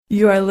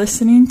You are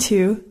listening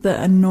to the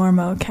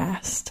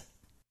Enormocast.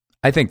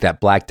 I think that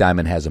Black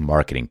Diamond has a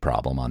marketing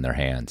problem on their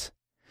hands.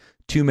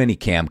 Too many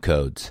cam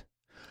codes.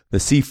 The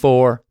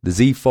C4, the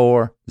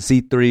Z4, the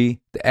C3,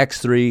 the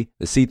X3,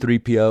 the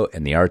C3PO,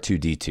 and the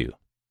R2-D2.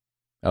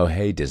 Oh,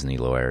 hey, Disney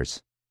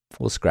lawyers.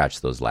 We'll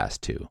scratch those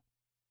last two.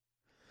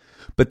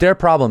 But their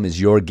problem is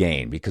your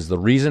gain, because the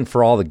reason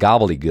for all the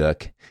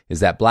gobbledygook is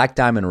that Black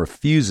Diamond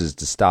refuses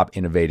to stop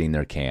innovating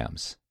their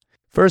cams.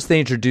 First, they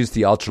introduced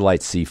the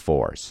ultralight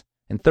C4s,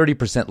 and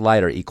 30%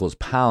 lighter equals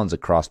pounds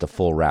across the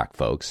full rack,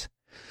 folks.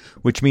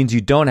 Which means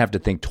you don't have to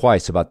think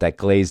twice about that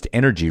glazed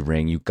energy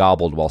ring you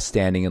gobbled while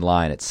standing in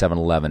line at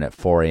 7-Eleven at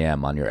 4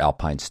 a.m. on your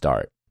Alpine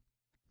Start.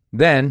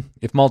 Then,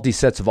 if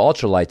multi-sets of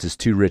ultralights is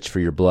too rich for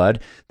your blood,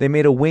 they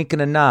made a wink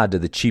and a nod to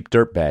the cheap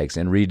dirtbags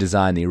and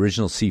redesigned the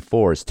original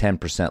C4s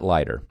 10%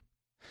 lighter.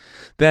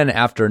 Then,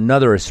 after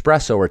another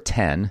espresso or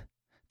 10,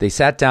 they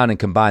sat down and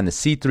combined the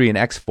C3 and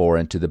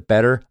X4 into the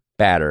better,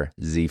 badder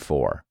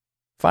Z4.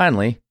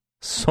 Finally,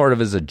 sort of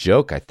as a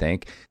joke, I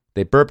think,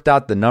 they burped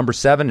out the number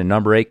 7 and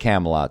number 8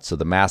 Camelot so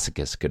the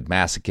masochists could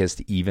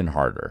masochist even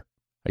harder.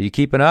 Are you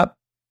keeping up?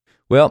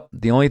 Well,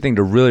 the only thing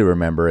to really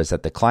remember is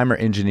that the climber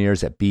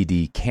engineers at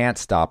BD can't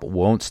stop,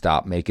 won't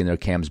stop making their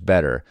cams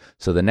better,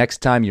 so the next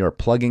time you are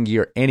plugging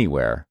gear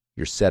anywhere,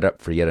 you're set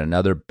up for yet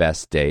another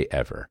best day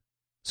ever.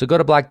 So go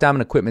to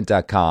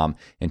blackdiamondequipment.com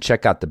and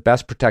check out the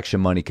best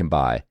protection money can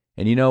buy.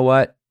 And you know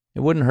what?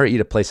 It wouldn't hurt you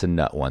to place a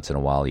nut once in a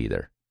while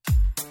either.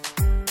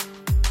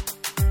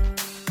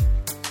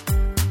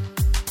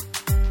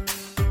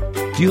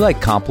 Do you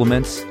like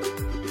compliments?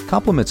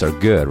 Compliments are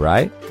good,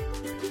 right?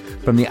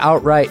 From the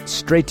outright,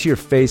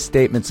 straight-to-your-face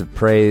statements of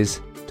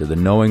praise to the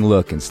knowing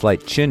look and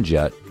slight chin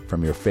jut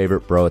from your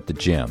favorite bro at the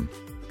gym,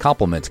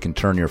 compliments can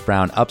turn your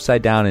frown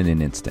upside down in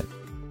an instant.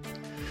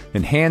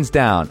 And hands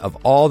down, of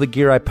all the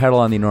gear I peddle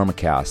on the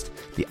Enormocast,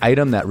 the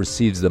item that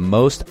receives the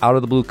most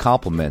out-of-the-blue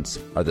compliments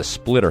are the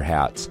splitter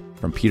hats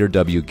from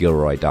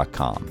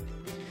peterwgilroy.com.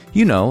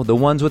 You know, the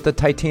ones with the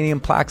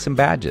titanium plaques and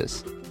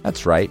badges.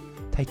 That's right,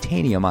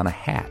 titanium on a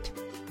hat.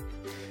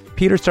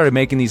 Peter started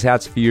making these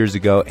hats a few years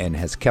ago and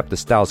has kept the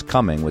styles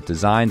coming with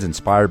designs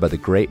inspired by the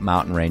great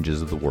mountain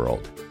ranges of the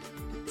world.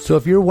 So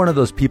if you're one of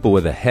those people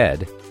with a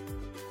head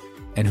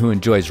and who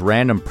enjoys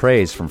random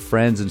praise from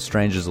friends and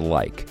strangers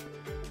alike,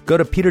 go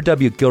to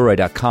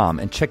peterwgilroy.com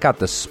and check out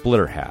the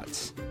splitter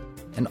hats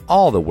and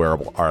all the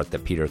wearable art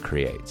that Peter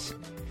creates.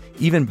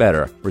 Even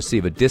better,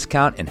 receive a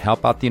discount and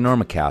help out the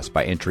Enormocast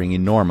by entering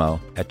Enormo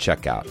at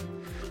checkout.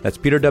 That's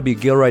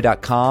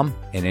peterwgilroy.com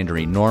and enter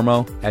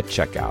Enormo at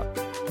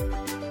checkout.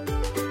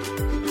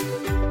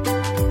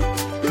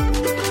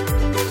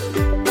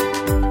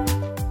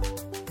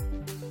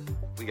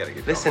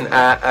 Listen,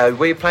 where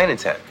are you playing in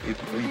town? You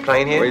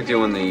playing here? We're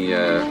doing the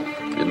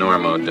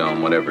Enormo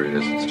Dome, whatever it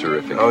is. It's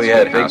terrific. Oh, it's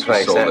yeah, big place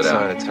we sold that it side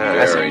out. of town.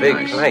 That's a big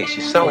nice. place.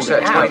 You sold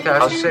it out.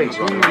 20,000 seats.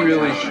 We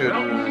really should.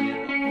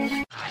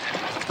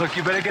 Look,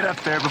 you better get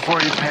up there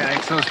before you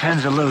panic. Those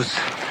pens are loose.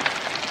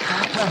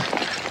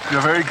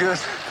 You're very good.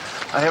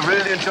 I have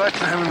really enjoyed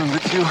traveling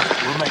with you.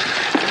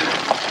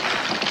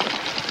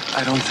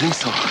 I don't think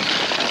so.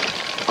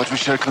 But we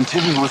shall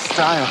continue with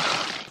style.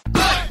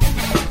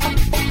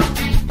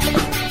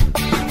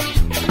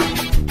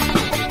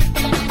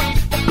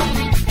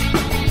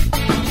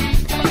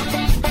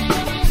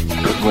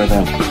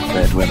 Weather,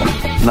 bad weather.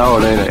 Now or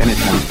later,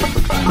 anytime.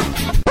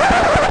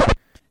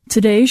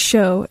 Today's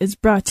show is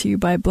brought to you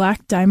by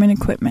Black Diamond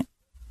Equipment,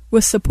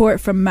 with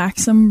support from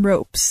Maxim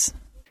Ropes.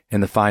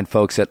 And the fine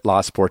folks at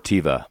La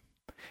Sportiva.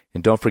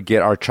 And don't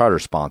forget our charter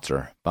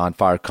sponsor,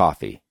 Bonfire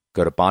Coffee.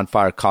 Go to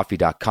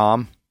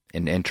bonfirecoffee.com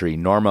and enter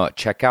Enormo at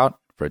checkout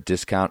for a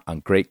discount on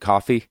great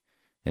coffee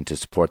and to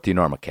support the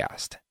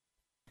Enormocast.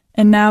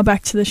 And now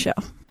back to the show.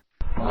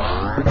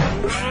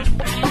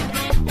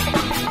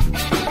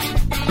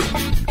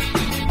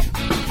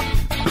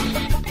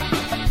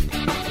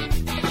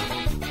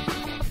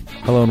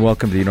 Hello and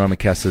welcome to the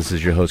Enormocast. This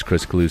is your host,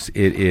 Chris Kalous.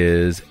 It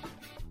is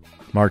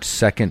March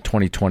 2nd,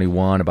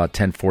 2021, about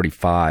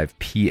 10:45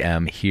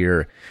 p.m.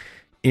 here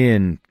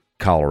in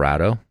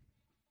Colorado.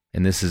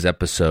 And this is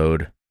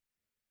episode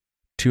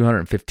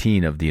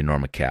 215 of the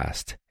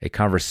Enormocast, a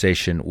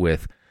conversation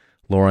with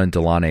Lauren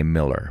Delaunay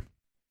Miller.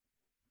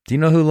 Do you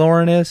know who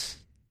Lauren is?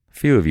 A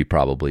few of you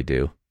probably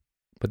do.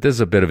 But this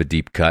is a bit of a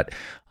deep cut.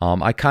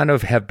 I kind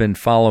of have been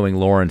following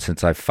Lauren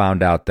since I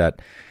found out that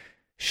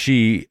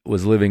she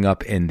was living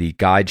up in the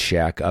guide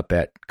shack up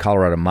at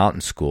Colorado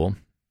Mountain School,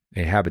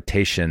 a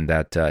habitation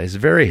that is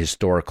very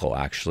historical,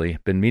 actually.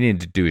 Been meaning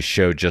to do a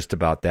show just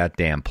about that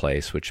damn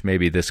place, which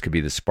maybe this could be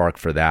the spark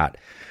for that.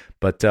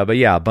 But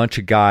yeah, a bunch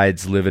of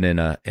guides living in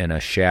a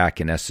shack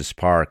in Estes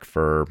Park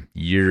for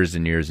years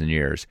and years and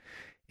years.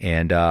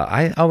 And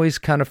I always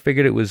kind of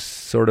figured it was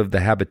sort of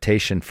the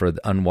habitation for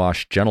the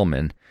unwashed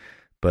gentleman.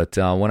 But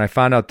when I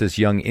found out this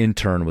young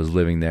intern was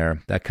living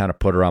there, that kind of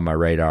put her on my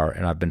radar,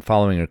 and I've been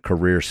following her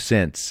career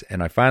since,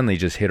 and I finally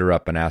just hit her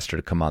up and asked her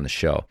to come on the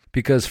show.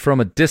 Because from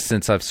a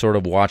distance, I've sort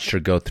of watched her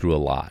go through a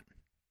lot.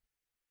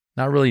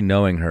 Not really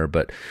knowing her,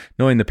 but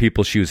knowing the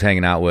people she was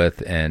hanging out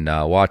with and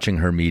watching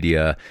her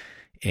media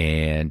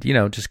and,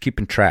 just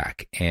keeping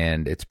track.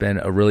 And it's been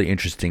a really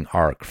interesting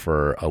arc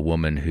for a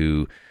woman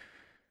who,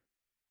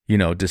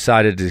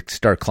 decided to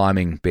start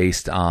climbing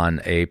based on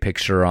a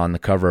picture on the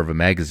cover of a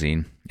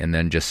magazine and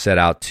then just set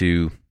out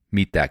to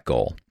meet that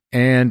goal.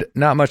 And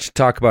not much to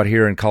talk about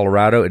here in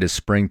Colorado. It is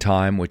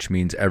springtime, which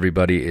means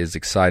everybody is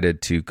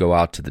excited to go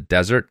out to the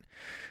desert.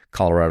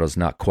 Colorado's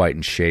not quite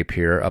in shape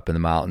here up in the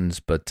mountains,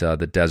 but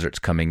the desert's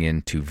coming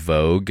into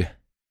vogue,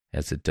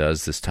 as it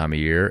does this time of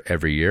year,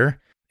 every year.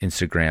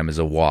 Instagram is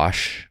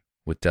awash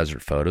with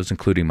desert photos,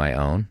 including my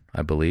own,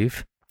 I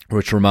believe,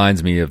 which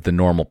reminds me of the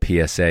normal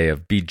PSA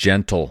of be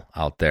gentle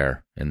out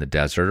there in the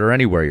desert or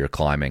anywhere you're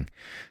climbing,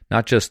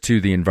 not just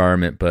to the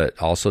environment,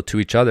 but also to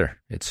each other.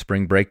 It's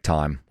spring break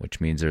time, which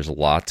means there's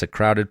lots of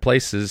crowded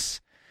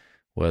places,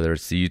 whether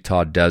it's the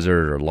Utah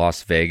desert or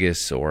Las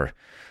Vegas or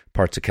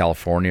parts of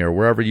California or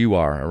wherever you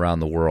are around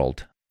the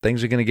world.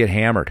 Things are going to get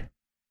hammered.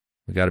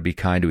 We got to be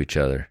kind to each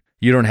other.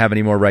 You don't have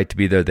any more right to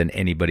be there than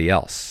anybody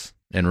else.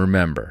 And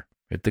remember,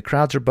 if the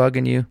crowds are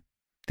bugging you,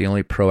 the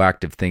only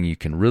proactive thing you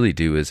can really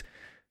do is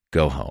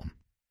go home,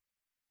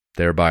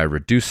 thereby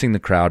reducing the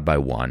crowd by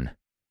one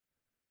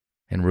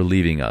and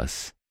relieving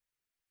us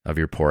of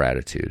your poor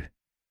attitude.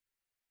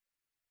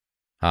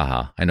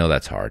 I know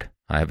that's hard.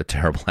 I have a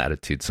terrible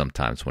attitude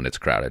sometimes when it's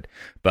crowded,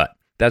 but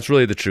that's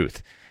really the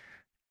truth.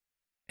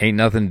 Ain't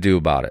nothing to do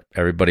about it.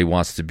 Everybody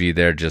wants to be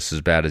there just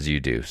as bad as you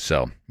do.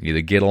 So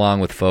either get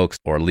along with folks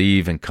or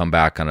leave and come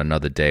back on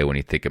another day when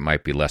you think it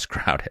might be less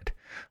crowded.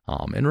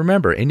 And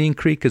remember, Indian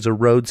Creek is a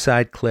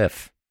roadside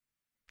cliff.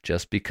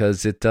 Just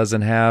because it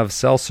doesn't have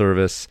cell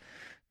service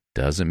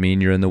doesn't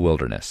mean you're in the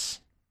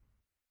wilderness.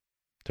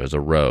 There's a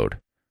road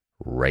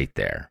right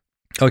there.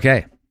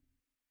 Okay,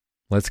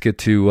 let's get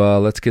to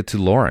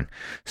Lauren.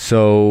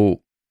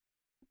 So,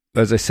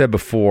 as I said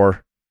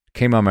before,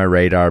 came on my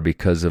radar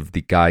because of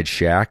the Guide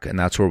Shack, and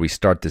that's where we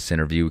start this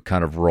interview. We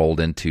kind of rolled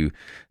into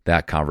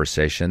that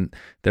conversation.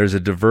 There's a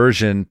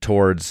diversion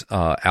towards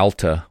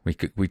Alta.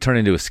 We turn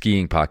into a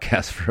skiing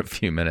podcast for a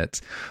few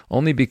minutes,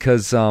 only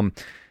because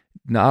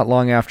not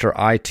long after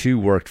I too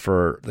worked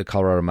for the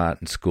Colorado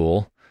Mountain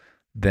School,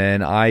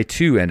 then I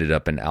too ended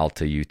up in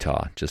Alta,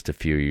 Utah, just a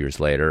few years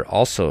later,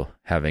 also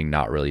having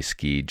not really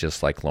skied,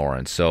 just like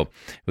Lauren. So it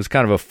was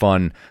kind of a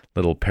fun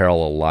little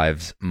parallel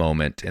lives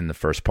moment in the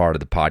first part of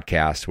the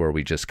podcast where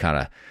we just kind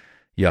of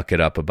yuck it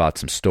up about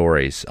some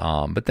stories.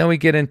 But then we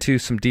get into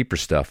some deeper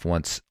stuff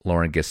once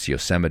Lauren gets to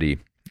Yosemite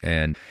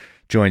and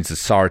joins the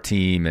SAR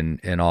team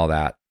and all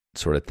that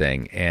sort of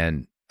thing.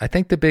 And I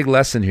think the big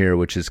lesson here,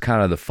 which is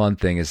kind of the fun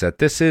thing, is that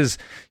this is,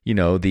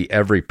 the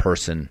every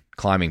person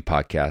climbing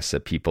podcast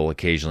that people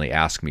occasionally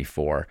ask me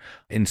for.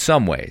 In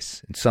some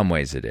ways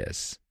it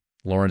is.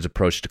 Lauren's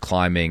approach to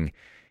climbing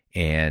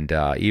and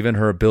even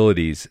her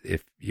abilities,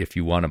 if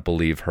you want to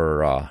believe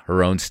her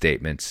own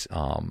statements,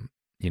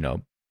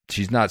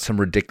 she's not some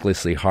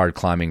ridiculously hard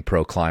climbing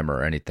pro climber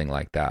or anything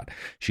like that.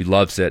 She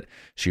loves it.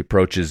 She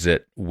approaches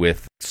it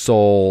with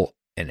soul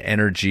and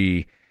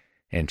energy,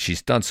 and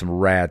she's done some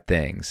rad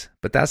things,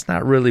 but that's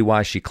not really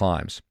why she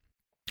climbs.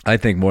 I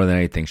think more than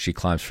anything, she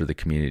climbs for the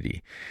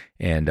community.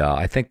 And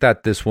I think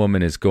that this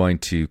woman is going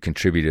to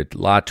contribute a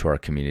lot to our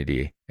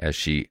community as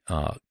she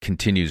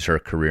continues her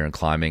career in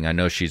climbing. I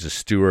know she's a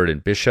steward in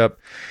Bishop,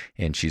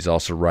 and she's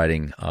also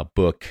writing a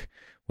book,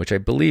 which I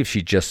believe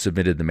she just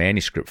submitted the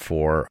manuscript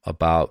for,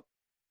 about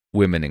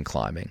women in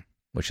climbing,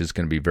 which is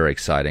going to be very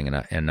exciting.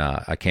 And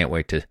I can't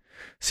wait to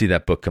see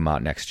that book come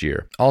out next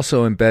year.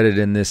 Also embedded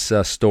in this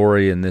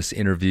story, in this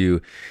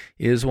interview,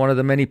 is one of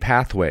the many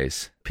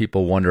pathways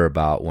people wonder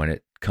about when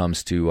it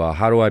comes to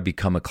how do I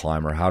become a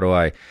climber? How do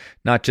I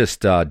not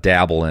just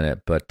dabble in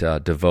it, but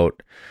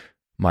devote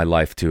my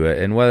life to it,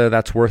 and whether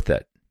that's worth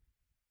it.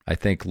 I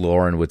think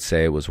Lauren would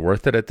say it was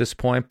worth it at this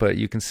point, but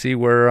you can see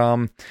where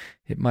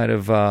it might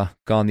have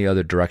gone the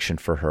other direction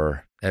for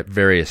her at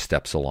various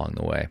steps along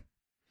the way.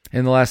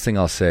 And the last thing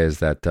I'll say is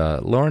that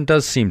Lauren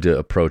does seem to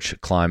approach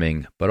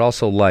climbing, but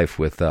also life,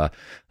 with a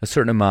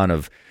certain amount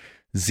of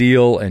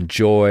zeal and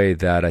joy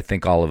that I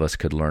think all of us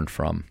could learn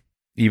from,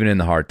 even in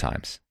the hard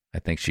times. I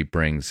think she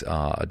brings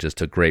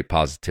just a great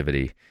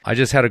positivity. I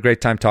just had a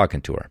great time talking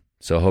to her.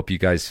 So I hope you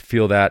guys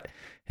feel that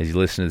as you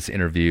listen to this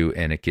interview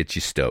and it gets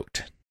you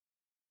stoked.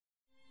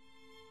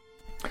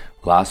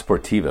 La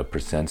Sportiva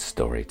presents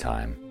Story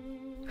Time.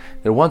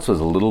 There once was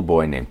a little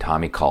boy named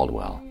Tommy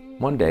Caldwell.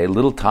 One day,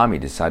 little Tommy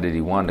decided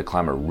he wanted to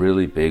climb a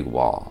really big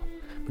wall,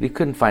 but he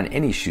couldn't find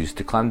any shoes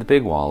to climb the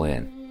big wall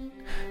in.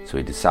 So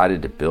he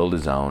decided to build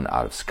his own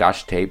out of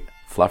Scotch tape,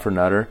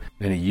 fluffernutter,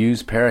 and a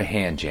used pair of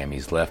hand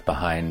jammies left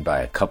behind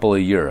by a couple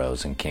of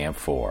Euros in Camp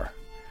 4.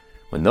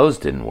 When those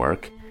didn't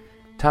work,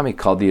 Tommy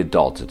called the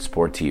adults at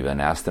Sportiva and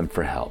asked them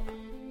for help.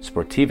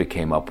 Sportiva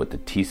came up with the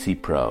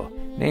TC Pro,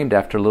 named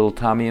after little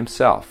Tommy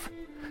himself.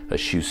 A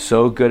shoe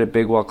so good at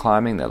big wall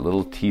climbing that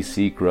little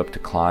TC grew up to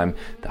climb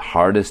the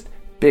hardest,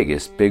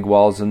 biggest big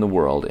walls in the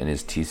world in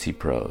his TC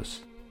Pros.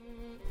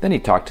 Then he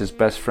talked his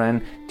best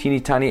friend, teeny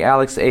tiny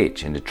Alex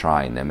H., into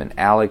trying them, and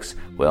Alex,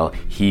 well,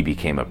 he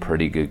became a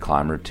pretty good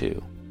climber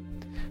too.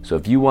 So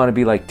if you want to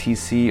be like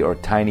TC or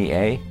Tiny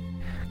A,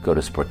 go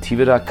to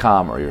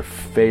Sportiva.com or your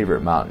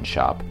favorite mountain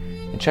shop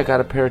and check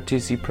out a pair of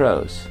TC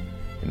Pros.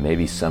 And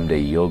maybe someday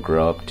you'll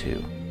grow up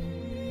too.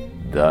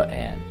 The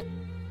end.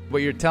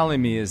 What you're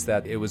telling me is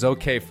that it was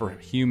okay for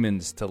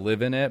humans to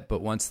live in it,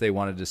 but once they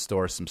wanted to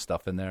store some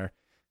stuff in there,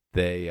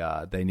 they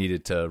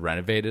needed to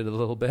renovate it a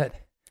little bit.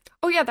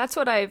 Oh, yeah, that's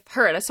what I've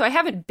heard. So I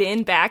haven't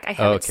been back. I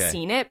haven't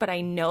seen it, but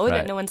I know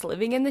that no one's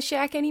living in the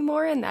shack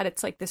anymore and that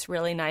it's like this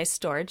really nice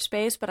storage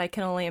space. But I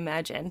can only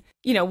imagine,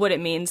 what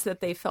it means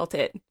that they felt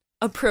it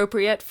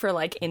appropriate for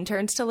like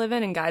interns to live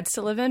in and guides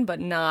to live in, but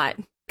not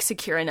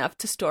secure enough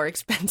to store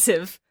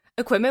expensive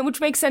equipment,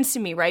 which makes sense to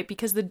me, right?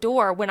 Because the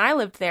door, when I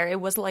lived there,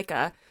 it was like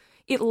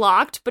it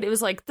locked, but it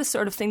was like the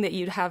sort of thing that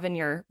you'd have in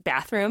your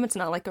bathroom. It's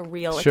not like a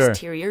real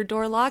exterior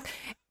door lock.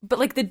 But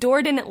like the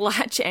door didn't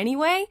latch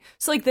anyway.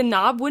 So like the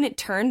knob wouldn't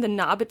turn. The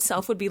knob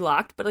itself would be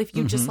locked. But if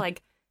you just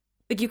like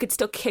you could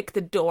still kick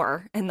the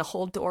door and the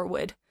whole door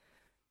would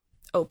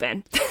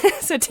open.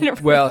 So it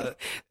didn't really... Well,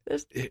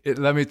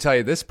 let me tell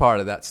you this part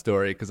of that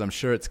story, because I'm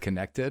sure it's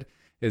connected,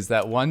 is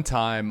that one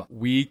time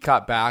we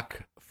got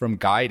back from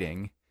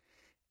guiding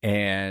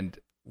and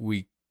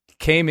we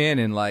came in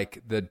and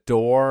like the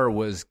door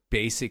was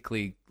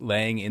basically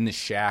laying in the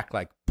shack,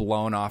 like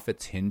blown off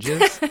its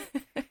hinges.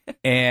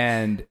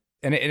 and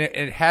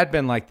it had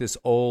been like this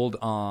old,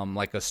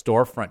 like a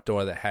storefront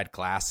door that had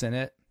glass in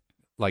it,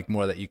 like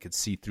more that you could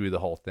see through the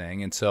whole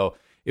thing. And so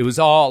it was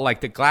all like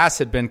the glass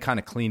had been kind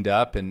of cleaned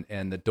up and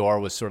the door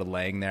was sort of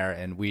laying there.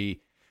 And we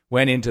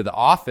went into the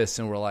office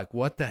and we're like,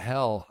 what the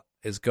hell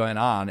is going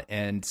on?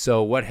 And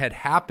so what had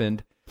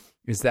happened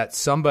is that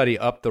somebody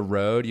up the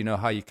road, you know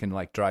how you can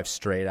like drive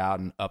straight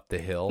out and up the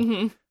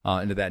hill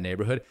into that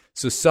neighborhood.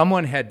 So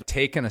someone had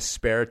taken a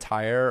spare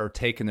tire or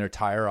taken their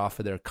tire off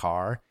of their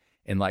car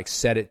and like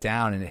set it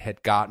down, and it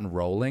had gotten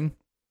rolling.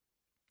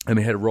 And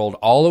it had rolled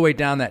all the way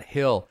down that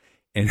hill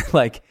and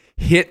like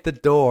hit the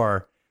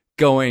door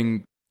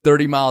going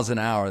 30 miles an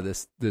hour,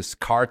 this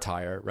car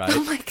tire, right?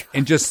 Oh my God.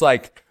 And just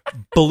like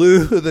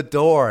blew the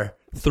door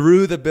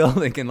through the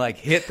building and like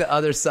hit the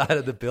other side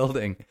of the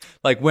building,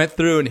 like went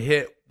through and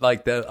hit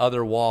like the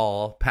other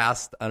wall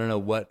past, I don't know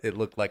what it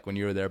looked like when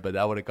you were there, but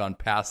that would have gone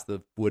past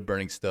the wood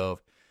burning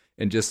stove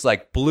and just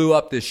like blew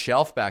up this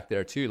shelf back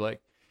there too.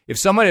 Like if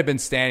someone had been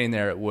standing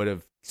there, it would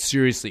have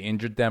seriously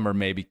injured them or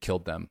maybe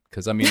killed them.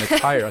 Cause I mean,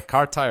 a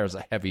car tire is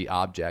a heavy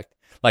object,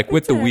 like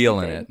with the wheel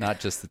in it, not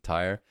just the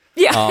tire.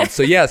 Yeah.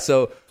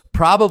 So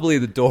probably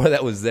the door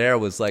that was there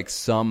was like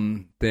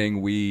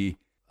something we,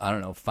 I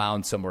don't know,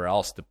 found somewhere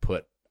else to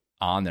put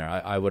on there.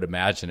 I would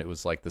imagine it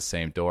was like the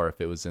same door if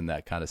it was in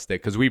that kind of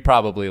state. Because we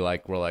probably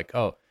like were like,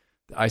 oh,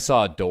 I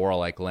saw a door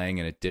like laying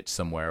in a ditch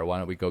somewhere. Why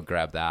don't we go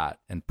grab that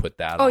and put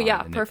that on? Oh,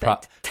 yeah, and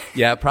perfect.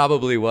 It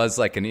probably was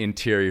like an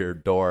interior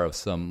door of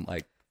some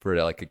like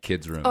for like a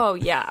kid's room. Oh,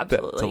 yeah,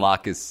 absolutely. To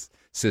lock his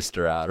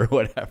sister out or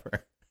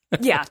whatever.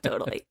 Yeah,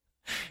 totally.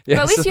 Yeah,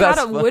 but at least so you had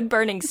a fun.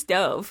 wood-burning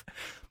stove.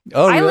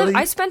 Oh, really?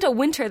 I spent a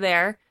winter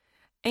there,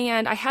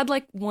 and I had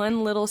like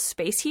one little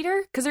space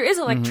heater, because there is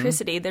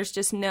electricity. There's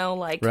just no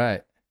like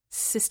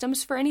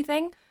systems for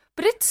anything.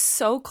 But it's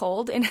so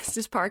cold in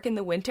Estes Park in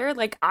the winter.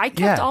 Like I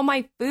kept all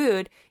my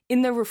food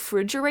in the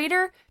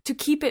refrigerator to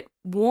keep it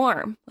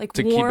warm. Like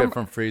to warm, keep it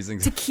from freezing.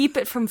 To keep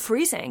it from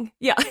freezing.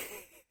 Yeah.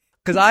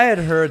 Because I had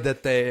heard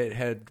that they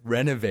had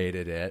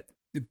renovated it,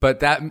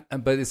 but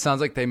it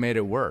sounds like they made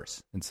it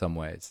worse in some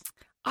ways.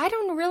 I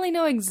don't really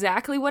know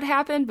exactly what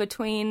happened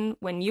between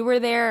when you were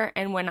there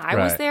and when I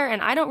was there.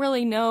 And I don't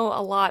really know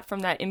a lot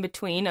from that in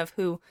between of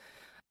who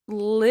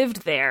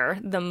lived there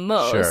the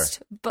most. Sure.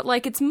 But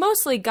like it's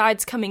mostly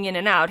guides coming in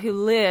and out who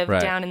live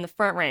down in the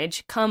Front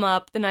Range, come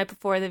up the night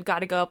before, they've got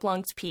to go up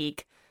Long's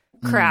Peak,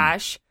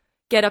 crash,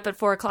 get up at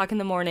 4 o'clock in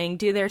the morning,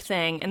 do their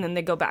thing, and then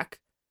they go back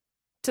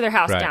to their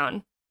house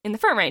down in the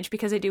Front Range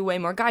because they do way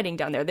more guiding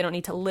down there. They don't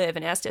need to live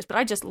in Estes. But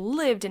I just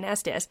lived in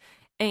Estes,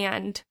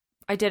 and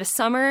I did a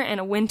summer and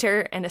a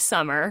winter and a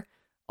summer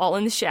all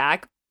in the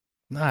shack.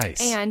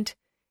 Nice. And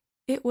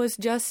it was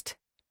just,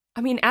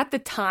 I mean, at the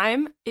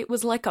time, it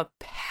was like a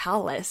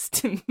palace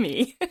to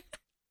me.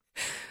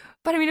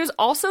 But I mean, it was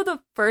also the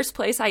first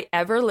place I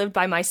ever lived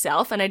by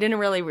myself. And I didn't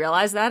really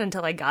realize that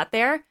until I got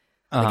there.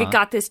 Like I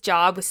got this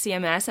job with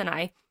CMS and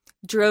I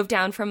drove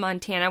down from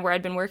Montana where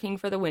I'd been working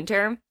for the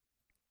winter.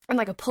 And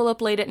like I pull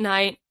up late at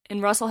night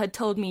and Russell had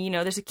told me,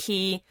 there's a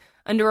key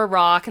under a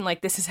rock and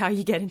like, this is how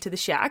you get into the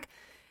shack.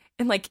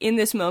 And like in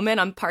this moment,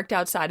 I'm parked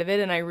outside of it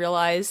and I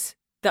realize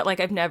that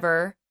like I've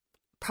never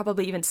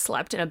probably even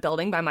slept in a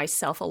building by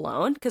myself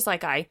alone. Cause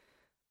like I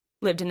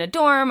lived in a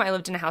dorm, I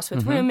lived in a house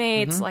with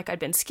roommates, like I'd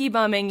been ski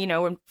bumming,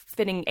 we're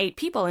fitting 8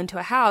 people into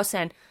a house.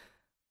 And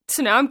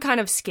so now I'm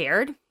kind of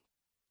scared.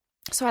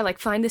 So I like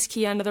find this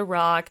key under the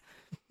rock.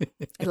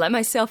 I let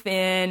myself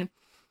in.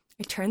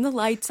 I turn the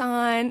lights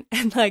on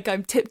and like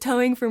I'm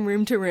tiptoeing from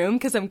room to room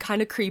because I'm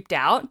kind of creeped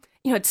out.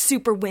 It's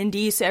super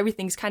windy, so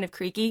everything's kind of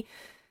creaky.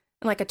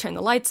 And like I turn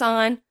the lights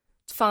on,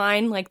 It's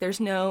fine. Like, there's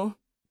no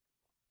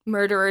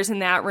murderers in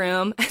that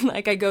room. And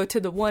like, I go to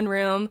the one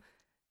room,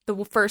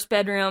 the first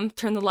bedroom,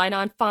 turn the light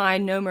on,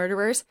 fine, no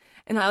murderers.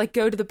 And I like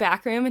go to the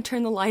back room and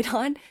turn the light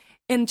on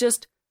and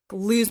just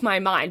lose my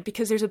mind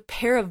because there's a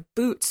pair of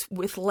boots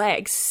with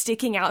legs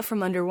sticking out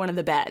from under one of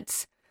the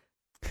beds.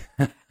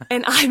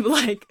 And I'm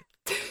like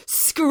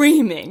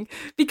screaming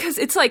because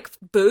it's like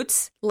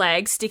boots,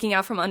 legs sticking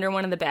out from under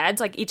one of the beds.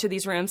 Like, each of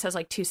these rooms has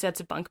like 2 sets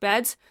of bunk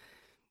beds.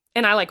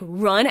 And I like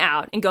run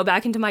out and go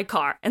back into my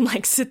car and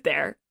like sit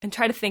there and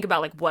try to think about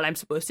like what I'm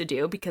supposed to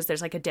do because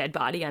there's like a dead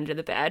body under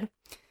the bed.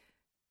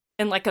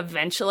 And like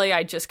eventually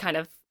I just kind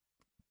of,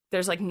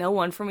 there's like no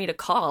one for me to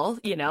call,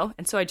 you know?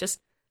 And so I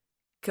just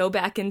go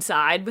back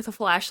inside with a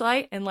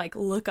flashlight and like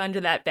look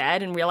under that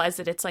bed and realize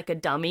that it's like a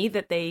dummy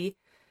that they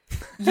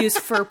use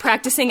for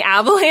practicing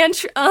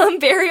avalanche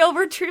burial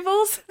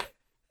retrievals.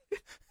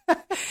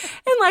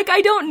 And like,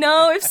 I don't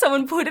know if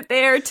someone put it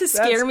there to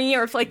scare me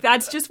or if like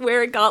that's just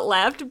where it got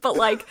left. But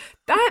like,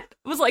 that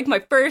was like my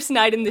first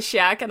night in the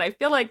shack. And I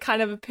feel like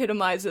kind of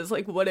epitomizes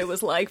like what it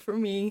was like for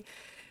me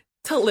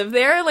to live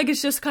there. Like,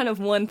 it's just kind of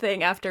one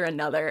thing after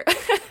another.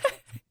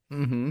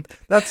 Mm-hmm.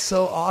 That's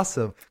so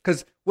awesome.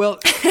 Because, well,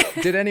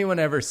 did anyone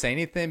ever say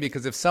anything?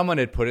 Because if someone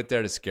had put it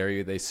there to scare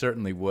you, they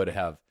certainly would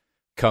have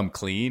come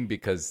clean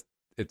because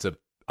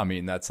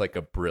that's like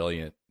a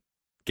brilliant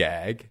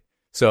gag.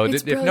 So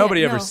if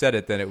nobody ever said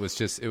it, then it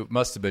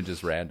must have been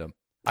just random.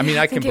 I mean,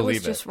 I can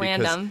believe it. Just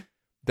random.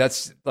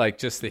 That's like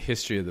just the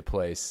history of the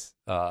place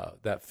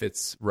that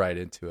fits right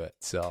into it.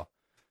 So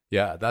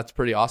yeah, that's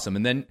pretty awesome.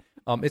 And then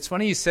it's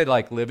funny you said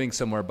like living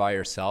somewhere by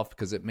yourself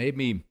because it made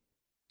me,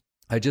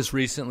 I just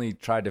recently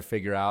tried to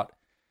figure out,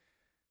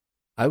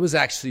 I was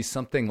actually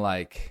something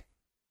like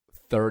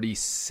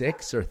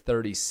 36 or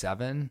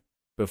 37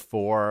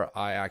 before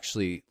I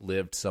actually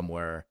lived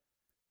somewhere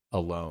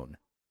alone.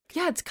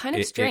 Yeah, it's kind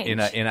of strange.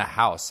 In a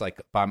house, like,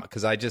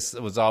 because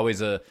it was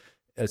always a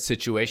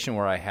situation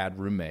where I had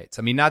roommates.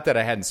 I mean, not that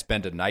I hadn't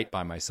spent a night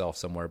by myself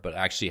somewhere, but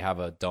actually have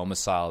a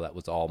domicile that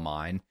was all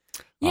mine.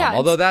 Yeah.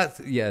 Although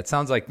it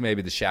sounds like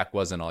maybe the shack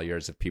wasn't all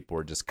yours if people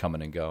were just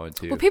coming and going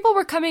too. Well, people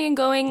were coming and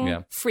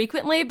going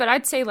frequently, but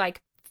I'd say like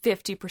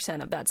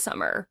 50% of that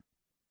summer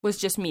was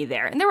just me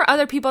there. And there were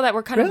other people that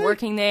were kind of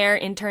working there,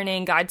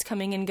 interning, guides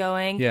coming and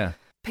going. Yeah.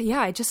 But yeah,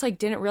 I just like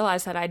didn't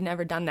realize that I'd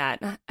never done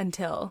that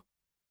until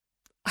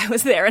I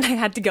was there and I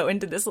had to go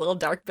into this little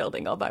dark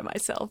building all by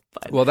myself.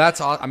 But well, that's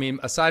all. I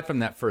mean, aside from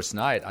that first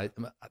night,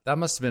 that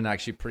must have been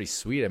actually pretty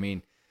sweet. I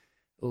mean,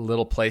 a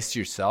little place to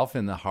yourself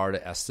in the heart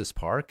of Estes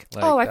Park.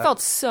 Like, I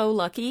felt so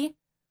lucky.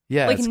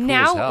 Yeah, like it's cool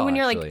now as hell, when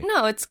you're actually. like,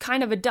 no, it's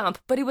kind of a dump,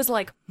 but it was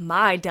like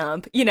my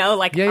dump, you know,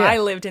 like I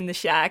lived in the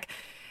shack.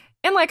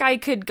 And like I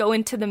could go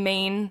into the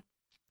main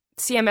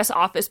CMS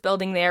office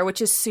building there,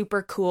 which is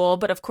super cool,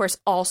 but of course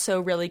also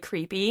really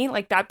creepy.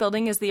 Like that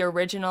building is the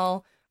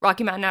original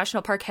Rocky Mountain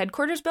National Park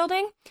headquarters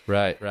building.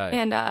 Right.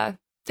 And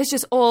it's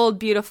just old,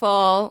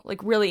 beautiful,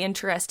 like really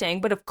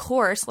interesting. But of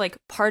course, like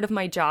part of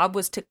my job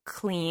was to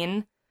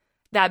clean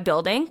that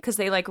building because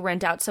they like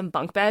rent out some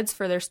bunk beds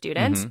for their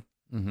students.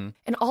 Mm-hmm. Mm-hmm.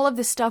 And all of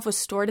this stuff was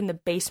stored in the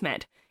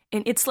basement.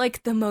 And it's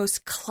like the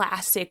most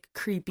classic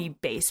creepy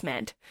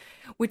basement,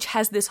 which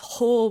has this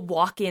whole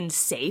walk-in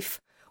safe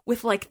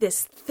with like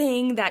this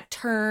thing that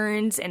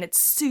turns and it's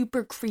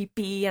super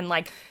creepy and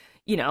like,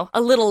 you know,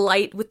 a little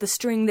light with the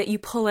string that you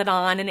pull it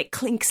on and it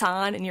clinks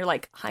on and you're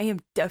like,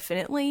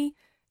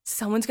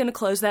 someone's going to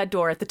close that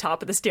door at the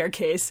top of the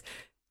staircase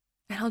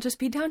and I'll just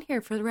be down here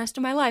for the rest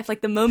of my life.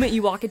 Like the moment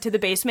you walk into the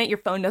basement, your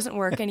phone doesn't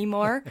work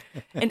anymore.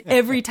 And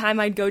every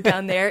time I'd go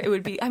down there, it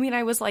would be, I mean,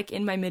 I was like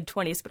in my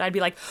mid-20s, but I'd be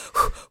like,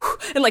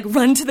 and like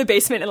run to the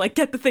basement and like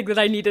get the thing that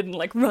I needed and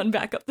like run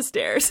back up the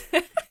stairs.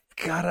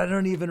 God, I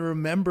don't even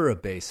remember a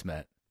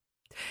basement.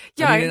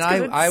 Yeah, I mean,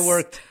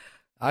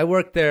 I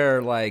worked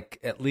there like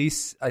at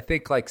least I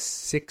think like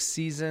 6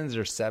 seasons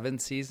or 7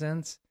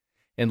 seasons,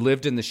 and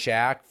lived in the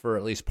shack for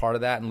at least part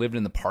of that, and lived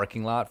in the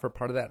parking lot for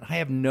part of that. I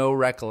have no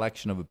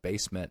recollection of a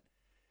basement.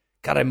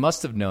 God, I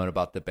must have known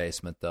about the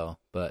basement though.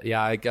 But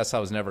yeah, I guess I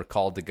was never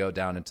called to go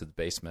down into the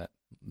basement.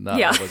 No,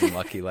 I wasn't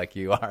lucky like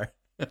you are.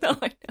 No,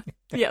 I know.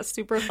 Yeah,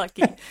 super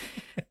lucky.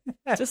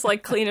 Just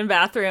like cleaning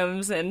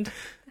bathrooms and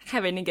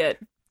having to get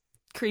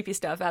creepy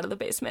stuff out of the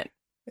basement.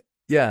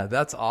 Yeah,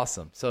 that's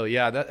awesome. So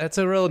yeah, that's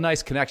a real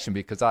nice connection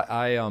because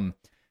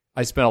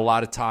I spent a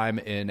lot of time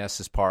in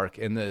Estes Park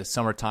in the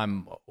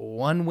summertime,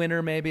 one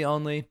winter maybe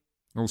only.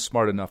 I was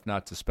smart enough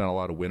not to spend a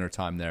lot of winter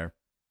time there.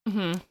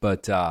 Mm-hmm.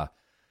 But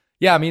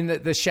yeah, I mean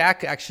the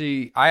shack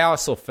actually, I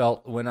also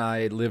felt when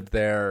I lived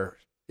there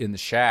in the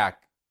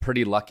shack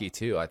pretty lucky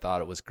too. I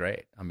thought it was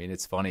great. I mean,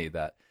 it's funny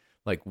that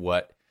like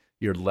what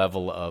your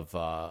level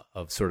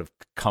of sort of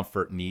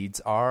comfort needs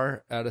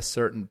are at a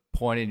certain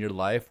point in your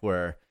life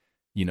where,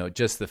 you know,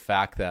 just the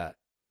fact that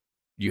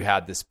you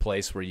had this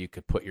place where you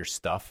could put your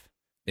stuff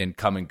and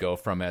come and go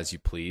from as you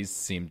please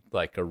seemed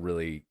like a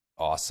really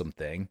awesome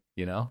thing,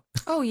 you know?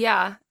 Oh,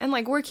 yeah. And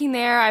like working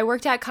there, I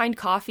worked at Kind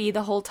Coffee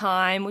the whole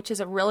time, which is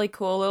a really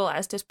cool little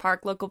Estes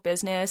Park local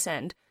business.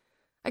 And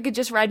I could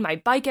just ride my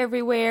bike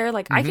everywhere.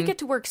 Like, I could get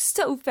to work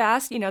so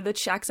fast, the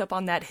shack's up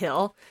on that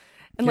hill.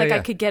 And, I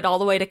could get all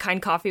the way to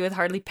Kind Coffee with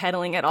hardly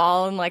pedaling at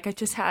all. And, I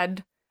just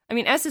had...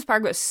 Estes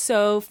Park was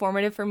so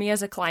formative for me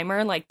as a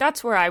climber. Like,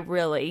 that's where I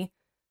really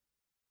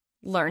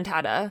learned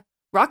how to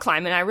rock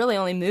climb. And I really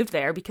only moved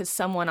there because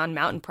someone on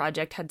Mountain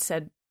Project had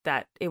said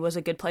that it was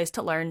a good place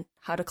to learn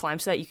how to climb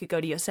so that you could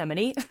go to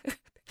Yosemite.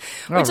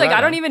 Which,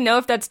 I don't even know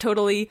if that's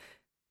totally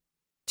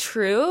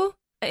true.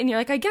 And you're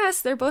like, I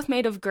guess they're both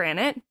made of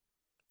granite.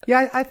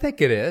 Yeah, I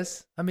think it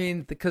is.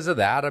 Because of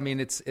that,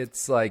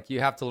 it's like you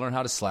have to learn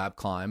how to slab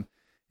climb.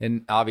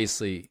 And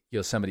obviously,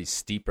 Yosemite's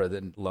steeper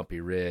than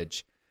Lumpy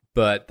Ridge.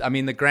 But,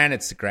 the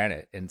granite's the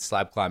granite. And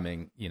slab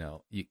climbing,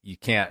 you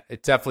can't.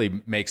 It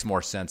definitely makes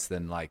more sense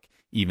than,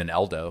 even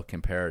Eldo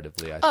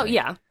comparatively, I think. Oh,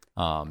 yeah.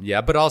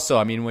 Yeah, but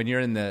also, when you're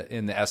in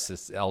the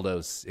Estes,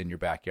 Eldo's in your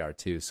backyard,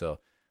 too. So,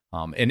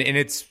 and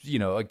it's,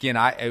 again,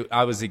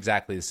 I was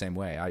exactly the same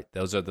way.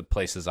 Those are the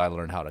places I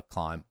learned how to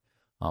climb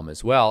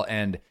as well.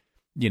 And,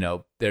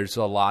 there's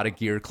a lot of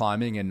gear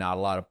climbing and not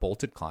a lot of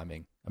bolted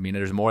climbing.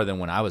 There's more than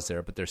when I was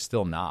there, but there's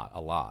still not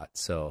a lot.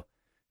 So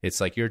it's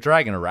like you're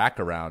dragging a rack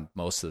around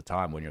most of the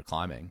time when you're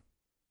climbing.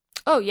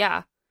 Oh,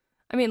 yeah.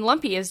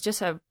 Lumpy is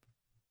just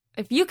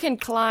if you can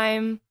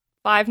climb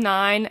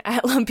 5'9"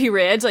 at Lumpy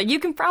Ridge, you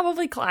can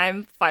probably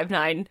climb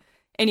 5'9"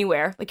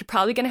 anywhere. You're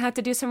probably going to have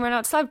to do some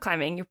run-out slab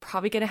climbing. You're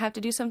probably going to have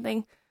to do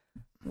something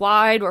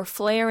wide or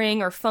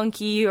flaring or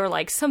funky or,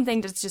 something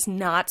that's just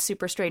not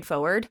super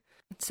straightforward.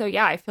 So,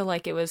 yeah, I feel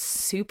like it was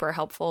super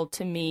helpful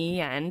to me.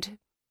 And,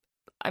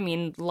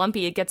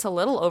 Lumpy, it gets a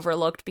little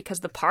overlooked because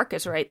the park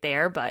is right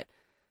there. But,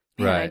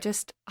 man,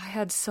 right. I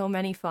had so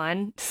many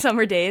fun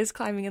summer days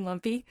climbing in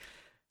Lumpy.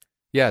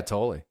 Yeah,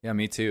 totally. Yeah,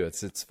 me too.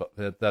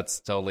 That's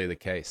totally the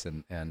case.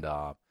 And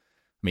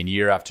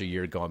year after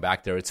year going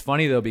back there. It's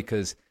funny, though,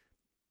 because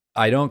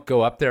I don't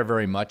go up there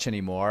very much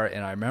anymore.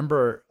 And I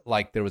remember,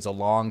 there was a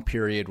long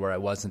period where I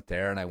wasn't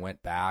there and I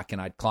went back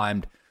and I'd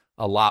climbed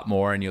a lot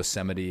more in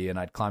Yosemite, and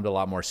I'd climbed a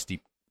lot more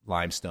steep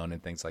limestone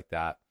and things like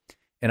that.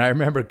 And I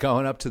remember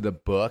going up to the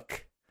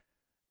book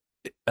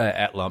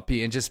at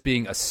Lumpy and just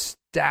being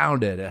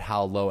astounded at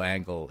how low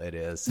angle it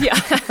is. Yeah.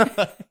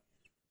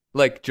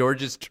 Like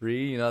George's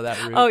Tree,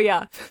 that route? Oh,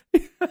 yeah.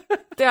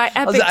 I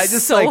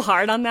epicked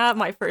hard on that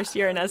my first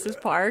year in Estes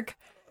Park.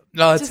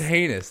 No, it's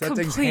heinous. That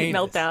thing's complete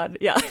heinous. Meltdown.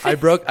 Yeah. I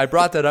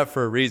brought that up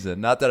for a reason.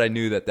 Not that I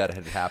knew that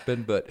had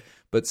happened, but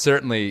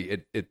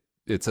certainly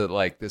it's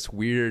this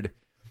weird...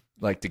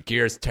 the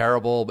gear's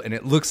terrible, and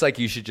it looks like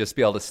you should just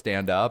be able to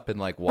stand up and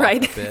walk a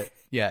bit.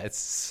 Yeah, it's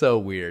so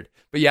weird.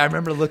 But yeah, I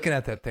remember looking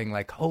at that thing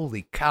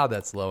holy cow,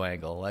 that's low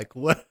angle.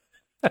 What?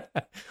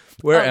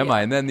 Where am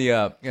I? And then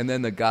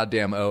the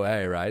goddamn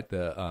OA, right?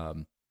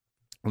 The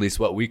at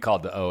least what we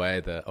called the OA,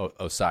 the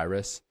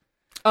Osiris.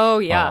 Oh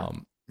yeah.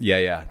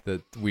 Yeah.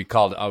 We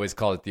always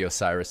called it the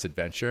Osiris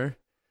Adventure.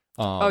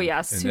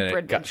 Super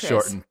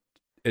adventurous.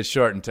 It's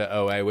shortened to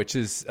OA, which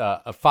is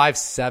a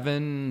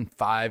 5'7",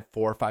 4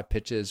 or 5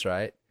 pitches,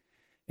 right?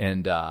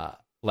 And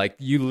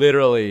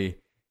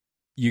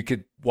you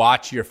could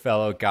watch your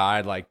fellow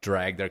guide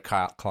drag their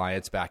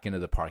clients back into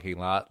the parking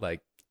lot,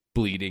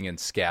 bleeding and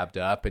scabbed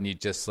up, and you'd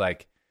just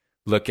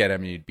look at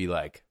them and you'd be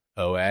like,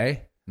 OA?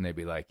 And they'd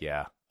be like,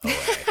 yeah, OA.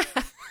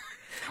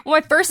 Well,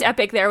 my first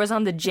epic there was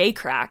on the J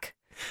Crack.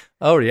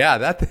 Oh yeah,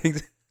 that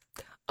thing's...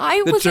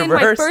 I was in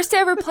my first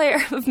ever player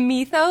of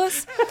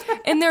Mythos,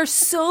 and they're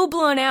so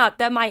blown out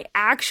that my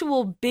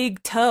actual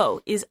big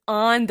toe is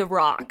on the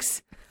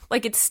rocks.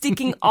 It's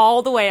sticking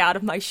all the way out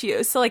of my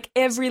shoe. So,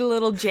 every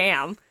little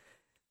jam,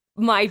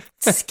 my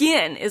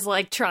skin is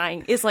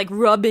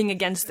rubbing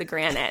against the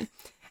granite.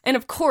 And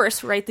of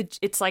course, right,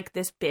 it's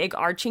this big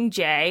arching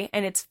J,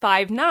 and it's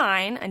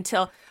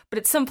 5'9" but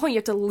at some point you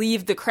have to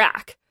leave the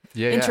crack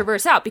and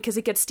traverse out because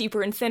it gets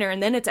steeper and thinner,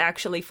 and then it's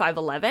actually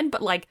 5'11",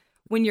 but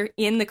when you're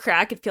in the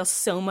crack, it feels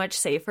so much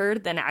safer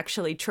than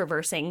actually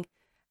traversing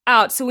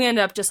out. So we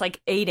ended up just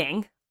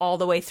aiding all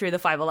the way through the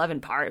 5'11"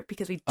 part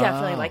because we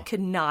definitely could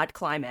not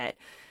climb it.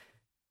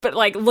 But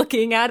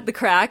looking at the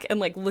crack and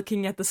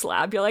looking at the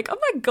slab, you're I'm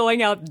not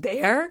going out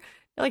there.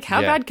 You're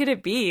how bad could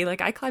it be?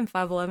 I climb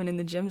 5'11" in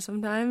the gym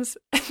sometimes,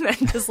 and then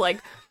just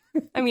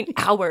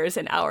hours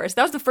and hours.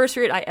 That was the first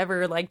route I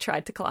ever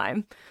tried to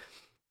climb.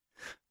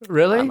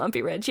 Really? On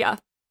Lumpy Ridge, yeah.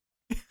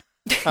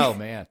 Oh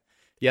man,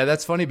 yeah,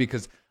 that's funny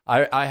because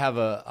I have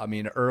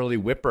an early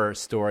whipper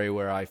story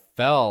where I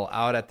fell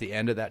out at the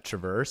end of that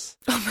traverse.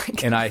 Oh my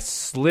God. And I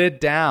slid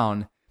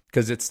down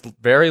because it's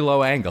very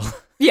low angle.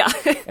 Yeah.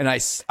 And I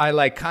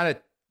kind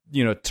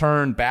of,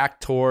 turned back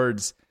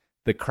towards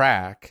the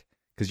crack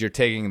because you're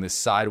taking this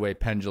sideways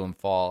pendulum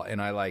fall.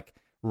 And I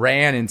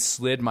ran and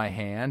slid my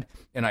hand,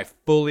 and I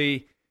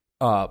fully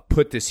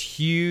put this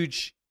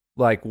huge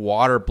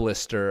water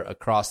blister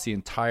across the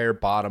entire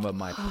bottom of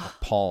my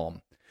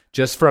palm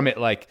just from it,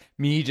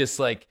 me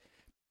just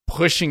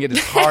pushing it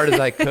as hard as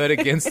I could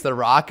against the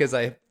rock as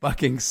I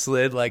fucking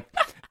slid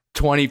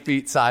 20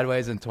 feet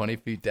sideways and 20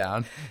 feet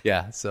down.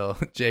 Yeah, so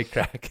J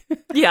Crack.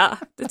 Yeah,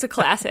 it's a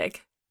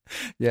classic.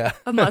 Yeah.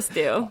 A must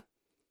do.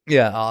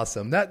 Yeah,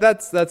 awesome.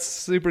 That's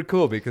super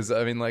cool because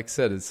I mean, like I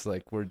said, it's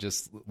like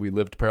we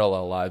lived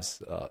parallel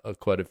lives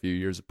quite a few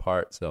years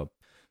apart. So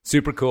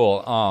super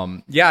cool.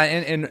 Yeah,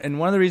 and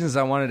one of the reasons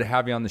I wanted to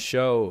have you on the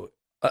show,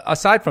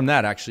 aside from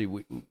that,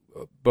 actually,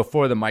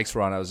 before the mics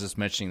were on, I was just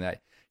mentioning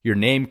that your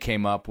name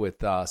came up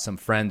with some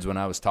friends when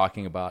I was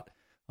talking about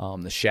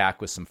the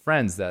Shack with some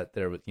friends that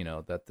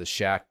that the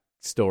Shack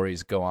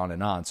stories go on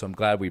and on. So I'm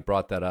glad we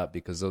brought that up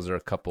because those are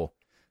a couple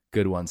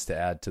good ones to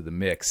add to the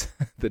mix.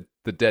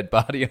 the dead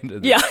body under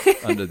the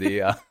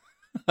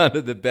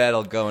under the bed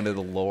will go into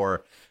the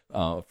lore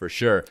for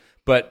sure.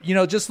 But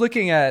just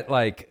looking at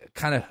like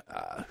kind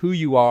of who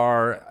you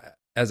are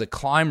as a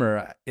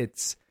climber,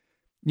 it's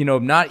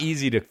not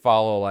easy to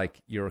follow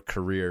like your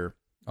career.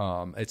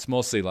 It's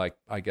mostly like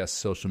I guess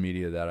social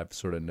media that I've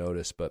sort of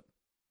noticed, but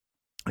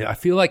I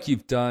feel like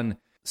you've done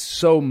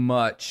so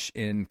much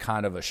in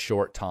kind of a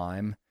short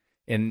time.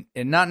 And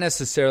not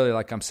necessarily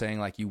like I'm saying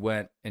like you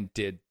went and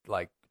did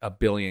like 1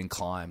 billion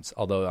climbs,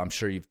 although I'm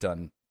sure you've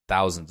done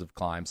thousands of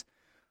climbs.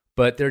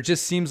 But there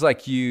just seems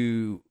like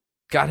you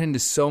got into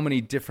so many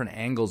different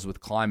angles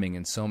with climbing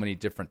and so many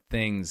different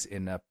things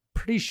in a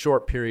pretty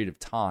short period of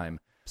time.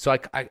 So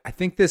I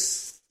think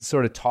this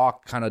sort of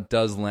talk kind of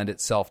does lend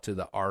itself to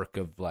the arc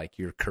of like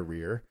your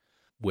career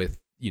with,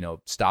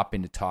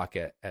 stopping to talk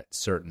at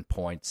certain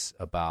points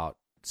about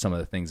some of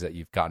the things that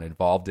you've gotten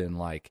involved in,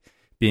 like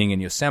being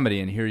in Yosemite,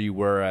 and here you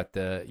were at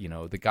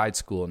the guide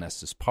school in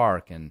Estes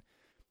Park, and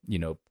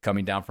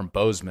coming down from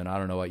Bozeman. I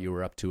don't know what you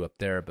were up to up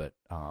there, but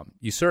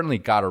you certainly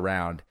got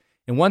around.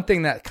 And one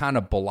thing that kind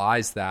of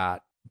belies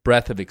that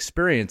breadth of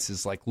experience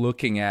is like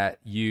looking at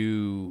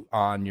you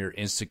on your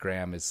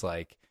Instagram is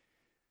like,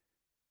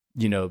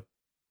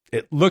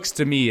 it looks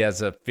to me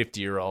as a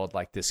 50-year-old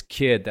like this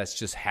kid that's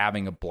just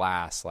having a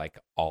blast like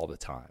all the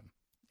time.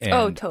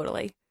 And,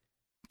 totally.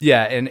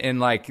 Yeah, and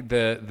like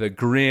the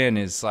grin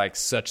is like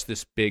such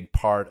this big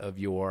part of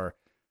your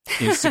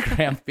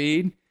Instagram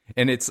feed.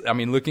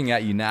 And looking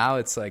at you now,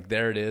 it's like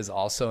there it is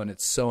also, and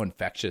it's so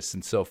infectious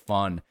and so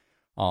fun.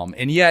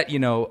 And yet,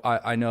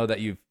 I know that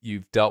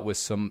you've dealt with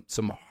some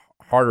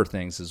harder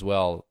things as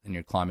well in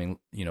your climbing,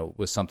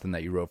 with something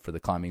that you wrote for the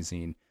Climbing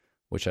Zine,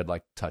 which I'd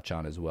like to touch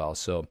on as well.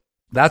 So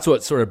that's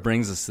what sort of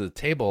brings us to the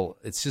table.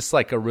 It's just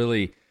like a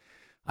really,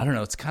 I don't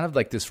know, it's kind of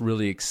like this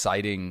really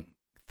exciting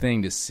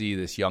thing to see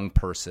this young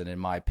person, in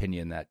my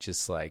opinion, that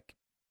just like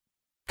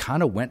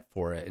kind of went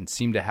for it and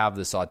seemed to have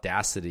this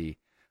audacity.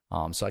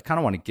 So I kind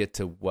of want to get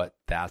to what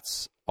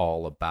that's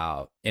all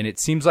about. And it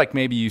seems like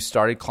maybe you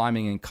started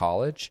climbing in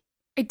college.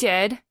 I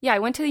did. Yeah, I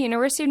went to the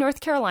University of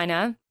North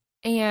Carolina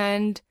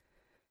and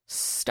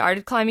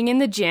started climbing in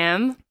the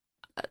gym.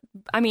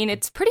 I mean,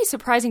 it's pretty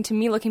surprising to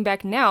me looking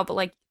back now, but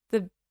like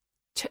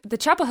the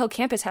Chapel Hill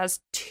campus has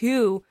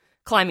 2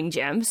 climbing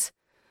gyms.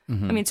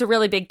 Mm-hmm. I mean, it's a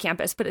really big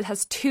campus, but it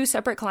has 2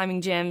 separate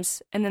climbing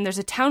gyms, and then there's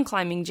a town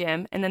climbing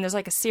gym, and then there's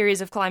like a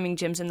series of climbing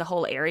gyms in the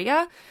whole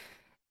area.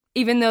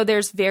 Even though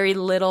there's very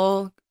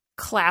little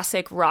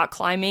classic rock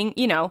climbing,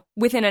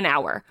 within an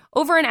hour.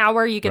 Over an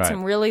hour, you get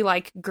some really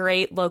like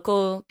great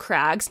local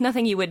crags.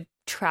 Nothing you would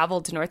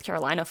travel to North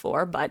Carolina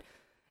for, but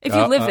if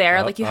you live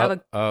there, like you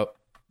have a...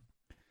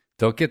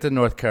 Don't get the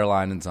North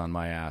Carolinians on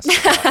my ass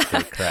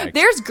about crags.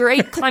 There's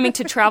great climbing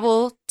to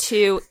travel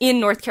to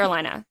in North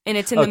Carolina, and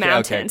it's in the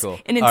mountains. Okay,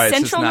 cool. And in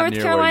central North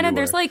Carolina,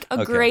 there's like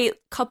a great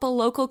couple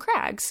local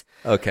crags.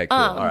 Okay, cool.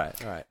 All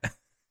right.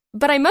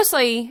 But I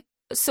mostly...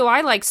 So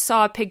I like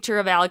saw a picture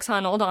of Alex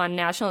Honnold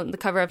on the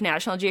cover of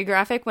National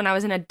Geographic when I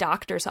was in a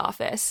doctor's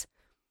office.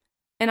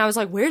 And I was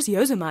like, where's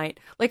Yosemite?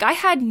 Like I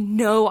had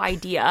no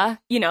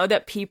idea,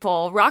 that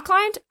people rock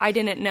climbed. I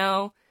didn't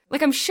know.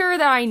 Like I'm sure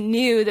that I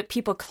knew that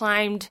people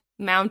climbed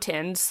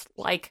mountains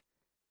like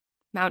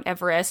Mount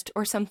Everest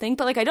or something.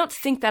 But like I don't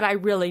think that I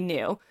really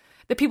knew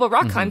that people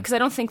rock climbed because I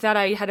don't think that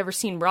I had ever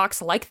seen rocks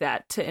like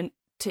that to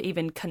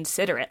even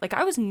consider it. Like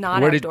I was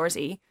not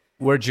outdoorsy.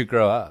 Where'd you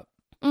grow up?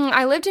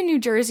 I lived in New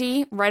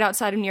Jersey, right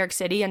outside of New York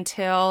City,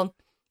 until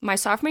my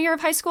sophomore year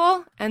of high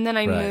school. And then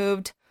I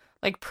moved,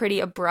 like, pretty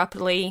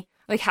abruptly,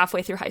 like,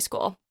 halfway through high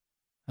school.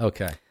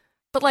 Okay.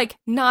 But, like,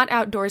 not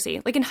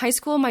outdoorsy. Like, in high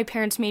school, my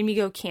parents made me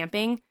go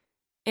camping,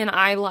 and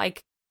I,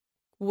 like,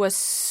 was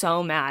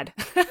so mad.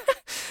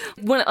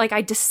 When, like,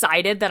 I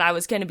decided that I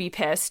was going to be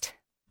pissed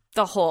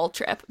the whole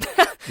trip.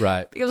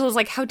 Right. Because I was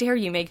like, how dare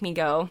you make me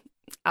go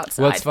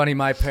outside? Well, it's funny.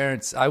 My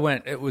parents,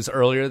 it was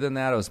earlier than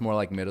that. It was more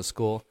like middle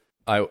school.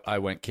 I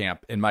went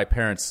camp, and my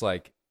parents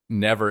like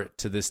never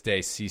to this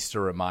day cease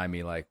to remind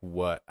me like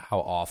how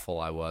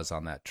awful I was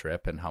on that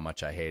trip and how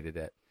much I hated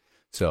it.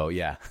 So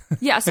yeah.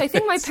 Yeah, so I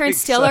think my parents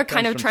still are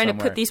kind of trying to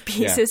put these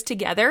pieces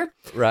together.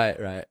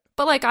 Right.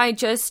 But like I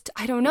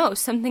don't know,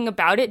 something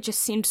about it just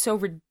seemed so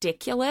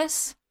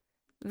ridiculous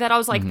that I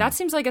was like, that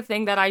seems like a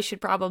thing that I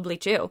should probably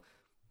do.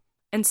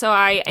 And so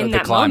in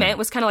that moment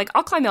was kind of like,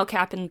 I'll climb El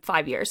Cap in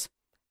 5 years.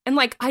 And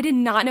like I did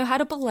not know how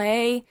to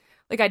belay.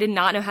 Like, I did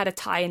not know how to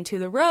tie into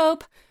the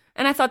rope.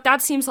 And I thought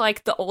that seems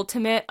like the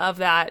ultimate of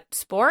that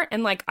sport.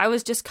 And, like, I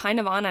was just kind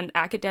of on an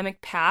academic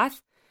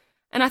path.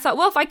 And I thought,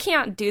 well, if I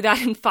can't do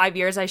that in 5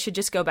 years, I should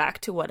just go back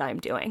to what I'm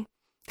doing.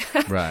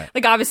 Right.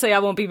 Like, obviously, I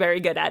won't be very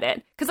good at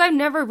it because I've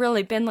never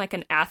really been like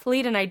an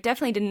athlete, and I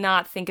definitely did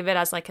not think of it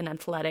as like an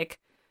athletic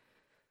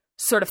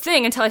sort of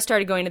thing until I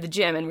started going to the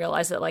gym and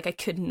realized that like I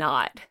could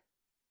not.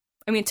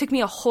 I mean, it took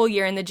me a whole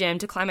year in the gym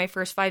to climb my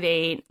first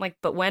 5'8", like,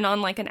 but went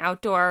on like an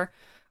outdoor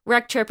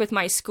rec trip with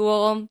my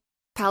school,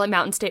 Pallet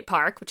Mountain State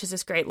Park, which is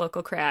this great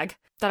local crag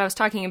that I was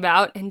talking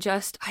about, and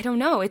just, I don't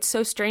know, it's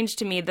so strange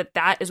to me that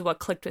that is what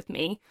clicked with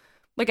me.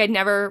 Like, I'd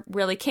never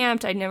really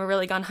camped, I'd never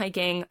really gone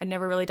hiking, I'd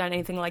never really done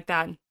anything like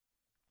that.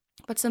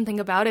 But something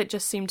about it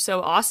just seemed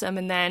so awesome,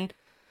 and then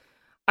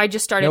I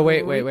just started... No,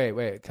 wait.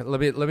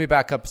 Let me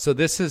back up. So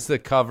this is the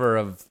cover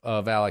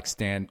of Alex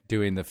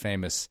doing the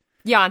famous...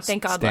 Yeah, and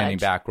thank God standing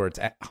ledge. Backwards,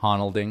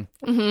 Honalding.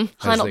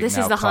 Mm-hmm. This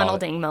is the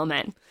Honalding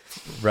moment.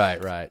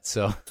 Right.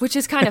 So, which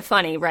is kind of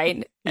funny,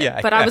 right?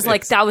 Yeah. But I was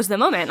like, that was the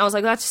moment. I was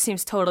like, that just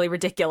seems totally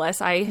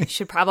ridiculous. I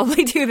should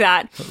probably do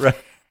that. Right.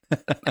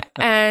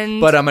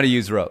 But I'm going to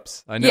use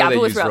ropes. I know they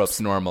use ropes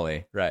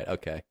normally. Right.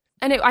 Okay.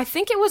 And I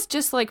think it was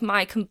just like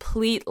my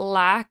complete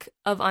lack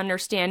of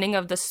understanding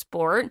of the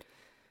sport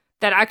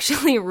that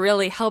actually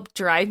really helped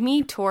drive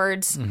me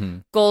towards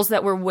goals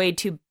that were way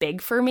too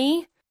big for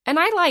me. And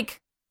I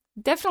like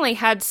definitely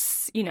had,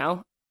 you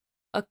know,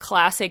 a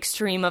classic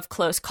stream of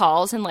close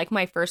calls in like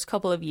my first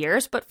couple of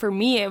years. But for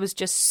me, it was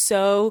just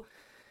so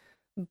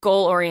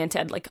goal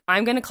oriented. Like,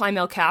 I'm going to climb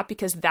El Cap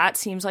because that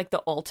seems like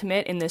the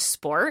ultimate in this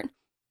sport.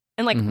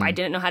 And like, I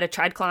didn't know how to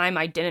trad climb.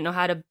 I didn't know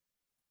how to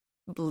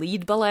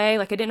lead belay.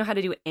 Like, I didn't know how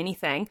to do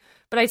anything.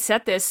 But I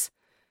set this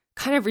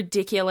kind of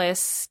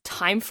ridiculous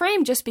time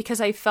frame just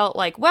because I felt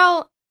like,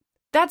 well,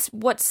 that's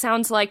what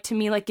sounds like to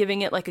me, like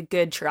giving it like a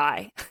good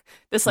try.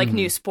 This like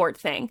new sport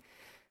thing.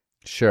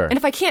 Sure. And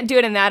if I can't do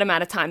it in that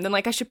amount of time, then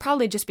like I should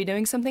probably just be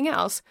doing something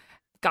else.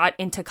 Got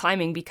into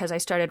climbing because I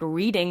started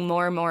reading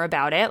more and more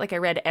about it. Like, I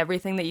read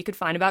everything that you could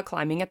find about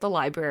climbing at the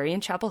library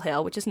in Chapel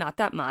Hill, which is not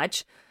that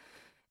much.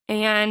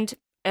 And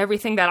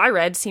everything that I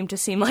read seemed to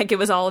seem like it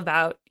was all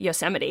about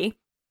Yosemite.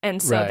 And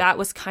so that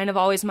was kind of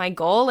always my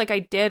goal. Like, I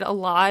did a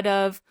lot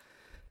of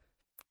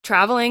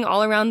traveling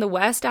all around the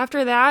West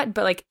after that,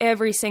 but like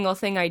every single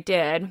thing I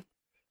did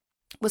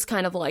was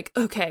kind of like,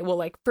 okay, well,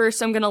 like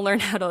first I'm going to learn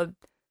how to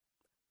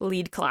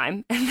lead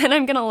climb, and then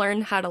I'm going to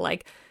learn how to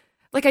like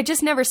I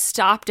just never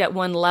stopped at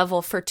one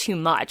level for too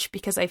much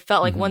because I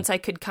felt like once I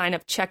could kind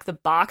of check the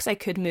box, I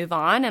could move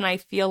on. And I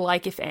feel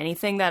like if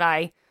anything that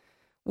I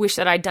wish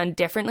that I'd done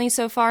differently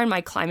so far in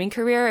my climbing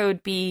career, it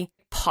would be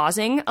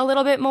pausing a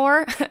little bit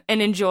more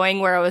and enjoying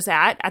where I was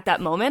at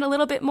that moment a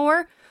little bit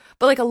more.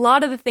 But like a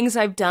lot of the things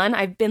I've done,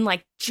 I've been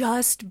like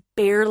just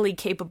barely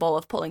capable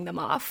of pulling them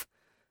off.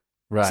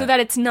 Right. So that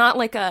it's not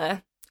like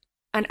an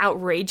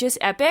outrageous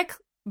epic,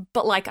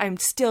 but like I'm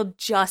still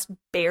just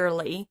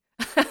barely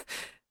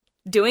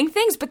doing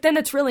things. But then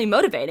it's really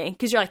motivating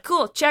because you're like,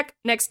 cool, check,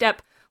 next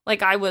step.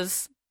 Like, I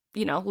was,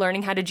 you know,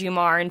 learning how to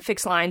Jumar and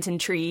fix lines in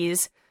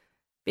trees.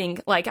 Being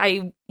like,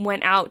 I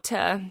went out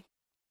to,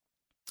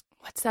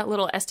 what's that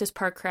little Estes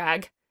Park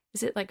crag?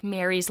 Is it like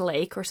Mary's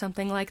Lake or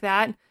something like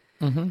that?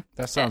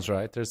 That sounds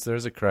right.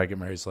 There's a crag at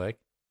Mary's Lake.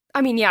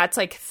 I mean, yeah, it's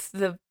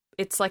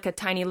like a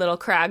tiny little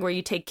crag where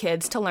you take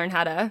kids to learn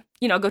how to,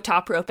 you know, go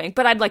top roping.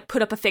 But I'd like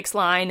put up a fixed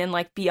line and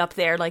like be up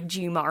there like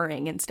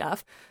Jumaring and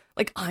stuff.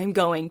 Like, I'm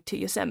going to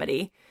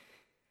Yosemite.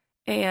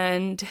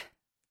 And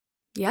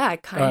yeah, I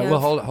kind of...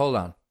 Well, hold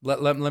on.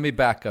 Let me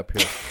back up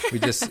here.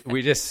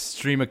 We just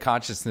stream of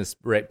consciousness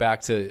right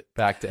back to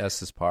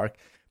Estes Park.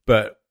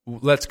 But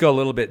let's go a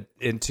little bit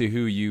into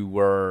who you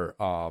were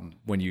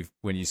when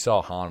you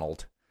saw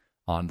Honnold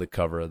on the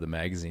cover of the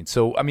magazine.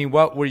 So, I mean,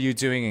 what were you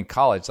doing in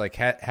college? Like,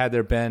 had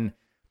there been,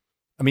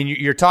 I mean,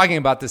 you're talking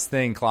about this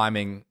thing,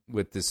 climbing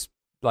with this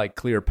like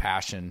clear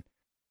passion,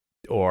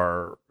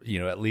 or, you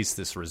know, at least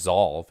this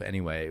resolve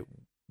anyway.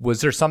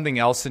 Was there something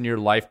else in your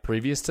life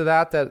previous to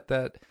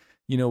that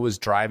you know, was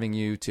driving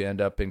you to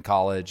end up in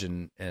college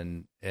and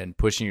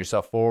pushing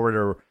yourself forward,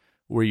 or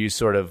were you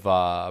sort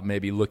of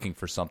maybe looking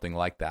for something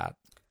like that?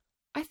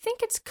 I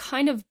think it's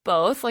kind of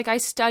both. Like, I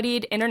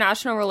studied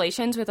international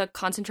relations with a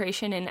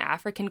concentration in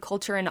African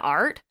culture and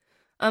art.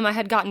 I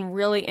had gotten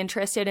really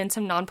interested in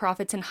some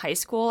nonprofits in high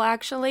school,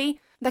 actually,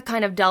 that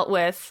kind of dealt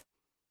with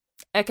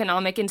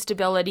economic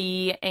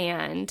instability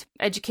and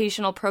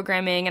educational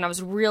programming. And I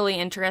was really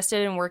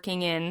interested in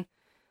working in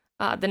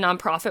the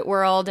nonprofit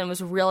world, and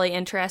was really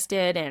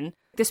interested in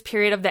this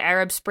period of the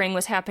Arab Spring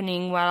was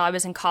happening while I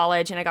was in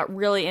college. And I got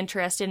really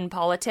interested in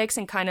politics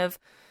and kind of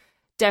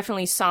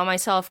definitely saw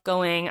myself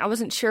going, I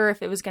wasn't sure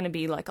if it was going to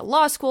be like a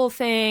law school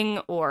thing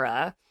or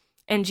a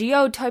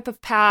NGO type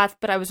of path,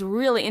 but I was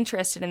really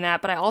interested in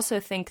that. But I also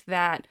think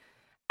that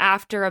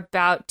after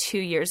about 2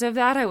 years of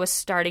that, I was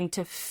starting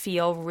to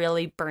feel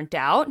really burnt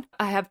out.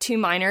 I have 2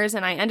 minors,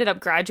 and I ended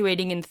up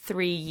graduating in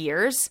 3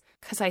 years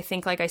because I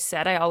think, like I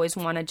said, I always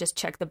want to just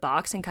check the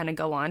box and kind of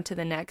go on to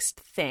the next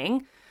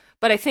thing.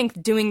 But I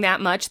think doing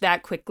that much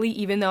that quickly,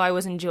 even though I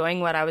was enjoying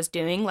what I was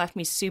doing, left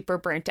me super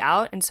burnt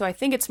out. And so I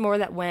think it's more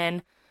that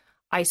when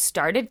I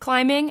started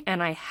climbing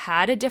and I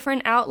had a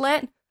different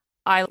outlet,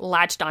 I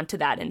latched onto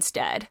that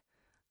instead.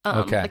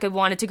 Okay. Like I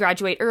wanted to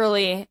graduate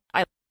early.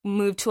 I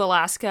moved to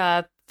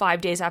Alaska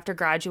 5 days after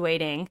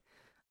graduating.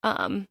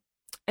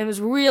 It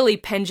was really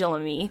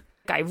pendulum-y.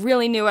 I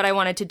really knew what I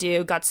wanted to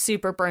do, got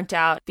super burnt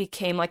out,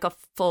 became like a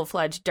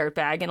full-fledged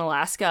dirtbag in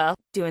Alaska,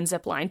 doing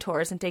zipline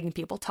tours and taking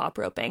people top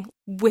roping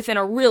within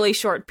a really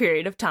short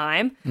period of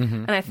time.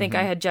 And I think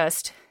I had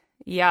just,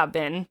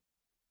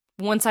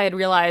 once I had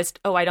realized,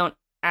 oh, I don't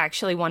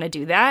actually want to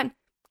do that,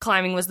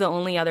 climbing was the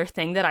only other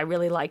thing that I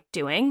really liked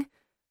doing.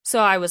 So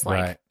I was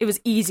like, It was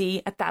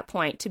easy at that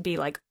point to be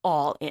like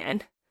all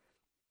in.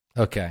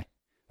 Okay.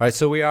 All right.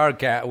 So we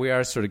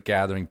are sort of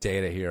gathering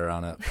data here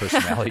on a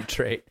personality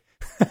trait.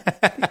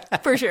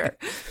 For sure.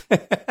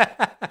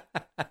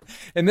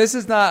 And this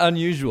is not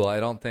unusual. I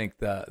don't think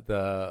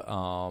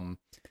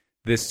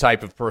this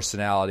type of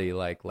personality,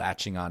 like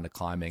latching on to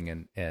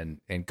climbing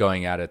and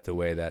going at it the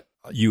way that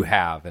you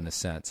have, in a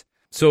sense.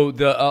 So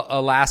the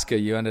Alaska,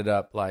 you ended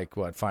up like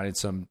finding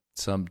some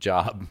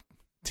job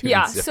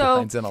doing zip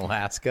lines in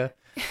Alaska.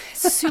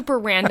 Super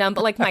random,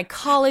 but like my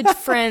college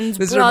friend's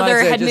brother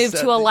had moved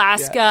to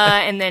Alaska,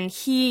 and then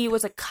he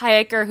was a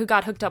kayaker who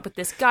got hooked up with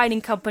this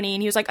guiding company,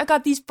 and he was like, I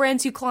got these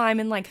friends who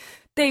climb, and like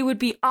they would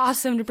be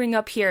awesome to bring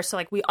up here. So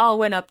like we all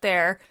went up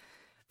there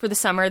for the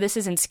summer. This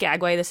is in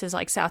Skagway. This is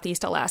like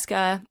Southeast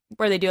Alaska,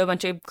 where they do a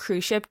bunch of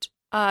cruise ship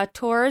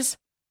tours.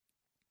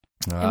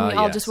 And we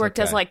all just worked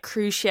as like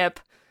cruise ship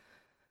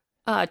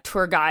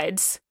tour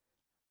guides,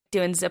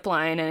 doing zip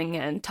lining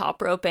and top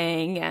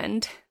roping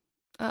and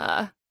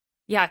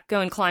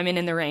going climbing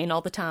in the rain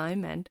all the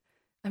time. And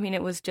I mean,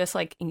 it was just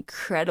like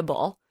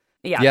incredible.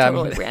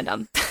 Totally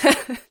random.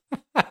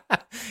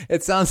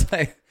 It sounds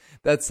like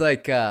that's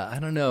like, I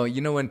don't know,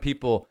 when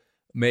people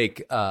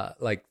make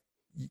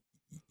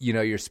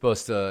you're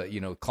supposed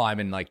to, climb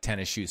in like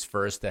tennis shoes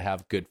first to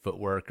have good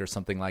footwork or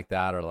something like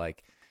that. Or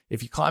like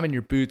if you climb in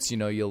your boots,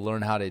 you'll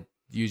learn how to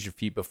use your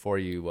feet before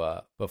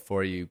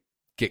you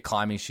get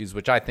climbing shoes,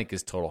 which I think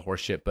is total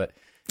horseshit, but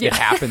it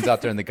happens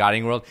out there in the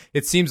guiding world.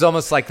 It seems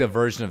almost like the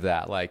version of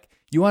that. Like,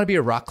 you want to be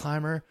a rock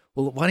climber?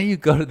 Well, why don't you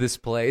go to this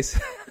place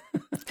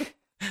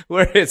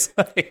where it's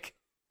like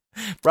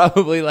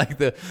probably like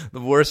the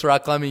worst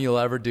rock climbing you'll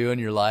ever do in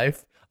your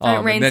life. And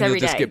it rains and then every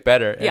you'll just day. get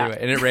better anyway.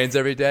 And it rains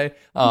every day.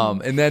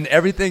 And then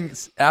everything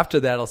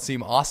after that'll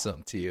seem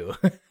awesome to you.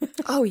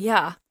 Oh,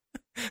 yeah.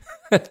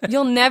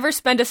 You'll never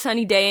spend a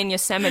sunny day in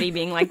Yosemite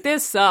being like,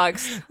 this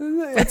sucks.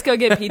 Let's go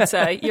get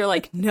pizza. You're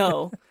like,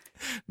 no.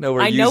 No,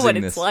 I know what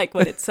it's like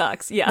when it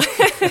sucks. Yeah.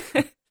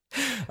 All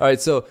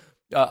right. So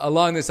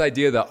along this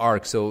idea of the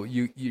arc, so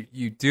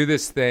you do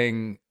this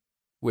thing,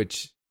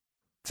 which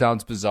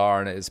sounds bizarre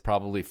and is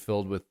probably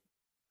filled with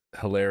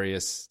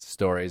hilarious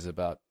stories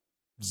about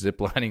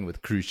ziplining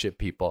with cruise ship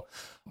people.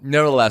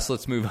 Nevertheless,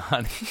 let's move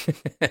on.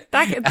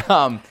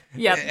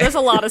 There's a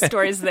lot of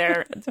stories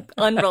there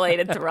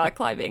unrelated to rock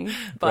climbing,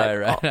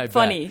 but right.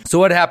 funny. So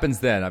what happens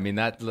then? I mean,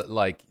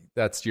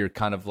 that's your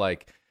kind of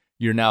like,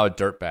 you're now a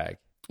dirtbag.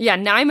 Yeah,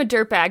 now I'm a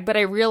dirtbag, but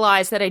I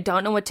realize that I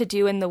don't know what to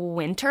do in the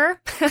winter.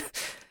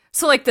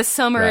 So like the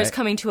summer is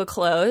coming to a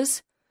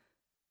close,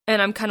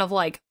 and I'm kind of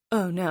like,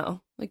 oh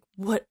no, like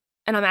what?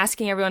 And I'm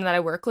asking everyone that I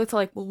work with,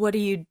 like, well, what do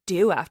you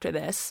do after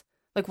this?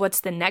 Like,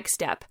 what's the next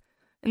step?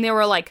 And they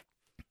were like,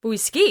 well, we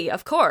ski,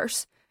 of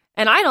course.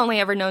 And I'd only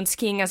ever known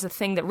skiing as a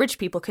thing that rich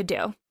people could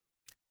do.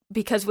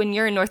 Because when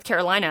you're in North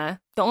Carolina,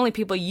 the only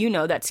people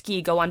that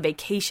ski go on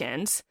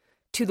vacations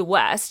to the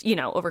west,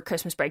 over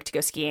Christmas break to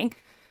go skiing.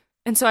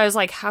 And so I was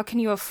like, how can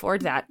you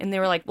afford that? And they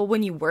were like, well,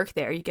 when you work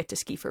there, you get to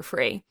ski for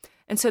free.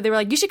 And so they were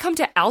like, you should come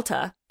to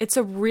Alta. It's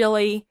a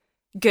really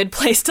good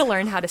place to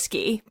learn how to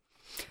ski.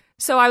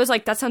 So I was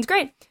like, that sounds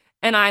great.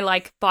 And I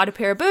like bought a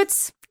pair of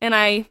boots.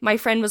 And my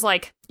friend was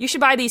like, you should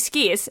buy these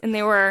skis. And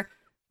they were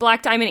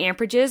Black Diamond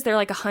Amperages. They're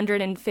like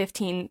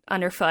 115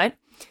 underfoot.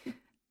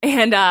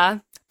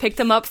 And picked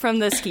them up from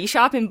the ski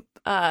shop and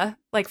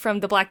from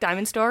the Black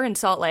Diamond store in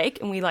Salt Lake.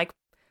 And we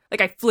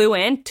I flew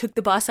in, took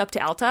the bus up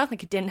to Alta, I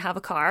didn't have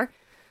a car.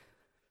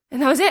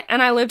 And that was it.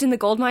 And I lived in the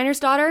gold miner's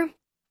daughter,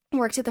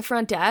 worked at the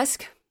front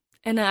desk,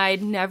 and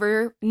I'd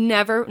never,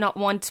 not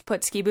once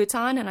put ski boots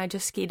on, and I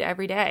just skied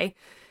every day.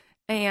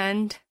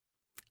 And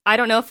I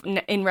don't know if,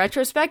 in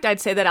retrospect, I'd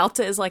say that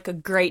Alta is like a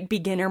great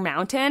beginner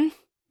mountain,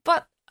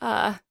 but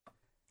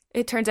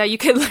it turns out you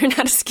could learn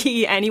how to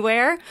ski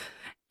anywhere.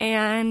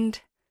 And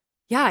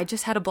yeah, I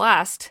just had a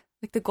blast.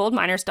 Like the gold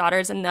miner's daughter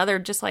is another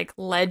just like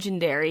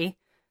legendary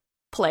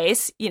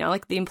place.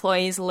 Like the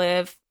employees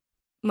live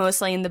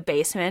mostly in the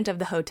basement of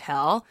the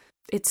hotel.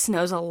 It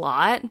snows a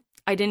lot.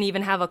 I didn't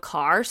even have a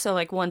car, so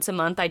like once a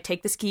month I'd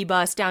take the ski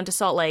bus down to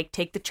Salt Lake,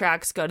 take the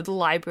tracks, go to the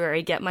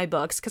library, get my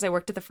books, because I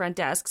worked at the front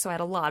desk, so I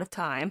had a lot of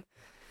time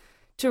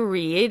to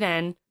read.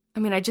 And I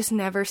mean, I just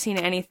never seen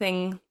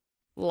anything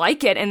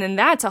like it. And then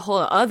that's a whole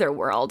other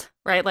world,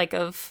 right? Like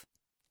of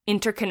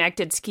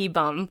interconnected ski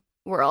bum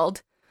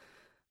world.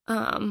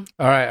 All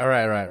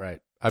right.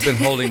 I've been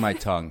holding my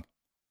tongue.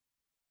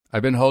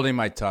 I've been holding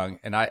my tongue,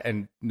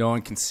 and no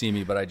one can see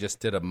me, but I just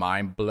did a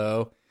mind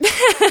blow.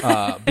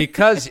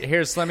 Because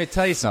let me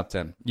tell you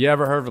something. You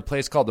ever heard of a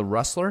place called the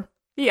Rustler?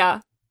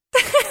 Yeah.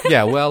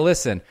 Yeah, well,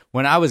 listen,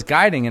 when I was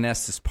guiding in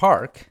Estes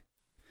Park,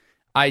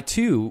 I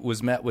too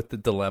was met with the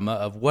dilemma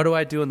of what do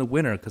I do in the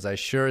winter? Because I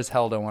sure as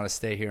hell don't want to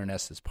stay here in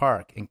Estes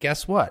Park. And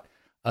guess what?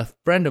 A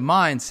friend of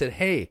mine said,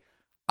 hey,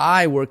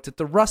 I worked at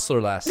the Rustler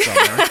last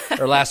summer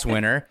or last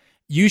winter.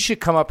 You should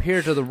come up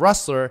here to the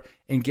Rustler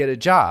and get a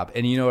job.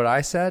 And you know what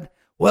I said?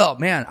 Well,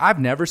 man, I've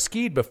never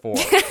skied before.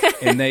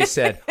 And they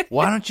said,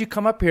 why don't you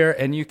come up here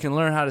and you can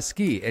learn how to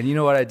ski? And you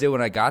know what I did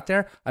when I got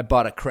there? I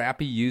bought a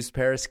crappy used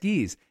pair of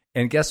skis.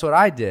 And guess what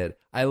I did?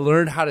 I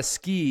learned how to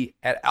ski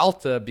at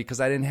Alta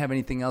because I didn't have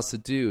anything else to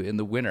do in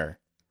the winter.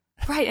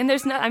 Right, and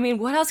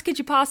what else could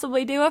you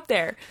possibly do up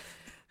there?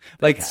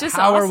 Like,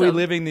 how are we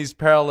living these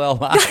parallel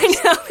lives?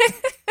 I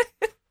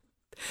know.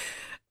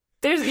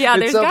 There's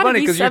it's so funny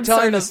because you're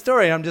telling the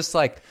story. I'm just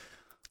like,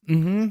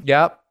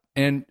 yep,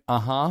 and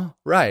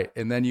right.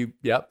 And then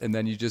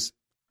you just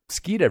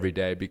skied every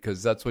day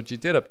because that's what you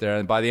did up there.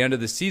 And by the end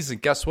of the season,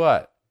 guess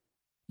what?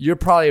 You're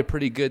probably a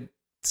pretty good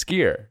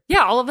skier.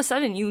 Yeah, all of a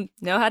sudden you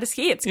know how to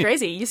ski. It's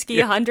crazy. You ski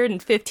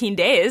 115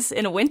 days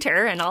in a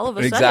winter, and all of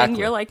a sudden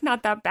you're like,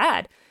 not that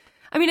bad.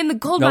 I mean, and the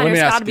gold miner's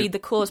got to be the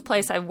coolest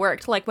place I've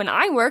worked. Like when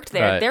I worked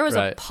there, there was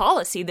a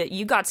policy that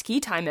you got ski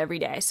time every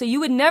day. So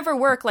you would never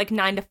work like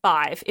 9 to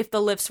 5 if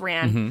the lifts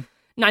ran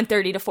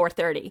 9:30 to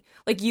 4:30.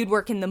 Like you'd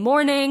work in the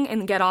morning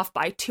and get off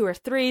by 2 or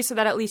 3 so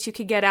that at least you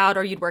could get out,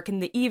 or you'd work in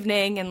the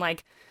evening. And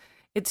like,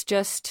 it's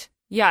just...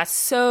 Yeah,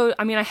 so,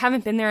 I mean, I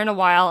haven't been there in a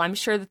while. I'm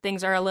sure that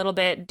things are a little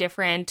bit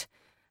different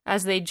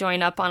as they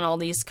join up on all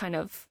these kind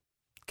of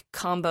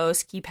combo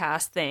ski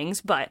pass things,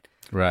 but...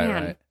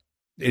 Right.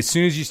 As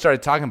soon as you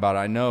started talking about it,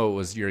 I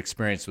know your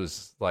experience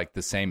was like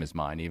the same as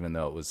mine, even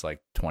though it was like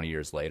 20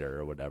 years later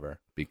or whatever,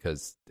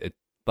 because it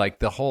like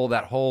that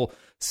whole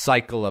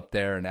cycle up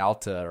there in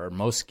Alta or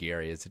most ski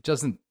areas, it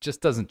just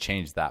doesn't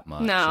change that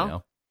much. No. You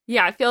know?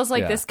 Yeah, it feels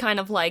like this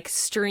kind of like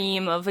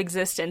stream of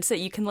existence that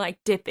you can like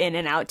dip in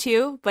and out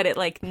to, but it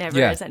like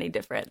never is any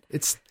different.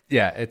 It's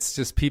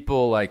just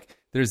people like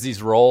there's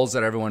these roles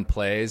that everyone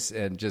plays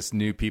and just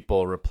new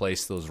people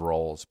replace those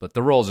roles, but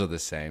the roles are the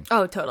same.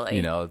 Oh, totally.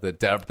 You know,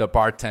 the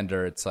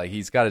bartender, it's like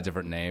he's got a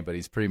different name, but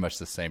he's pretty much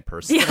the same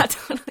person. Yeah,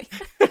 totally.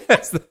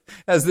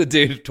 as the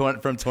dude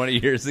from 20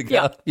 years ago.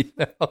 Yeah. You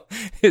know,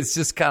 it's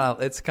just kind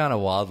of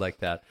wild like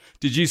that.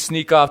 Did you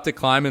sneak off to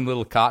climb in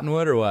Little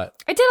Cottonwood or what?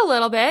 I did a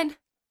little bit.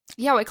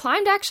 Yeah, we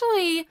climbed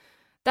actually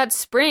that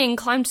spring,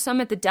 climbed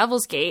some at the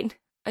Devil's Gate.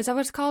 Is that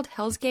what it's called?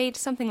 Hell's Gate?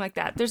 Something like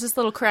that. There's this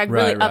little crag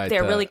really up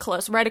there, really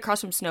close, right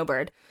across from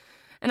Snowbird.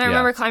 And I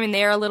remember climbing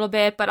there a little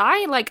bit, but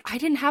I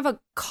didn't have a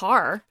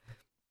car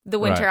the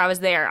winter I was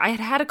there. I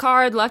had a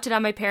car, I'd left it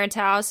at my parents'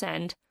 house,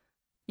 and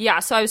yeah,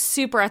 so I was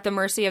super at the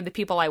mercy of the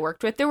people I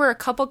worked with. There were a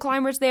couple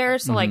climbers there,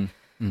 so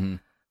when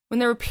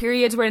there were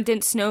periods where it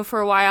didn't snow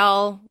for a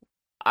while,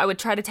 I would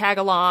try to tag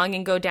along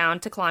and go down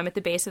to climb at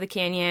the base of the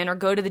canyon or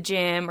go to the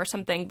gym or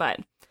something, but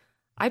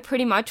I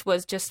pretty much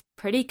was just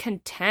pretty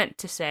content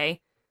to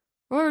say,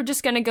 we're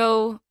just going to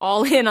go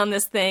all in on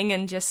this thing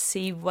and just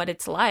see what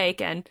it's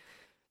like, and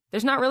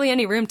there's not really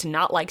any room to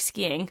not like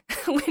skiing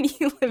when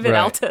you live in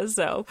Alta,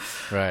 so.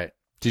 Right.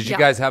 Did you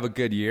guys have a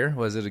good year?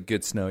 Was it a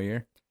good snow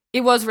year?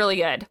 It was really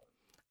good.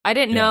 I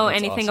didn't know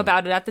anything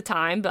about it at the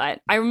time,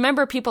 but I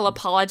remember people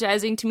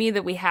apologizing to me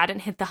that we hadn't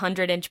hit the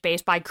 100-inch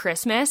base by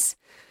Christmas.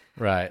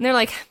 Right. And they're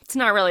like, it's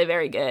not really a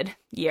very good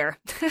year.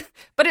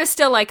 But it was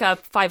still like a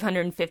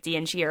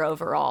 550-inch year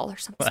overall or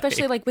something,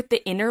 especially like with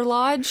the Inner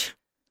Lodge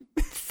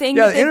thing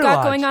that they've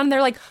got going on.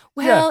 They're like,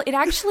 well, it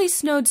actually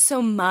snowed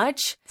so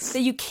much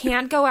that you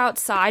can't go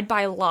outside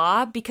by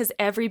law because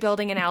every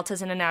building in Alta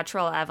is in a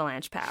natural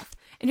avalanche path.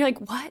 And you're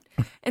like, what?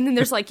 And then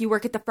there's like, you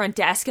work at the front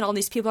desk and all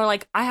these people are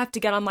like, I have to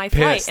get on my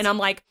flight. And I'm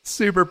like,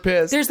 super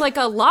pissed. There's like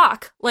a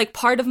lock. Like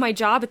part of my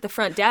job at the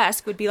front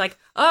desk would be like,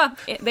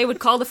 they would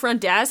call the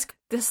front desk,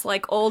 this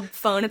like old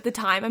phone at the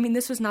time. I mean,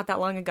 this was not that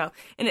long ago.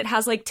 And it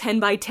has like 10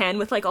 by 10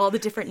 with like all the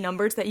different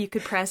numbers that you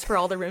could press for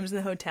all the rooms in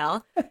the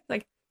hotel.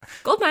 Like,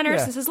 Gold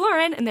Miners, this is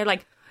Lauren. And they're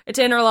like, it's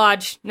Inner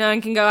Lodge. No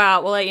one can go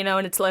out. We'll let you know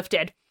when it's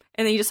lifted.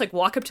 And then you just like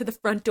walk up to the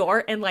front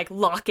door and like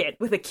lock it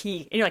with a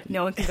key. And you're like,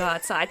 no one can go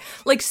outside.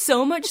 Like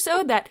so much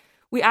so that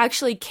we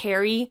actually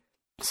carry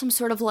some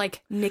sort of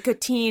like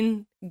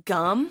nicotine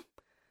gum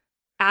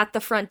at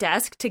the front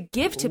desk to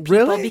give to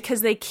people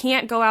because they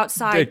can't go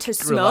outside to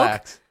smoke.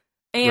 Relax.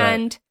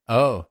 And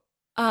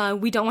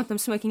we don't want them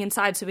smoking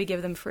inside, so we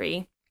give them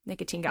free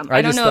nicotine gum.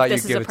 I don't know if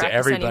this is a it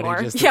practice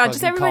anymore.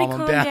 Just everybody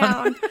calm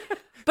down.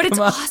 But it's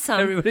awesome.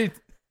 Everybody.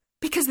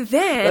 Because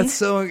then it's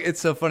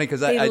so funny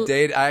because I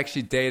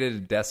actually dated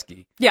a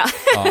deskie. Yeah.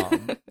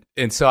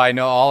 And so I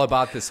know all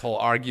about this whole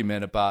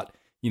argument about,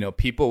 you know,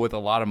 people with a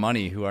lot of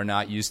money who are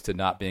not used to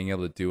not being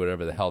able to do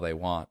whatever the hell they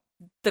want.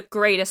 The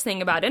greatest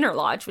thing about Inner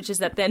Lodge, which is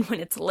that then when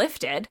it's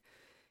lifted,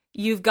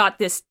 you've got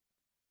this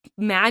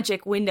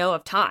magic window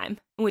of time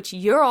in which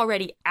you're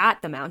already at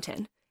the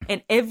mountain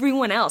and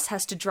everyone else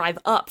has to drive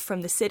up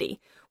from the city,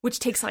 which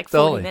takes like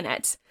 40 Totally.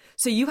 minutes.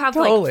 So you have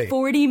Totally. like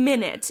 40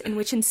 minutes in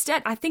which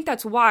instead, I think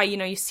that's why,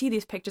 you see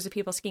these pictures of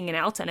people skiing in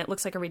Alta and it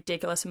looks like a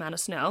ridiculous amount of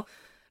snow.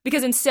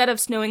 Because instead of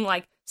skiing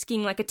like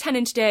a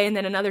 10-inch day and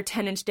then another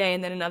 10-inch day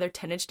and then another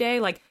 10-inch day,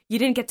 like you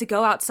didn't get to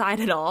go outside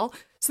at all.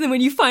 So then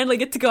when you finally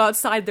get to go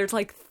outside, there's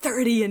like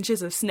 30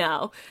 inches of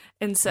snow.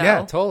 And so Yeah,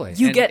 totally.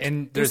 You get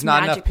and this there's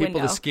not enough magic people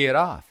window. to ski it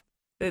off.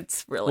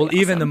 It's really Well,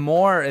 even the awesome.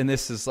 more, and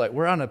this is like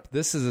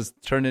this is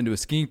turned into a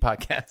skiing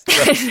podcast.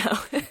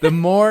 I know. The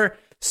more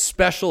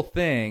special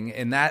thing,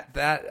 and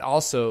that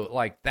also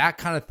like that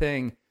kind of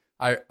thing,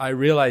 I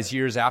realized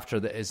years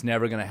after that is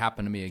never going to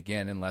happen to me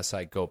again unless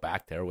I go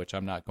back there, which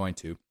I'm not going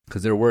to,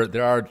 because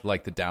there are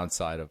like the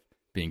downside of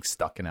being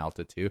stuck in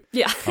altitude.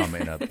 Yeah.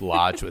 In a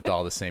lodge with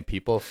all the same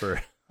people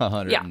for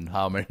 100 Yeah. and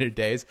how many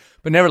days,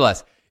 but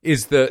nevertheless,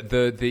 is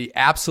the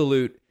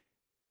absolute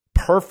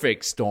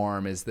perfect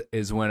storm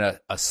is when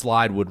a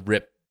slide would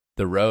rip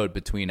the road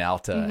between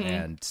Alta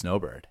and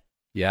Snowbird.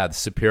 Yeah, the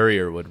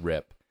Superior would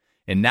rip.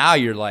 And now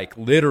you're like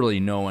literally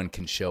no one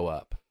can show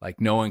up. Like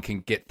no one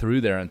can get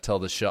through there until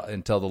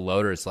the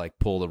loaders like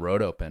pull the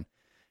road open.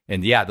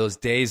 And yeah, those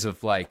days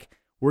of like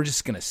we're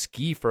just going to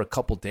ski for a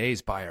couple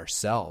days by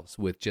ourselves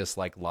with just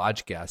like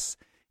lodge guests,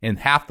 and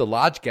half the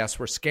lodge guests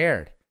were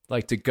scared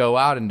like to go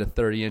out into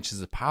 30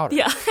 inches of powder.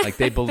 Yeah. Like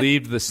they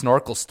believed the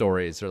snorkel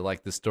stories or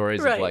like the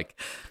stories Right. of like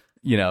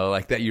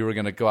like that you were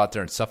going to go out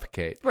there and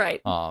suffocate.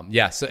 Right.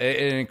 Yeah, so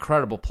an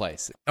incredible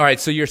place. All right,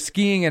 so you're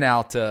skiing in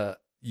Alta.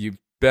 You've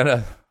been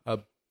a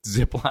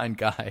zipline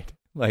guide.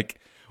 Like,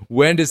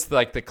 when does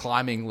like the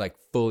climbing like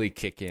fully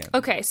kick in?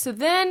 Okay, so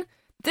then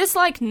this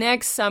like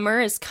next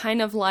summer is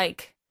kind of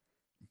like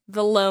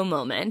the low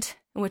moment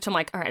in which I'm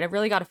like, all right, I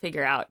really got to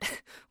figure out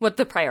what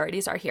the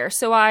priorities are here.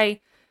 So I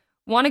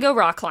want to go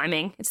rock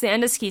climbing. It's the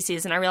end of ski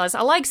season. I realize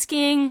I like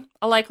skiing.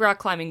 I like rock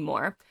climbing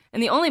more.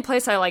 And the only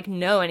place I like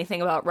know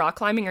anything about rock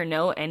climbing or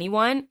know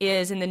anyone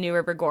is in the New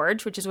River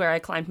Gorge, which is where I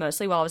climbed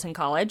mostly while I was in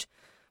college,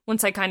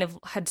 once I kind of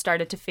had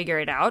started to figure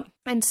it out.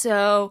 And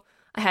so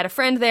I had a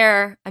friend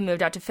there. I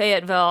moved out to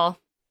Fayetteville.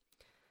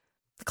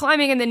 The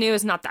climbing in the New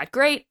is not that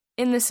great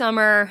in the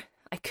summer.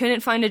 I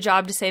couldn't find a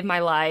job to save my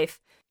life.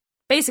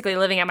 Basically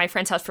living at my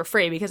friend's house for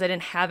free because I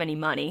didn't have any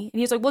money. And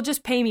he's like, well,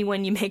 just pay me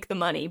when you make the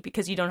money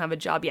because you don't have a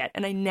job yet.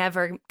 And I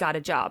never got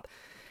a job.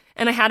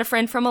 And I had a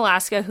friend from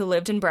Alaska who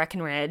lived in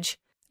Breckenridge.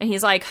 And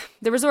he's like,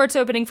 the resort's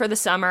opening for the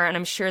summer and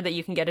I'm sure that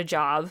you can get a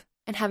job.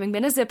 And having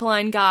been a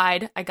zipline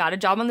guide, I got a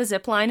job on the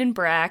zipline in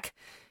Breck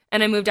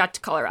and I moved out to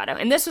Colorado.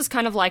 And this was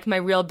kind of like my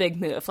real big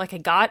move. Like I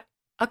got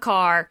a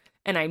car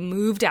and I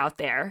moved out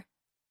there.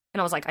 And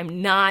I was like,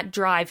 I'm not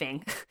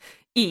driving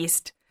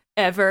east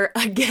ever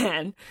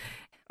again.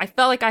 I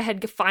felt like I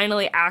had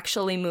finally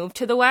actually moved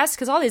to the West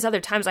because all these other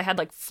times I had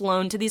like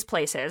flown to these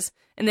places.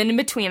 And then in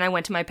between, I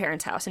went to my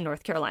parents' house in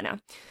North Carolina.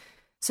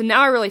 So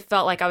now I really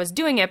felt like I was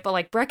doing it, but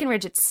like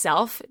Breckenridge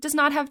itself does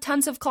not have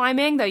tons of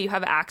climbing, though you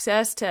have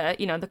access to,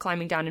 the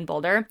climbing down in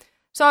Boulder.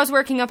 So I was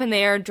working up in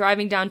there,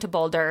 driving down to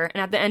Boulder.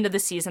 And at the end of the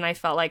season, I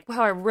felt like,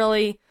 wow, I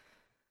really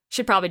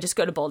should probably just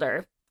go to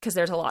Boulder because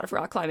there's a lot of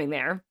rock climbing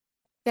there.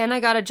 Then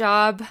I got a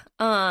job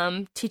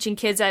teaching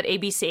kids at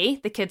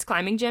ABC, the kids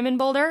climbing gym in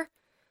Boulder,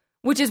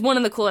 which is one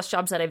of the coolest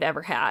jobs that I've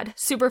ever had.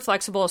 Super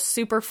flexible,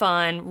 super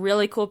fun,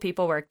 really cool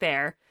people work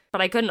there. But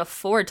I couldn't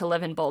afford to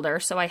live in Boulder,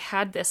 so I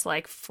had this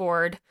like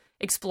Ford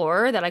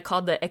Explorer that I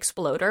called the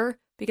Exploder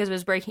because it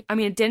was breaking. I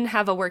mean, it didn't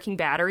have a working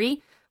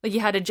battery. Like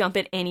you had to jump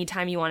it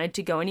anytime you wanted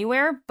to go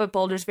anywhere, but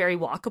Boulder's very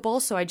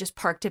walkable, so I just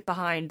parked it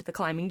behind the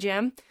climbing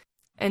gym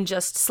and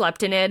just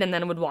slept in it and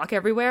then would walk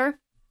everywhere.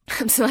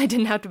 So I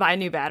didn't have to buy a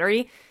new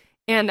battery.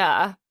 And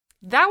that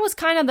was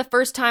kind of the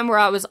first time where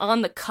I was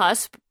on the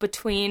cusp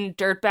between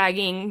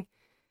dirtbagging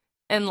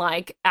and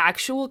like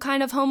actual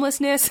kind of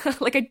homelessness.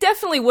 Like I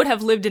definitely would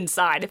have lived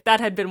inside if that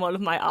had been one of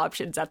my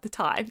options at the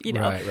time,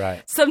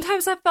 Right.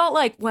 Sometimes I felt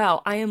like,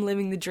 wow, I am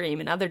living the dream.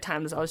 And other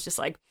times I was just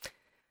like,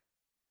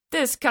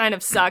 this kind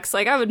of sucks.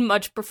 Like I would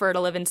much prefer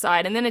to live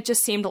inside. And then it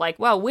just seemed like,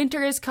 well,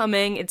 winter is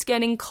coming. It's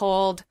getting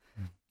cold.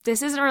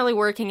 This isn't really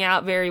working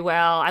out very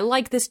well. I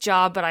like this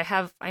job, but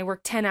I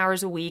work 10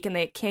 hours a week and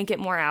they can't get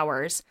more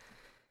hours.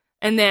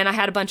 And then I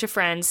had a bunch of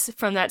friends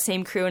from that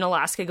same crew in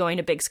Alaska going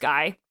to Big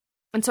Sky.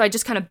 And so I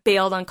just kind of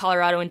bailed on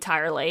Colorado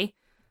entirely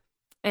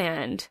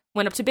and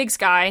went up to Big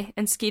Sky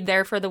and skied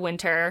there for the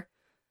winter.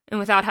 And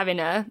without having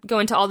to go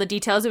into all the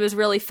details, it was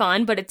really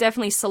fun, but it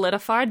definitely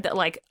solidified that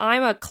like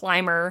I'm a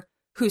climber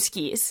who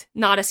skis,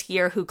 not a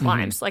skier who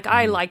climbs. Like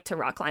I like to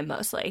rock climb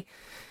mostly.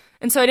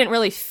 And so I didn't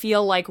really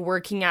feel like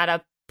working at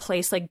a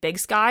place like Big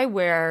Sky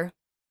where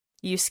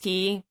you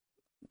ski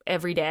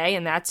every day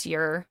and that's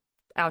your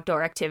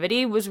outdoor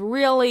activity was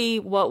really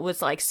what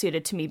was like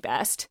suited to me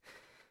best.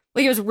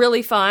 Like it was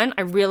really fun.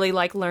 I really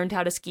like learned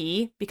how to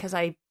ski because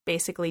I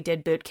basically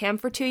did boot camp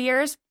for 2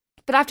 years.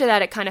 But after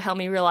that, it kind of helped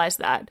me realize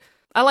that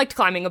I liked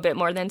climbing a bit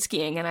more than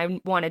skiing, and I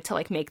wanted to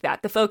like make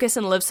that the focus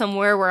and live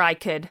somewhere where I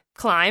could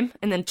climb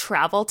and then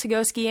travel to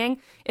go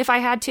skiing if I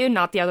had to,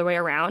 not the other way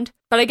around.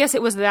 But I guess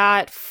it was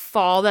that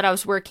fall that I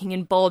was working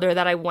in Boulder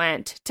that I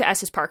went to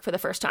Estes Park for the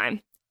first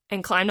time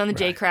and climbed on the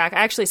J-Crack. I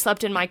actually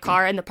slept in my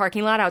car in the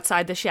parking lot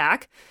outside the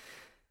shack.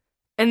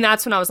 And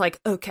that's when I was like,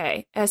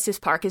 okay, Estes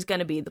Park is going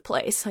to be the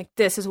place. Like,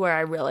 this is where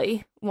I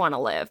really want to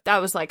live. That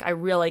was like, I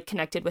really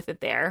connected with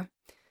it there.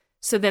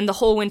 So then the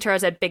whole winter I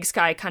was at Big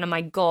Sky, kind of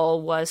my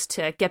goal was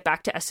to get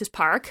back to Estes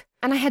Park.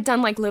 And I had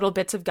done like little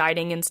bits of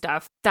guiding and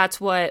stuff. That's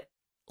what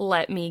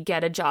let me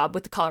get a job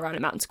with the Colorado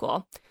Mountain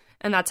School.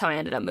 And that's how I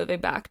ended up moving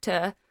back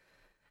to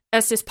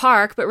Estes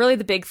Park. But really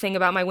the big thing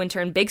about my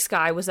winter in Big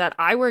Sky was that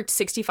I worked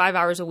 65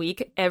 hours a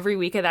week every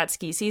week of that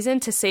ski season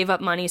to save up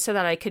money so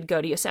that I could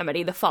go to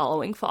Yosemite the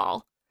following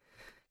fall.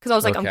 Because I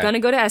was like, I'm going to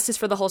go to Estes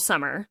for the whole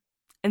summer,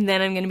 and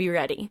then I'm going to be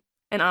ready,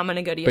 and I'm going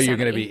to go to Yosemite. But you're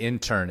going to be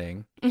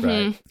interning,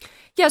 right?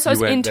 Yeah, so I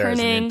was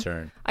interning.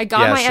 I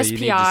got my so SPI.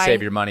 You need to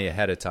save your money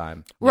ahead of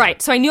time. Right.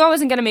 Yeah. So I knew I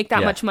wasn't going to make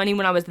that much money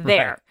when I was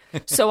there.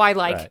 Right. So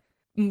I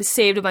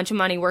saved a bunch of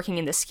money working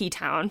in the ski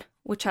town,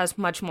 which has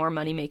much more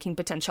money-making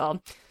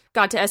potential.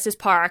 Got to Estes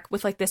Park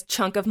with like this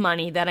chunk of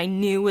money that I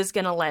knew was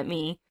going to let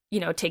me,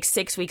 take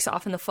 6 weeks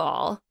off in the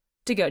fall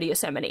to go to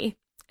Yosemite.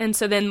 And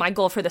so then my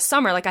goal for the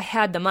summer, like I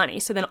had the money.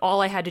 So then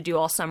all I had to do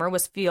all summer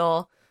was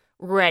feel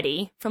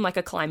ready from like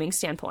a climbing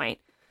standpoint,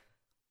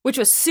 which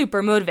was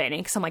super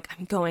motivating because I'm like,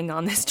 I'm going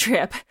on this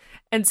trip.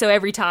 And so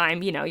every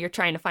time, you're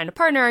trying to find a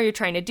partner, you're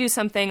trying to do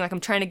something, like I'm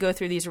trying to go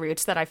through these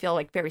routes that I feel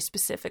like very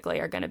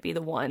specifically are going to be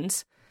the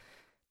ones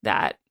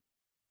that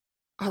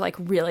are like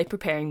really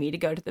preparing me to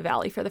go to the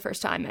valley for the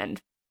first time.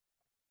 And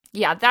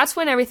yeah, that's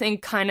when everything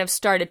kind of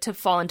started to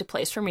fall into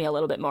place for me a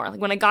little bit more.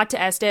 Like when I got to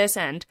Estes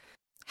and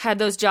had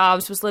those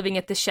jobs, was living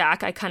at the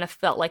shack, I kind of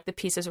felt like the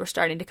pieces were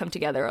starting to come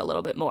together a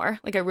little bit more.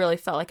 Like I really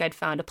felt like I'd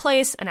found a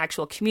place, an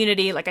actual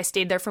community. Like I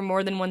stayed there for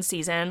more than one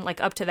season. Like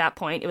up to that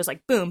point, it was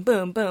like boom,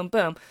 boom, boom,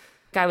 boom.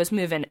 Like I was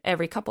moving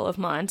every couple of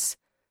months.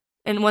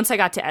 And once I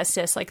got to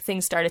Estes, like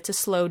things started to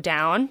slow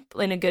down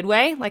in a good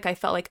way. Like I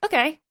felt like,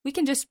 okay, we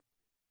can just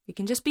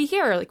be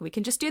here. Like we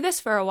can just do this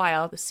for a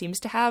while. This seems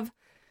to have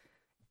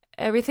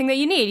everything that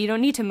you need. You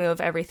don't need to move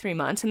every 3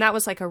 months. And that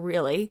was like a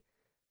really,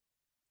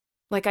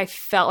 like I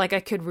felt like I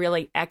could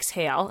really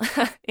exhale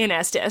in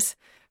Estes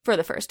for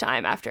the first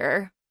time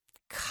after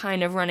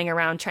kind of running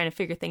around trying to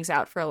figure things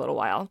out for a little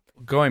while.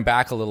 Going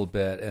back a little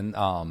bit,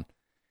 and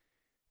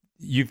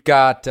you've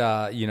got,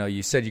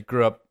 you said you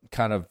grew up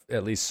kind of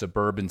at least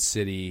suburban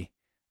city,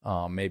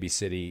 maybe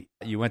city.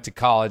 You went to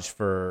college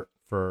for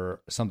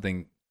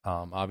something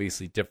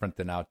obviously different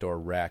than outdoor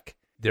rec.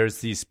 There's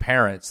these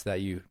parents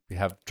that you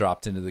have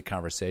dropped into the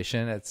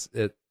conversation. It's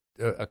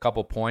a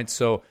couple points.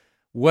 So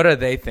what are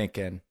they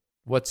thinking?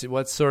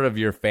 What's sort of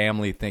your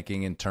family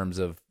thinking in terms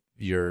of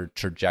your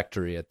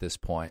trajectory at this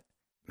point?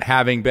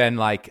 Having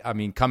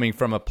been coming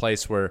from a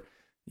place where,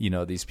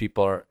 these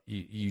people are,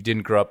 you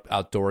didn't grow up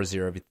outdoorsy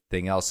or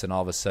everything else, and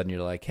all of a sudden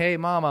you're like, hey,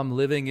 Mom, I'm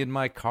living in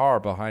my car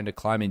behind a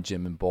climbing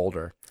gym in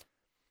Boulder.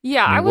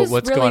 Yeah, I was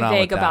really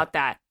vague about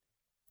that.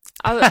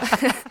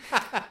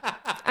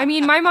 I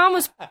mean, my mom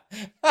was,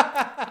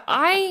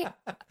 I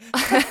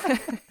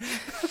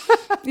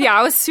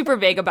was super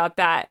vague about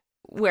that,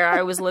 where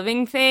I was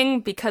living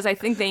thing, because I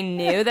think they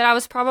knew that I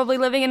was probably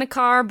living in a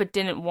car, but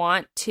didn't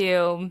want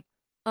to,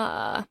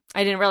 I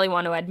didn't really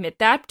want to admit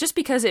that, just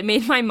because it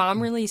made my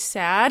mom really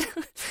sad.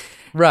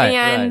 Right,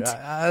 right.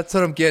 That's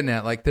what I'm getting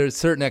at. Like, there's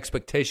certain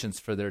expectations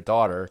for their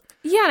daughter.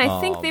 Yeah, and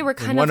I think they were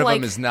kind of like... one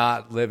of them is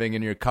not living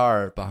in your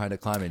car behind a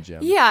climbing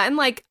gym. Yeah, and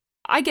like,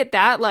 I get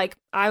that. Like,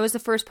 I was the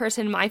first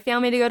person in my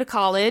family to go to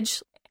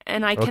college,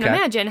 and I can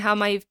imagine how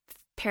my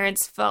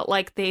parents felt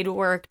like they'd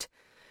worked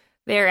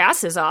their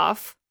asses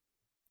off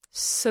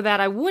so that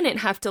I wouldn't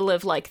have to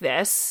live like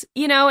this,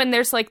 and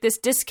there's like this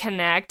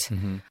disconnect.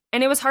 Mm-hmm.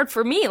 And it was hard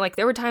for me. Like,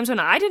 there were times when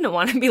I didn't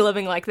want to be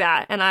living like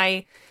that. And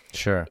I,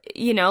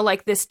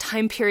 like this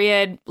time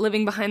period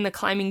living behind the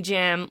climbing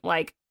gym,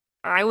 like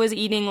I was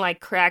eating like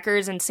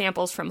crackers and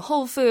samples from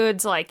Whole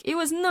Foods. Like, it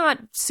was not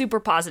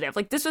super positive.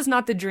 Like, this was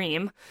not the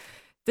dream.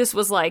 This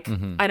was like,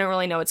 I don't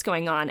really know what's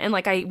going on. And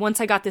like, once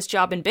I got this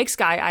job in Big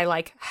Sky, I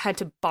like had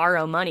to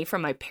borrow money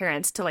from my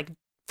parents to like,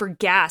 for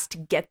gas to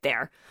get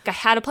there. Like, I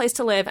had a place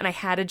to live and I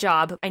had a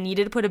job. I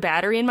needed to put a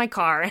battery in my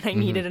car and I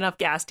needed enough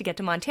gas to get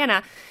to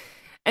Montana.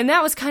 And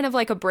that was kind of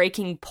like a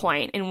breaking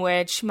point in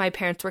which my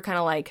parents were kind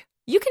of like,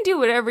 you can do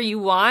whatever you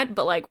want,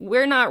 but like,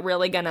 we're not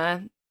really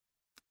gonna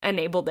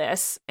enable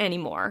this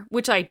anymore,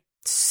 which I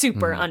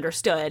super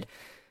understood,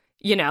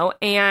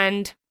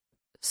 and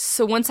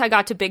so once I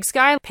got to Big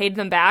Sky, I paid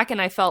them back,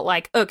 and I felt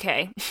like,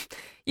 okay,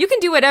 you can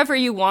do whatever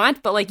you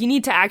want, but like, you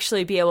need to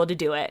actually be able to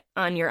do it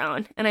on your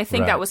own. And I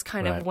think that was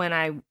kind of when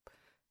I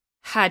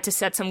had to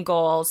set some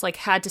goals, like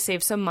had to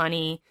save some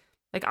money.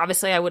 Like,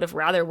 obviously I would have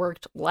rather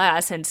worked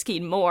less and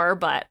skied more,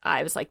 but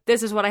I was like,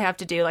 this is what I have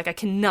to do. Like, I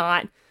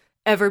cannot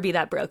ever be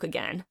that broke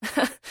again.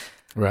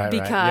 Right.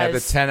 Yeah, the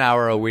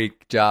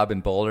 10-hour-a-week job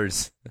in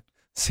Boulders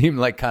seemed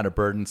like kind of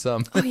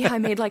burdensome. Oh yeah, I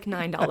made like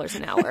 $9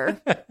 an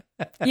hour.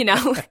 you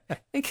know?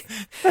 Like,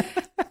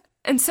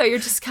 and so you're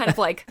just kind of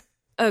like,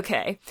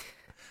 okay.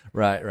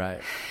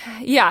 Right.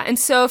 Yeah, and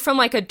so from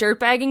like a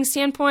dirtbagging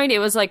standpoint, it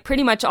was like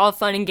pretty much all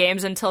fun and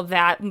games until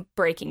that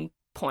breaking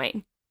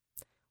point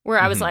where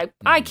I was like,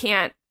 I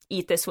can't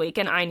eat this week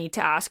and I need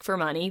to ask for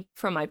money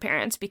from my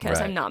parents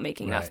because I'm not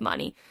making enough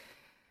money.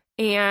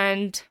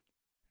 And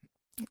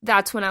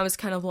that's when I was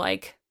kind of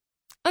like,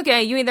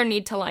 okay, you either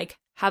need to like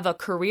have a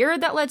career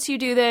that lets you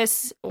do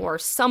this or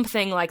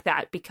something like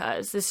that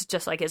because this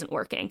just like isn't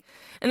working.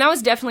 And that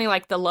was definitely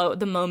like the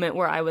moment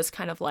where I was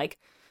kind of like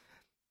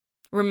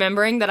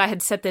remembering that I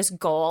had set this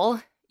goal,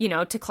 you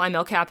know, to climb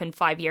El Cap in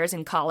 5 years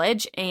in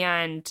college.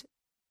 And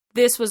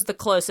this was the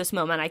closest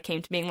moment I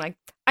came to being like,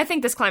 I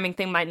think this climbing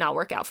thing might not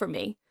work out for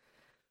me.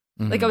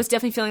 Like I was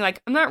definitely feeling like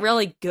I'm not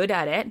really good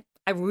at it.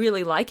 I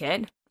really like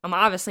it. I'm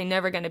obviously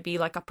never going to be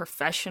like a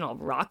professional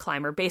rock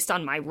climber based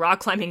on my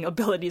rock climbing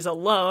abilities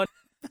alone.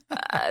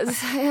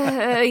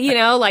 You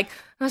know, like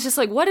I was just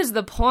like, what is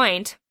the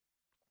point?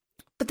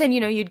 But then, you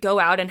know, you'd go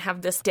out and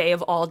have this day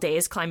of all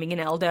days climbing in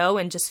Eldo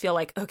and just feel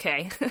like,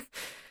 okay,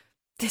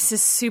 this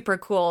is super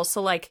cool.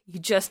 So like, you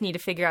just need to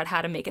figure out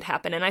how to make it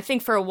happen. And I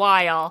think for a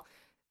while,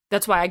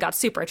 that's why I got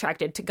super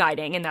attracted to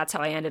guiding. And that's how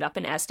I ended up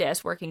in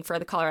Estes working for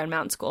the Colorado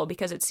Mountain School,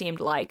 because it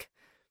seemed like,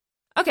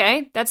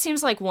 okay, that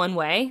seems like one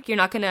way. You're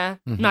not gonna,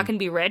 I'm not gonna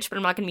be rich, but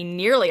I'm not gonna be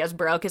nearly as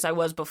broke as I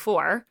was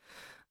before.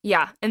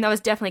 Yeah, and that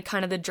was definitely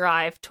kind of the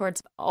drive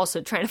towards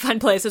also trying to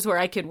find places where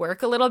I could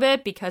work a little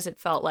bit, because it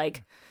felt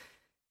like,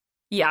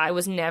 yeah, I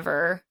was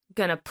never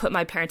gonna put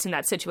my parents in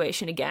that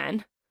situation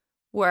again,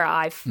 where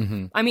I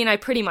mean, I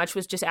pretty much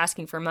was just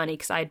asking for money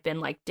because I'd been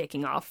like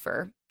dicking off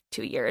for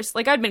 2 years.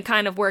 Like I'd been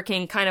kind of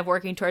working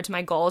towards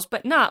my goals,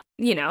 but not,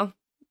 you know,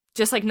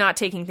 just like not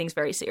taking things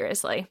very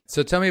seriously.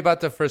 So tell me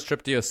about the first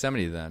trip to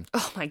Yosemite then.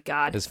 Oh my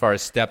God. As far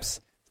as steps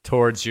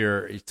towards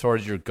your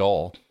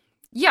goal.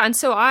 Yeah, and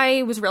so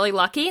I was really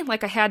lucky.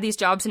 Like I had these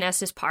jobs in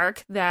Estes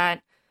Park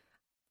that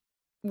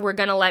were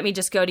going to let me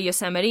just go to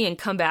Yosemite and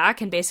come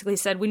back, and basically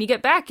said, when you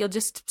get back, you'll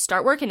just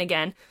start working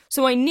again.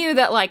 So I knew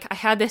that like I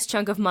had this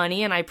chunk of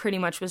money and I pretty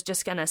much was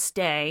just going to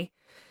stay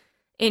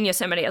in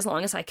Yosemite as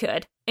long as I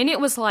could. And it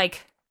was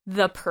like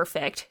the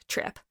perfect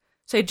trip.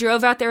 So I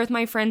drove out there with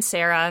my friend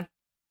Sarah.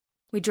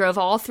 We drove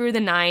all through the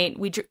night.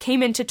 We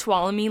came into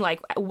Tuolumne like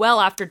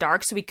well after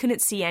dark, so we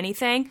couldn't see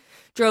anything.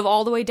 Drove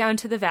all the way down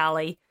to the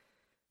valley.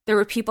 There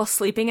were people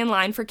sleeping in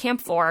line for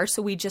Camp 4,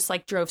 so we just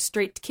like drove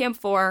straight to Camp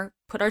 4,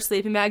 put our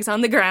sleeping bags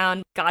on the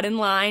ground, got in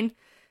line,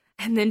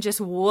 and then just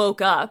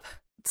woke up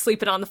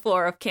sleeping on the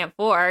floor of Camp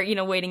 4, you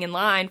know, waiting in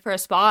line for a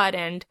spot.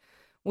 And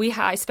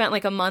I spent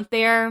like a month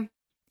there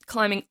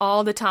climbing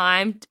all the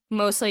time,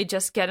 mostly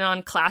just getting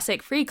on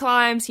classic free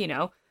climbs, you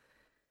know,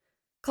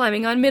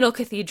 climbing on Middle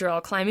Cathedral,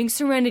 climbing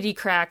Serenity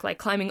Crack, like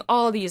climbing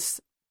all these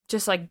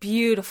just like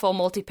beautiful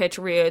multi-pitch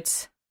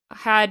routes. I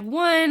had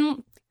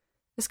one,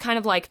 it was kind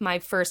of like my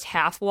first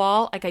half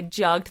wall. Like I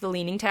jugged the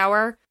Leaning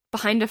Tower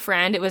behind a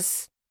friend. It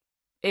was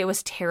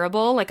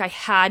terrible. Like I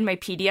had my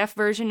PDF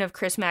version of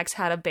Chris Mack's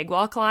How to Big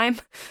Wall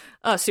Climb,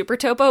 a Super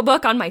Topo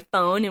book on my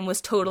phone, and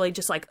was totally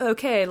just like,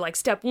 okay, like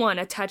step 1,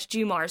 attach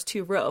GMARS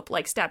to rope.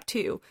 Like step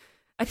 2,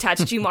 attach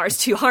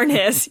GMARS to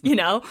harness, you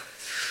know?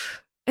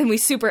 And we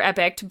super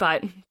epicked,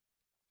 but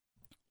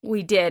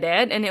we did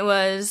it. And it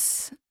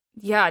was,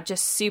 yeah,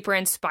 just super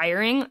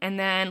inspiring. And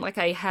then like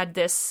I had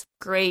this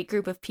great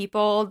group of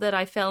people that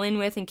I fell in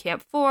with in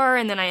Camp 4.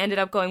 And then I ended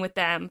up going with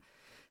them,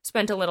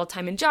 spent a little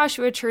time in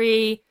Joshua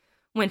Tree,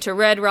 went to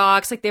Red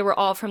Rocks. Like they were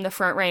all from the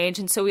Front Range.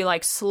 And so we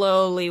like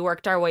slowly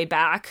worked our way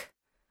back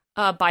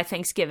by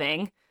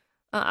Thanksgiving,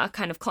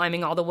 kind of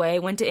climbing all the way,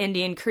 went to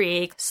Indian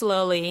Creek,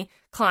 slowly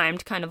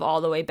climbed kind of all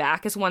the way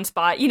back as one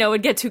spot, you know,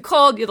 would get too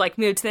cold. You'd like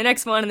move to the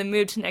next one and then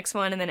move to the next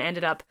one, and then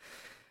ended up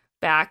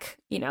back,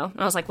 you know. And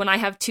I was like, when I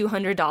have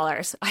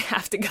 $200, I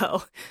have to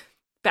go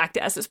back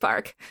to Estes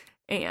Park.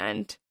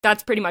 And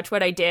that's pretty much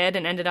what I did,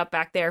 and ended up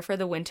back there for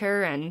the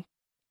winter. And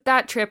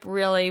that trip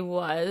really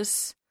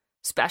was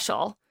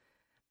special.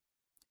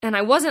 And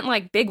I wasn't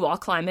like big wall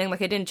climbing.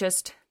 Like I didn't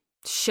just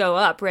show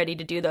up ready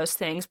to do those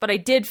things, but I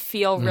did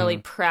feel really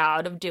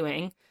proud of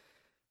doing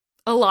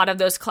a lot of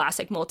those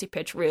classic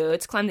multi-pitch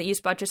routes. Climbed the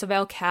East Buttress of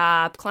El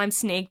Cap, climbed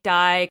Snake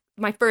Dyke.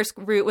 My first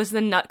route was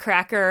the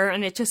Nutcracker,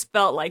 and it just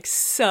felt like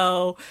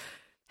so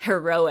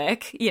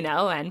heroic, you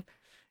know? And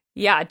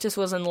yeah, just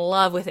was in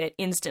love with it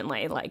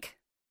instantly. Like,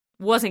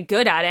 wasn't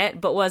good at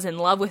it, but was in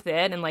love with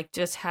it, and like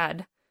just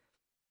had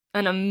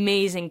an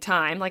amazing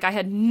time. Like I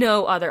had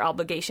no other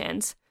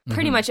obligations.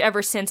 Pretty much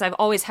ever since, I've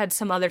always had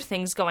some other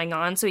things going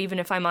on. So even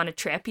if I'm on a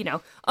trip, you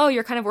know, oh,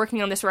 you're kind of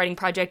working on this writing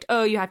project.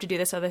 Oh, you have to do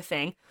this other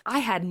thing. I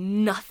had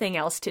nothing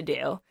else to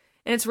do.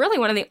 And it's really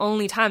one of the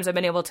only times I've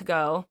been able to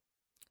go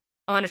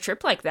on a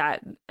trip like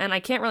that. And I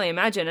can't really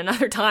imagine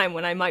another time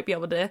when I might be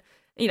able to,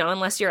 you know,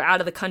 unless you're out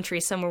of the country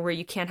somewhere where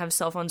you can't have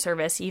cell phone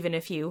service, even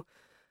if you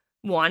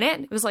want it.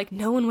 It was like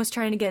no one was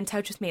trying to get in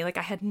touch with me. Like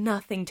I had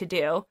nothing to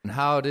do. And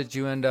how did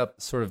you end up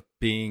sort of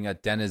being a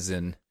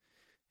denizen,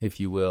 if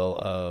you will,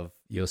 of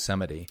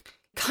Yosemite?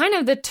 Kind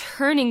of the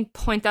turning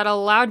point that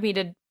allowed me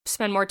to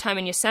spend more time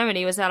in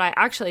Yosemite was that I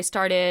actually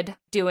started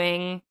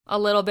doing a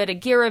little bit of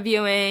gear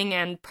reviewing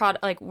and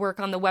work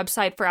on the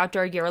website for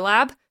Outdoor Gear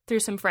Lab through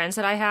some friends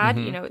that I had,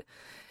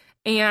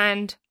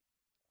 and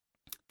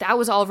that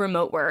was all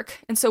remote work.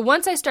 And so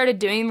once I started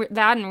doing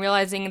that and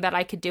realizing that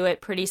I could do it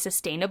pretty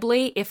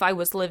sustainably if I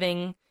was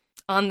living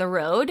on the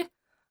road,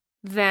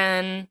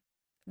 then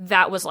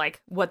that was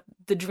like what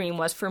the dream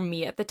was for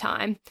me at the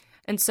time.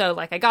 And so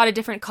I got a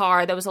different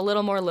car that was a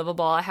little more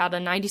livable. I had a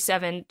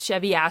 97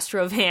 Chevy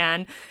Astro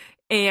van,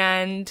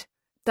 and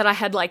that I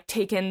had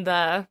taken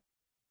the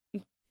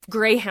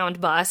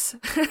Greyhound bus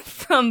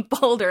from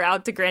Boulder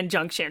out to Grand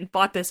Junction,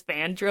 bought this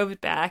van, drove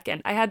it back,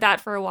 and I had that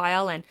for a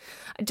while, and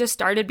I just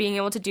started being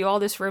able to do all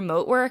this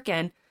remote work,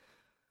 and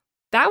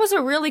that was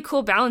a really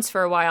cool balance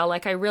for a while.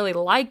 I really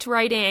liked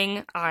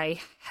writing.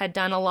 I had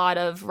done a lot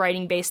of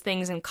writing-based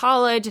things in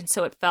college, and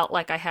so it felt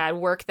like I had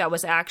work that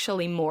was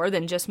actually more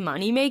than just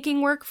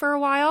money-making work for a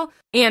while,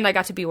 and I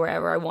got to be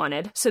wherever I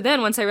wanted. So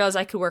then once I realized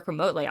I could work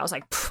remotely, I was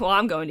like, well,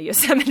 I'm going to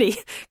Yosemite,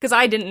 because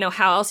I didn't know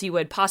how else you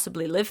would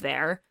possibly live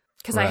there,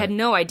 because I had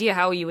no idea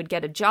how you would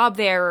get a job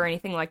there or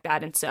anything like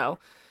that. And so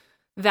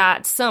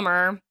that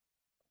summer,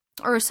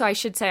 or so I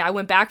should say, I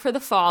went back for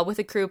the fall with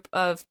a group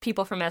of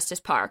people from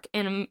Estes Park.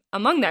 And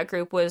among that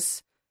group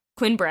was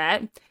Quinn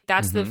Brett.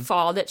 That's the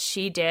fall that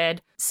she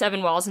did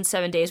 7 Walls in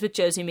 7 Days with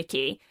Josie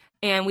McKee.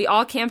 And we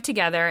all camped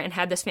together and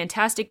had this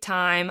fantastic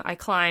time. I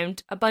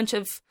climbed a bunch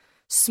of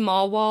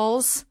small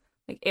walls,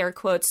 air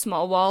quotes,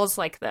 small walls,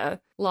 like the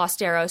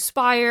Lost Arrow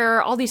Spire,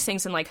 all these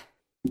things in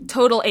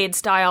total aid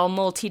style,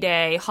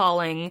 multi-day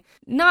hauling,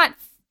 not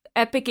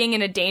epicing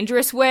in a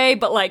dangerous way,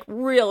 but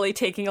really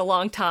taking a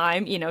long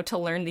time, to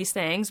learn these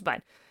things.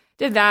 But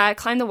did that,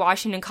 climbed the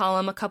Washington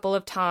Column a couple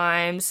of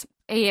times,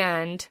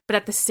 but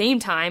at the same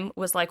time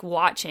was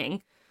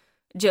watching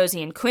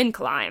Josie and Quinn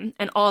climb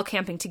and all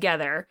camping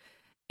together.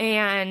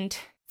 And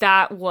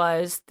that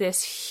was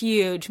this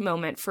huge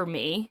moment for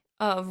me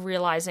of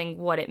realizing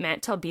what it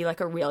meant to be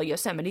a real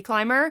Yosemite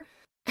climber.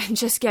 And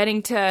just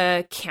getting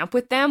to camp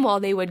with them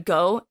while they would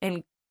go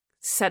and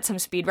set some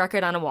speed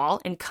record on a wall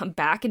and come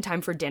back in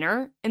time for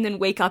dinner and then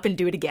wake up and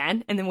do it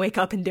again and then wake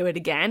up and do it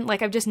again.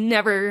 I've just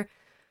never,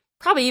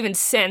 probably even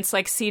since,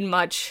 seen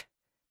much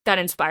that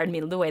inspired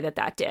me the way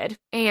that did.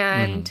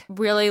 And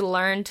really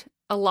learned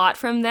a lot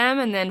from them.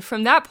 And then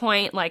from that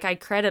point, I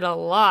credit a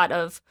lot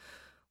of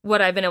what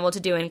I've been able to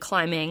do in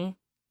climbing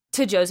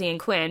to Josie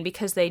and Quinn,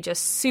 because they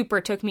just super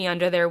took me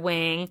under their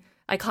wing.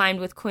 I climbed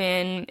with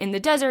Quinn in the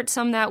desert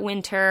some that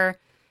winter,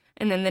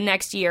 and then the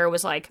next year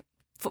was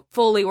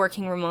fully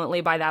working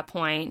remotely by that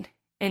point,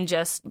 and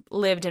just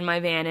lived in my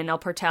van in El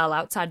Portal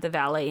outside the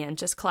valley and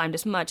just climbed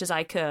as much as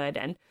I could.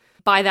 And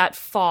by that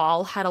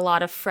fall, had a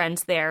lot of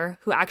friends there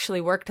who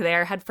actually worked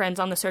there, had friends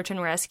on the search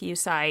and rescue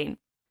site,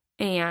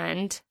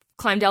 and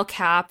climbed El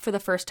Cap for the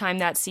first time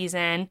that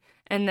season,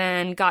 and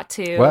then got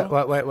to...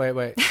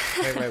 Wait.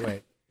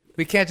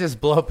 We can't just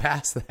blow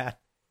past that.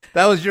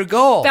 That was your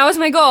goal. That was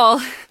my goal.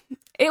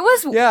 It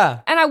was,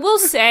 yeah. And I will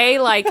say,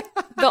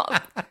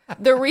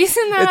 the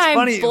reason that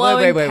I'm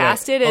blowing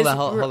past it is...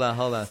 Hold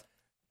on.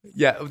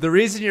 Yeah, the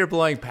reason you're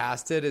blowing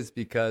past it is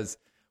because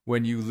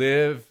when you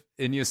live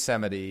in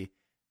Yosemite...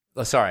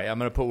 Sorry, I'm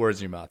going to put words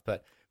in your mouth,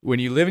 but when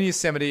you live in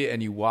Yosemite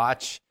and you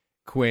watch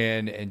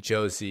Quinn and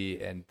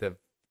Josie and the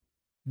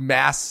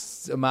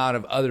mass amount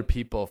of other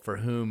people for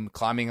whom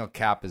climbing El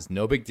Cap is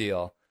no big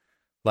deal,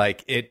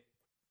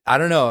 I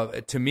don't know.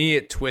 To me,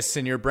 it twists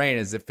in your brain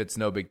as if it's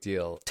no big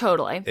deal.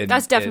 Totally.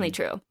 That's definitely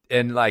true.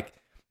 And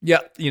yeah,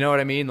 you know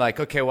what I mean?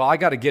 Okay, well, I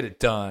got to get it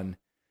done,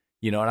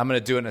 and I'm going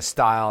to do it in a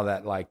style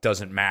that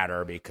doesn't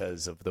matter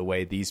because of the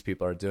way these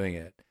people are doing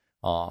it.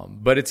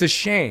 But it's a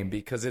shame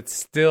because it's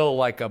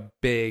still a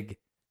big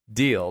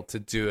deal to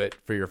do it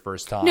for your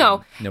first time.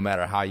 No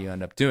matter how you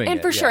end up doing it.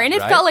 And for sure. And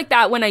it felt like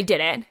that when I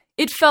did it.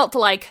 It felt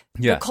like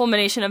the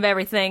culmination of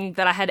everything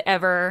that I had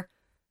ever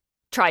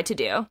tried to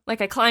do.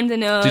 I climbed the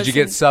nose. Did you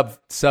get sub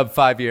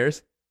 5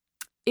 years?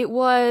 It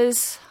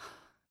was,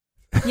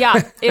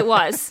 yeah, it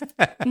was.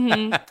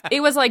 Mm-hmm. It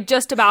was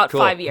just about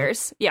cool. 5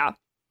 years. Yeah.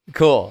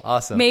 Cool.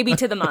 Awesome. Maybe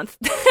to the month.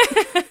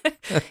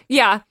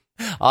 Yeah.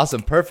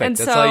 Awesome. Perfect. And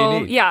that's so, all you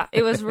need. Yeah,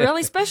 it was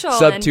really special.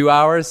 Sub 2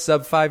 hours,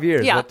 sub 5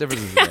 years. Yeah. What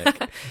difference does it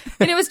make?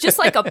 And it was just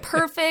a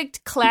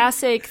perfect,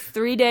 classic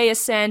 3-day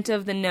ascent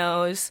of the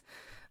nose.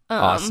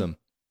 Awesome.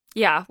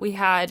 Yeah, we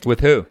had...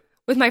 With who?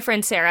 With my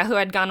friend Sarah, who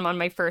had gone on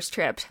my first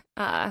trip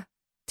to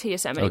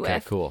Yosemite with.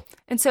 Okay, cool.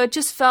 And so it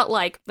just felt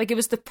like it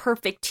was the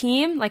perfect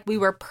team. We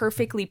were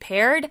perfectly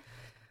paired.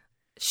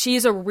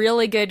 She's a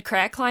really good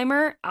crack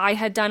climber. I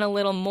had done a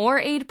little more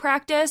aid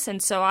practice,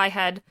 and so I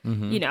had,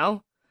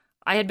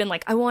 I had been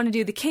I want to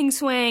do the king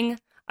swing,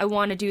 I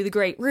want to do the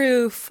great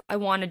roof, I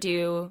want to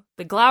do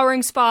the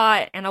glowering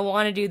spot, and I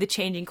want to do the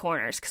changing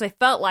corners, because I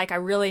felt like I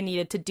really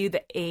needed to do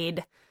the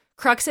aid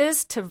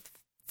cruxes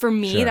for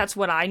me. Sure. That's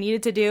what I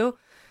needed to do.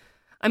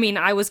 I mean,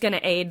 I was going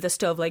to aid the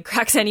stove leg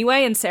cracks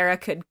anyway, and Sarah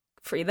could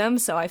free them,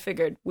 so I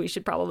figured we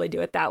should probably do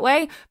it that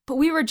way. But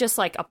we were just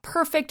a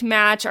perfect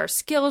match. Our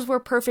skills were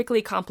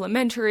perfectly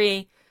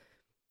complementary.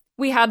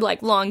 we had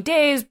like long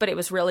days, but it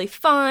was really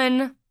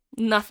fun,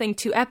 nothing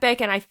too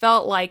epic. And I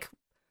felt like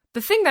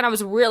the thing that I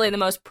was really the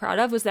most proud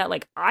of was that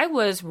like I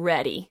was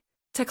ready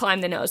to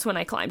climb the nose when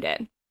I climbed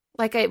it.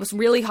 Like it was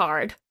really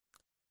hard,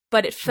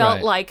 but it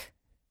felt like,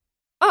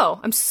 oh,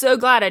 I'm so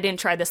glad I didn't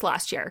try this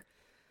last year,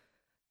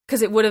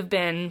 because it would have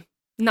been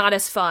not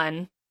as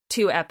fun,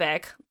 too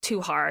epic,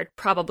 too hard,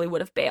 probably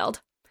would have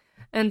bailed.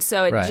 And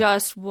so it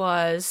just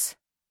was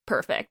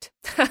perfect.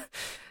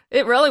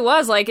 It really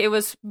was like it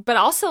was, but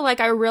also like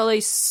I really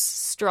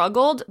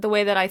struggled the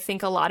way that I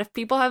think a lot of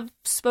people have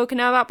spoken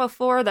about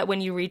before, that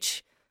when you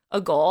reach a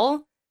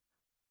goal,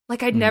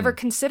 like I'd never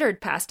considered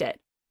past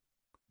it.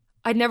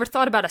 I'd never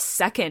thought about a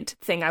second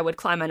thing I would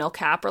climb on El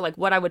Cap, or like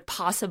what I would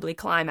possibly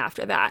climb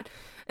after that.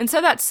 And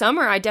so that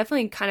summer, I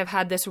definitely kind of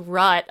had this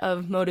rut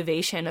of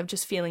motivation of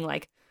just feeling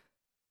like,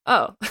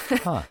 oh.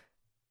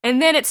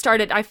 And then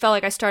I felt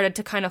like I started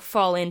to kind of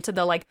fall into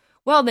the like,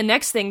 well, the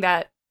next thing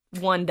that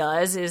one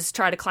does is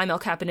try to climb El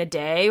Cap in a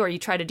day, or you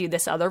try to do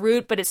this other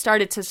route. But it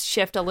started to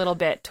shift a little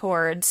bit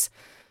towards,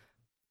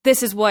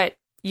 this is what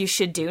you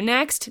should do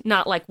next,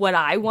 not like what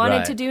I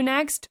wanted to do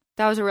next.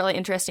 That was a really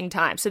interesting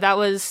time. So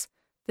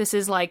this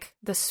is like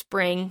the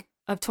spring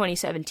of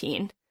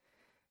 2017.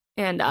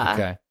 And,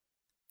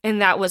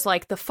 and that was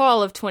like the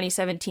fall of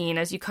 2017,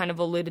 as you kind of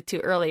alluded to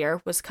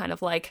earlier, was kind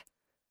of like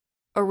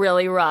a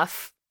really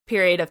rough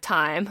period of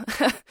time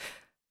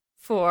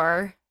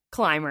for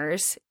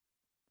climbers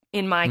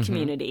in my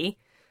community,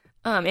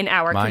 in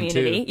our Mine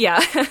community. too.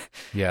 Yeah.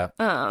 Yeah.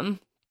 And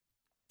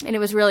it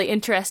was really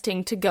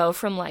interesting to go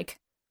from like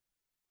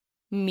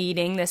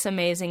meeting this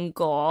amazing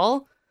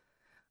goal.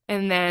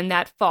 And then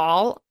that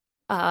fall,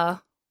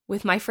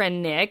 with my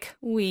friend Nick,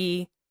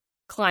 we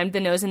climbed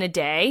the nose in a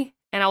day.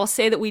 And I will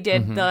say that we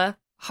did the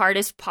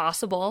hardest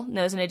possible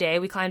nose in a day.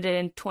 We climbed it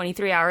in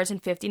 23 hours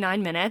and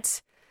 59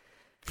 minutes.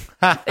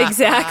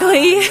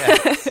 Exactly.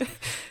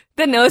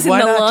 The nose Why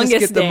in the not longest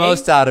just get day. the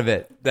most out of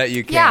it that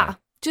you can? Yeah,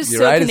 just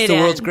You're soaking right. it It's the in.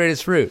 world's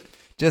greatest fruit.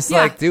 Just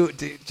like get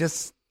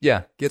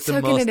the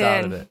Soaking most it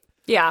out in. of it.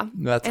 Yeah,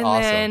 That's and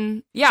awesome.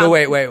 Then, yeah. So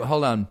wait,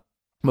 hold on.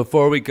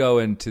 Before we go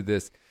into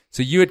this,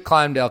 so you had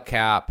climbed El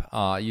Cap.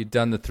 You'd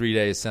done the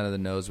 3-day ascent of the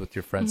nose with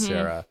your friend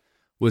Sarah.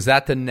 Was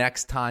that the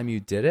next time you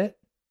did it?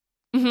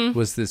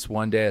 Was this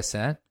 1-day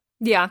ascent?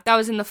 Yeah, that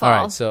was in the fall.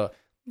 All right. So,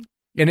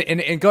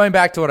 and going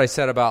back to what I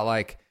said about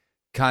like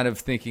kind of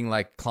thinking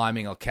like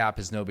climbing El Cap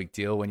is no big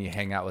deal when you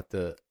hang out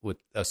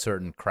with a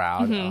certain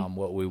crowd,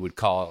 what we would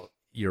call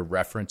your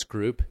reference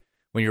group.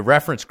 When your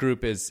reference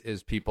group is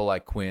people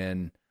like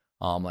Quinn,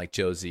 like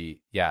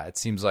Josie, it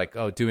seems like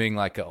doing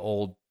like an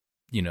old,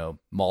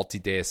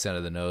 multi-day ascent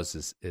of the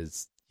nose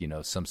is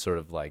some sort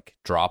of like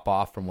drop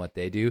off from what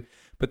they do.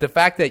 But the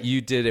fact that you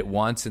did it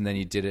once and then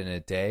you did it in a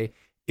day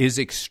is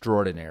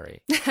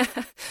extraordinary.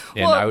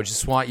 And I would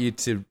just want you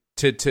to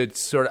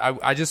sort of,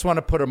 I just want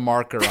to put a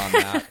marker on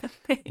that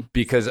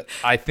because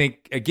I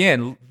think,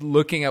 again,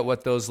 looking at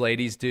what those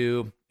ladies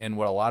do and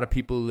what a lot of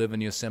people who live in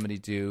Yosemite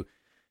do,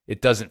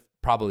 it doesn't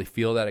probably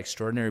feel that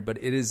extraordinary, but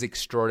it is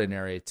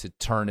extraordinary to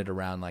turn it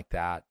around like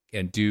that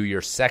and do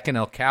your second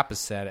El Cap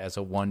ascent as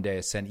a 1-day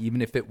ascent,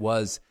 even if it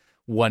was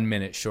 1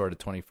 minute short of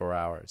 24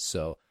 hours.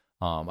 So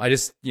I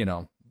just,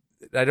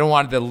 I don't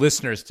want the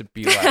listeners to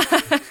be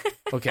like,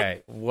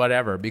 okay,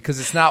 whatever, because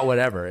it's not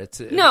whatever. It's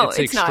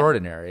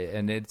extraordinary, not.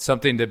 And it's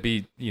something to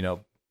be,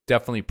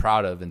 definitely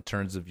proud of in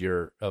terms of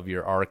your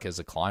arc as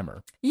a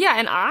climber. Yeah,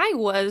 and I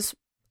was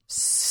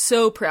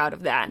so proud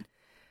of that.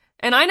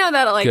 And I know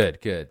that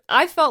like good.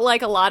 I felt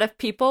like a lot of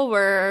people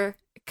were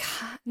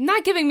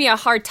not giving me a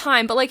hard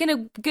time, but like in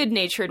a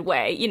good-natured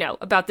way,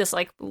 about this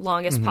like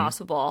longest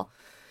possible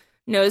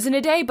nose in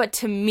a day. But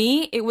to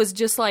me, it was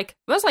just like,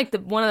 it was like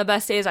one of the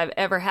best days I've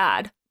ever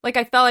had. Like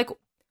I felt like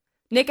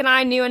Nick and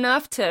I knew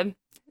enough to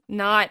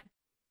not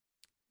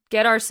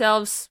get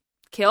ourselves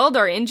killed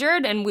or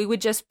injured, and we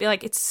would just be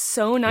like, it's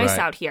so nice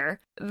out here,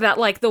 that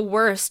like the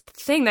worst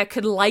thing that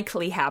could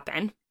likely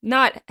happen,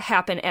 not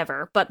happen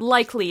ever, but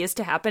likely is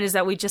to happen, is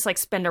that we just like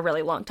spend a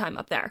really long time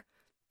up there.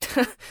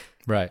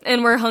 Right.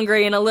 And we're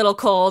hungry and a little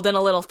cold and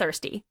a little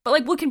thirsty, but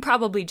like we can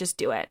probably just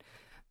do it,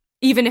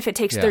 even if it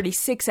takes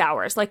 36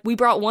 hours. Like we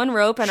brought one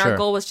rope and our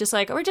goal was just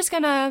like, we're just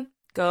gonna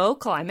go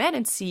climb it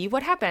and see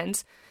what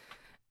happens.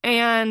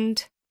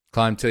 And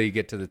climb till you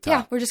get to the top.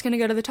 Yeah, we're just going to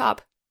go to the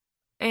top.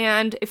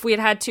 And if we had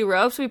had 2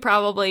 ropes, we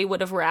probably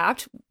would have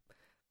wrapped.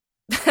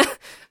 But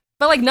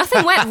like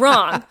nothing went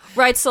wrong,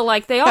 right? So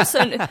like they also,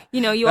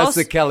 That's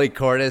the Kelly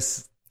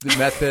Cordes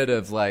method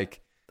of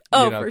like,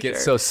 get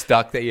so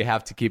stuck that you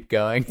have to keep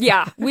going.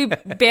 Yeah, we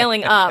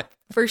bailing up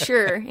for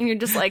sure. And you're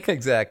just like,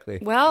 exactly.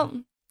 Well,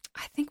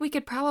 I think we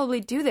could probably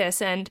do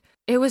this. And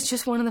it was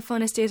just one of the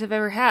funnest days I've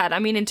ever had. I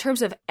mean, in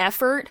terms of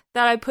effort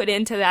that I put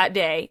into that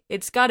day,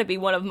 it's got to be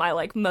one of my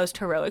like most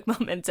heroic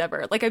moments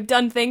ever. Like I've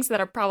done things that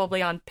are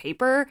probably on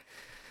paper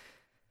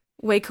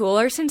way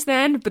cooler since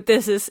then, but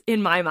this is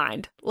in my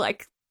mind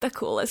like the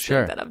coolest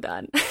thing that I've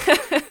done.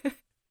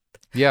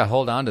 Yeah,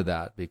 hold on to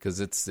that because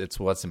it's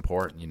what's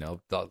important,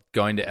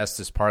 going to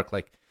Estes Park.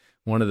 Like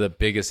one of the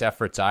biggest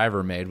efforts I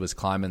ever made was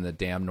climbing the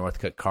damn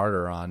Northcote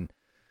Carter on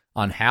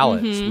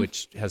Hallett's,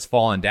 which has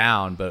fallen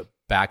down, but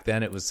back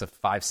then it was a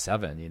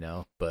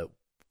 5.7, but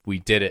we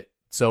did it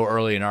so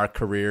early in our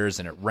careers,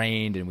 and it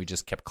rained, and we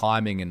just kept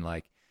climbing, and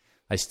like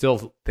I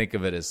still think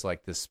of it as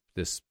like this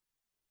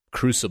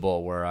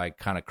crucible where I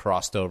kind of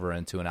crossed over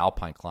into an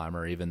alpine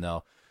climber, even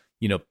though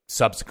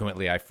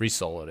subsequently I free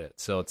soloed it.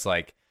 So it's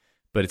like,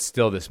 but it's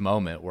still this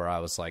moment where I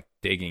was like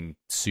digging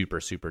super,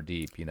 super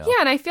deep, Yeah,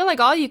 and I feel like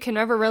all you can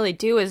ever really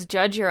do is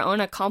judge your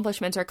own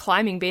accomplishments or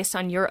climbing based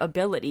on your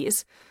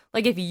abilities.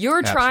 Like if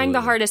you're trying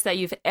the hardest that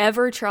you've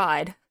ever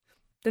tried,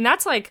 then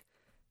that's like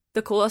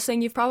the coolest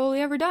thing you've probably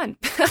ever done.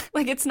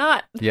 Like it's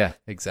not. Yeah,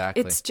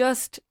 exactly. It's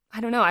just,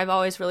 I don't know. I've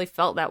always really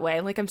felt that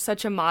way. Like I'm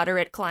such a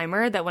moderate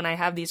climber that when I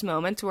have these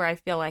moments where I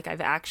feel like I've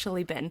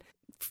actually been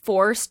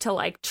forced to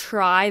like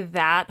try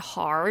that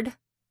hard,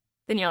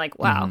 then you're like,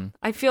 wow,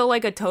 I feel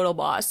like a total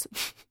boss,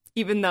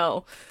 even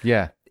though,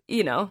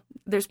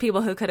 there's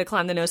people who could have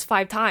climbed the nose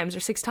 5 times or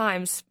 6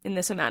 times in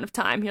this amount of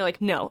time. You're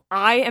like, no,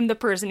 I am the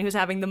person who's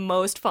having the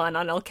most fun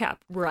on El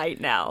Cap right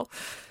now.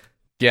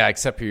 Yeah,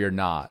 except you're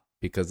not,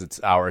 because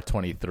it's hour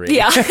 23.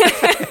 Yeah.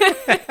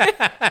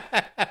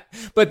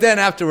 But then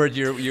afterward,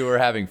 you were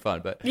having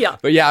fun. But yeah,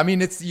 I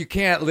mean, you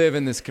can't live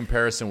in this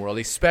comparison world,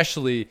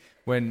 especially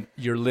when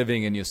you're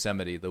living in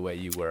Yosemite the way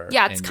you were.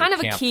 Yeah, it's kind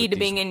of a key to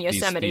being in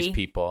Yosemite. These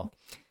people.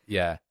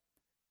 Yeah,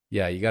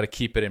 you got to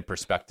keep it in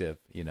perspective,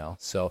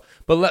 So,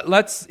 but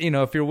let's,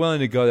 if you're willing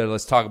to go there,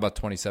 let's talk about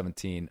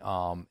 2017.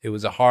 It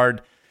was a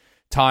hard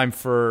time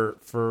for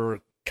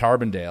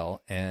Carbondale,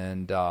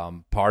 and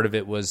part of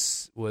it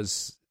was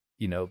what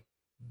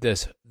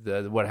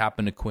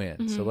happened to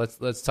Quinn. So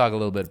let's talk a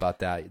little bit about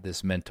that.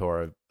 This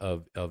mentor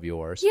of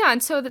yours. Yeah,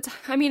 and so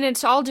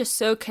it's all just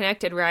so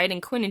connected, right?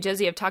 And Quinn and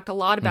Josie have talked a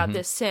lot about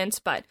this since.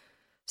 But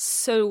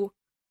so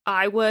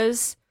I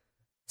was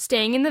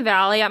staying in the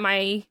valley at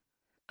my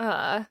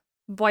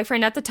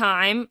boyfriend at the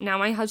time, now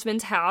my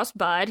husband's house,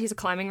 Bud. He's a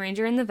climbing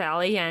ranger in the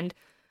valley,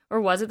 or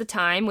was at the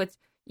time with,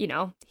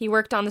 he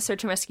worked on the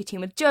search and rescue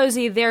team with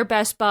Josie. They're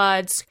best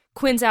buds.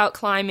 Quinn's out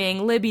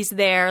climbing. Libby's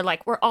there.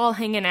 Like, we're all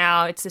hanging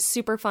out. It's a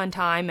super fun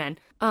time.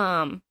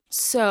 And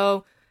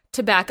so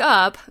to back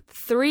up,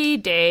 3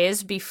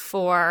 days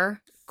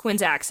before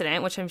Quinn's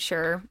accident, which I'm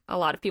sure a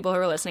lot of people who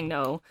are listening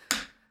know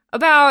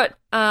about,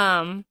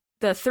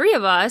 the 3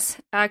 of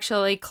us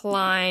actually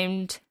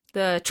climbed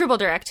the Triple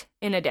Direct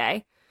in a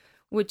day,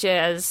 which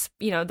is,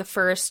 the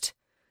first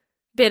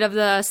bit of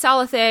the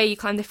Salathé. You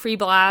climb the Free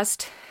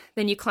Blast,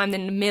 then you climb the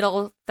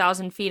middle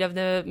 1,000 feet of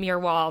the Muir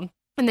Wall,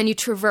 and then you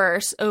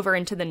traverse over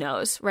into the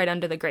nose, right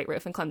under the Great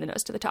Roof, and climb the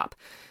nose to the top.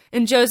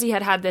 And Josie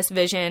had this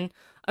vision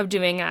of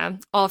doing a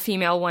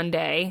all-female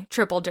one-day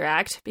Triple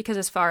Direct, because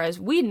as far as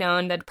we'd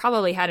known, that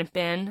probably hadn't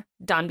been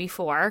done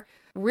before.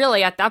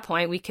 Really, at that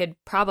point, we could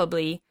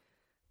probably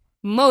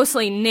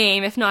mostly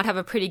name, if not have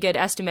a pretty good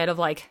estimate of,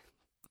 like,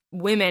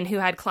 women who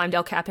had climbed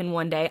El Cap in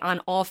one day on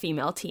all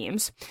female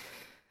teams.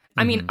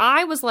 I mean,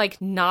 I was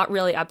like not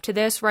really up to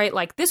this, right?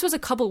 Like this was a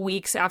couple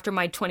weeks after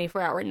my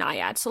 24-hour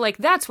NIAD. So like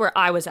that's where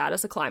I was at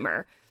as a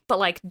climber. But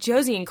like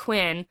Josie and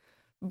Quinn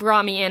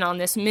brought me in on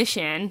this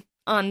mission,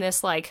 on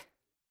this like,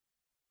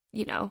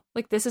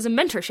 like this is a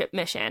mentorship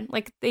mission.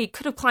 Like they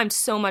could have climbed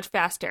so much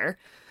faster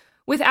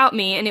without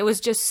me. And it was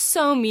just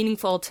so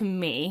meaningful to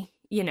me,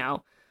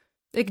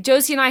 Like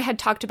Josie and I had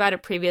talked about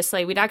it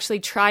previously. We'd actually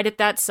tried it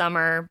that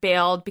summer,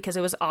 bailed because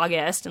it was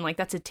August, and like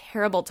that's a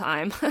terrible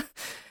time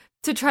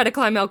to try to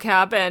climb El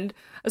Cap, and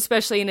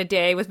especially in a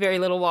day with very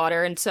little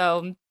water. And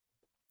so,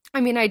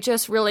 I mean, I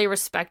just really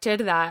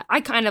respected that.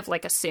 I kind of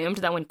like assumed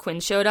that when Quinn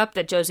showed up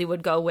that Josie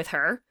would go with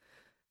her,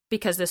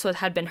 because this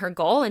had been her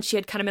goal, and she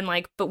had kind of been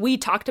like, but we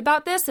talked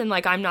about this, and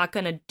like I'm not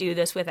going to do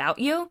this without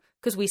you,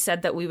 because we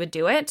said that we would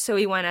do it. So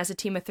we went as a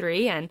team of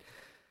 3, and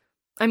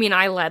I mean,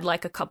 I led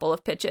like a couple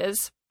of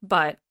pitches.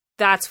 But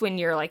that's when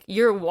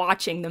you're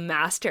watching the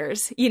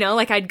masters,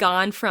 like I'd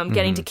gone from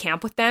getting to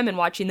camp with them and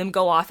watching them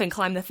go off and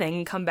climb the thing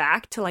and come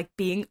back to like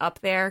being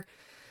up there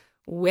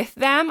with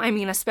them. I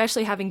mean,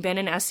 especially having been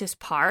in Estes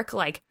Park,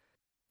 like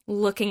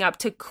looking up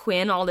to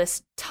Quinn all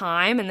this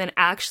time and then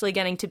actually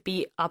getting to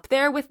be up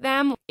there with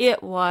them.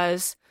 It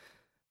was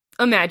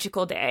a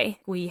magical day.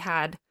 We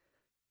had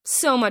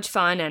so much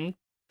fun. And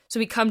so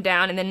we come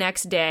down, and the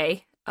next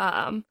day,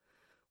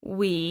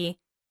 we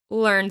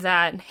learned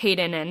that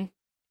Hayden and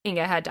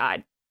Inga had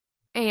died.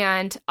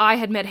 And I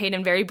had met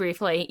Hayden very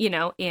briefly,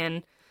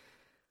 in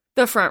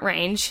the Front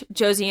Range.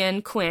 Josie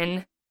and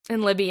Quinn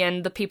and Libby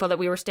and the people that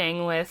we were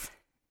staying with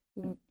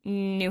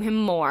knew him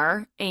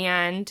more.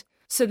 And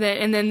so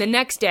then the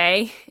next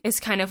day is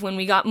kind of when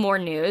we got more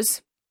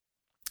news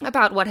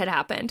about what had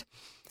happened.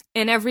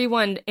 And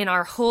everyone in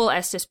our whole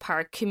Estes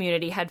Park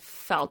community had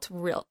felt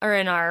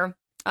in our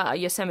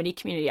Yosemite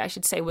community, I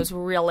should say, was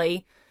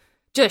really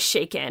just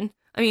shaken.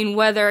 I mean,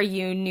 whether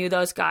you knew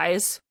those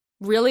guys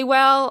really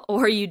well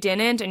or you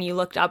didn't and you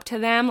looked up to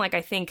them, like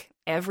I think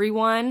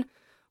everyone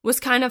was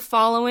kind of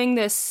following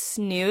this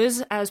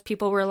news as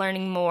people were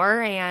learning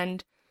more.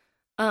 And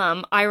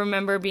I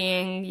remember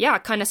being,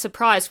 kind of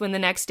surprised when the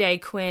next day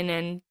Quinn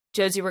and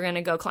Josie were going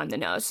to go climb the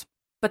nose.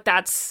 But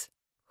that's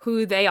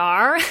who they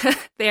are.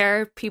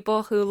 They're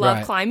people who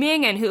love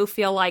climbing and who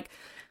feel like,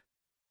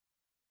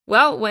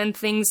 well, when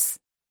things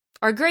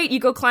are great, you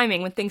go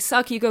climbing. When things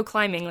suck, you go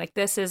climbing. Like,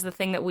 this is the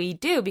thing that we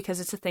do because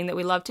it's the thing that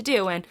we love to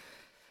do. And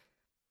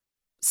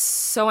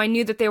so I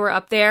knew that they were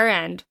up there,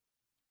 and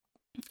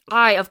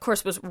I, of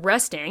course, was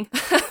resting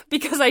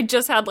because I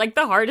just had, like,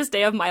 the hardest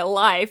day of my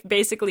life,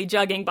 basically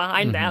jogging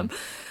behind them.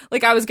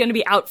 Like, I was going to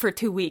be out for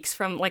 2 weeks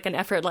from, like, an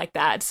effort like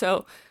that.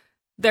 So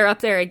they're up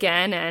there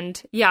again.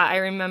 And yeah, I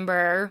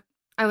remember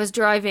I was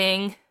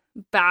driving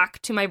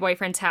back to my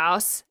boyfriend's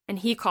house, and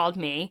he called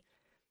me,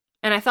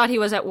 and I thought he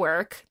was at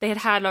work. They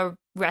had a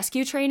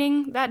rescue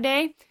training that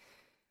day.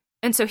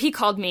 And so he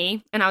called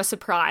me, and I was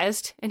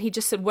surprised, and he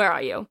just said, "Where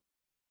are you?"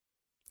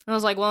 I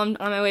was like, "Well, I'm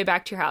on my way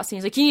back to your house." And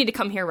he's like, "You need to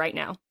come here right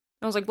now."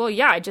 I was like, "Well,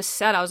 yeah, I just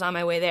said I was on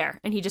my way there."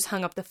 And he just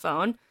hung up the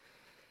phone.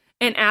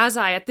 And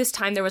at this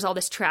time, there was all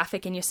this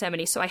traffic in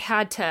Yosemite, so I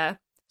had to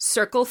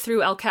circle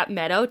through El Cap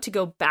Meadow to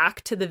go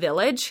back to the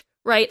village,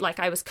 right? Like,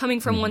 I was coming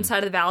from one side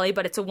of the valley,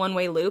 but it's a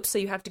one-way loop, so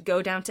you have to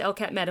go down to El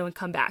Cap Meadow and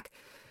come back.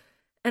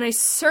 And I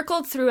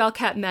circled through El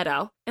Cap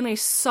Meadow, and I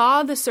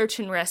saw the search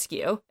and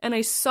rescue, and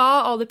I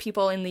saw all the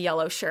people in the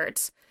yellow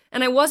shirts.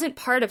 And I wasn't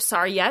part of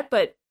SAR yet,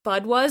 but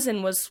Bud was,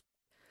 and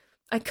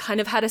I kind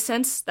of had a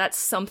sense that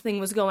something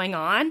was going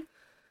on.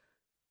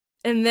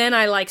 And then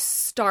I, like,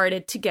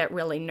 started to get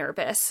really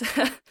nervous.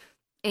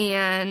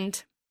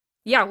 And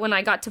yeah, when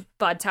I got to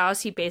Bud's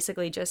house, he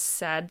basically just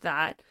said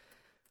that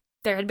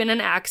there had been an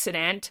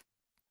accident,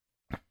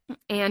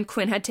 and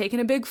Quinn had taken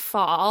a big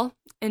fall,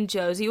 and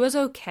Josie was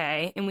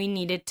okay, and we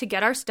needed to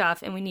get our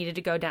stuff, and we needed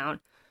to go down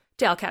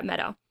to El Cap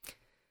Meadow.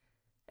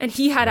 And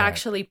he had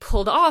actually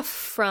pulled off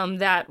from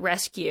that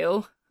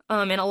rescue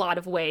in a lot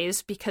of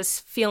ways, because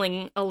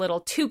feeling a little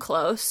too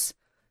close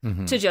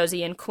to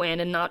Josie and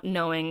Quinn and not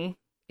knowing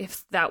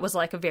if that was,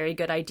 like, a very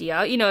good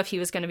idea, you know, if he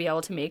was going to be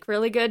able to make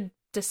really good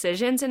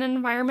decisions in an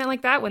environment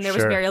like that when there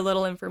was very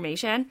little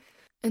information.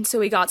 And so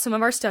we got some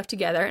of our stuff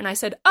together, and I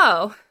said,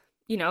 "Oh,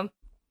 you know,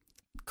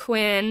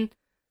 Quinn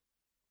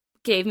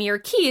gave me her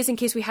keys in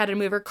case we had to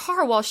move her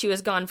car while she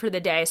was gone for the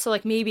day. So,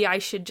 like, maybe I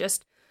should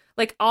just,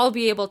 like, I'll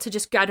be able to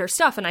just get her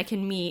stuff and I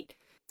can meet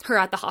her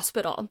at the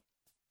hospital."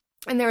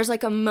 And there was,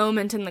 like, a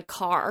moment in the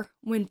car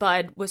when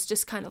Bud was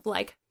just kind of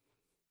like,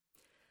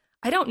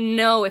 "I don't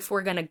know if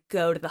we're going to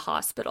go to the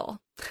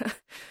hospital."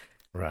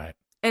 Right.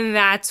 And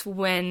that's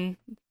when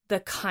the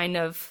kind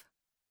of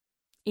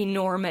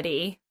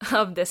enormity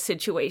of this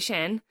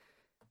situation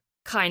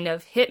kind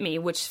of hit me,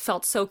 which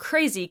felt so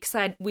crazy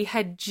because we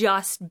had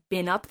just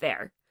been up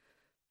there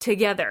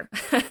together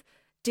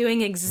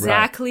doing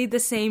exactly the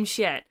same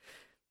shit.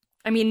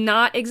 I mean,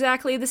 not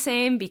exactly the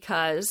same,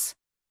 because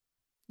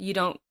you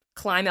don't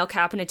climb El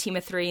Cap in a team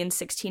of 3 in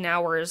 16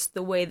 hours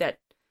the way that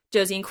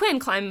Josie and Quinn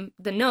climb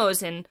the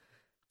nose in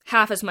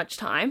half as much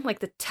time. Like,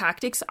 the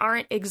tactics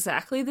aren't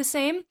exactly the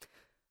same,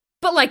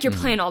 but, like, you're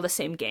playing all the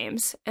same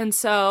games. And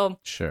so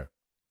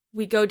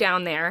we go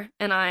down there,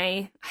 and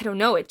I don't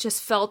know, it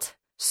just felt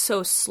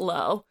so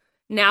slow.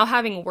 Now,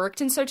 having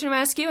worked in search and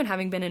rescue and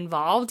having been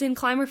involved in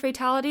climber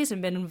fatalities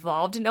and been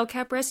involved in El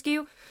Cap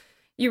rescue,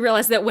 you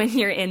realize that when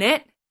you're in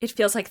it, it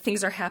feels like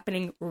things are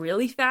happening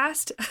really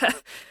fast.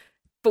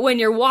 But when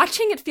you're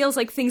watching, it feels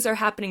like things are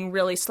happening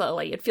really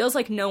slowly. It feels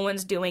like no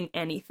one's doing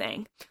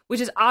anything, which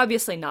is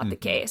obviously not the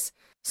case.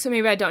 So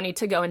maybe I don't need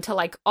to go into,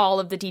 like, all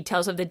of the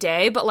details of the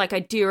day, but, like, I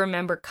do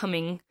remember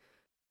coming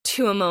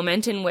to a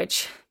moment in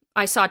which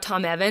I saw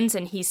Tom Evans,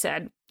 and he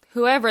said,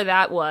 "Whoever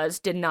that was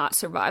did not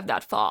survive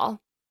that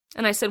fall."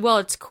 And I said, "Well,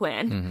 it's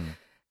Quinn."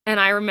 And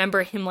I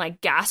remember him,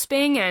 like,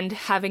 gasping and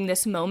having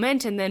this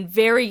moment, and then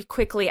very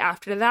quickly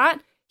after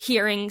that,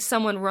 hearing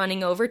someone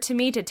running over to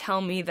me to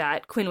tell me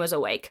that Quinn was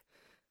awake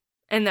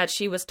and that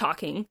she was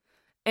talking,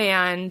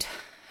 and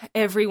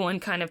everyone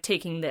kind of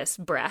taking this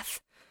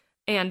breath.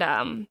 And,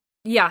 and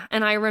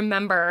I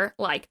remember,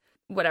 like,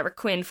 whatever,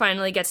 Quinn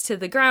finally gets to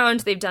the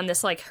ground. They've done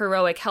this, like,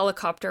 heroic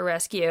helicopter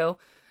rescue.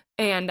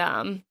 And,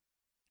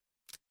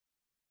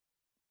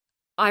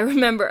 I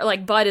remember,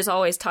 like, Bud is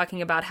always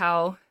talking about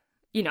how,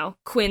 you know,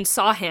 Quinn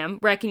saw him,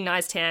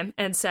 recognized him,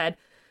 and said,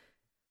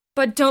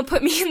 "But don't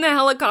put me in the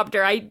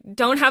helicopter. I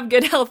don't have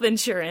good health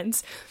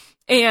insurance."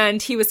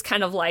 And he was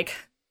kind of like,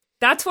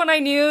 that's when I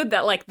knew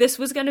that, like, this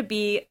was going to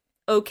be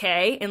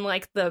okay in,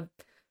 like, the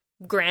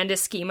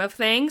grandest scheme of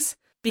things,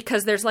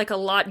 because there's, like, a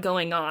lot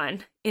going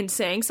on in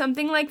saying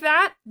something like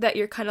that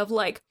you're kind of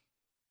like,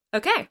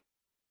 okay,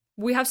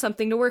 we have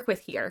something to work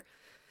with here.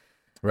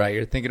 Right.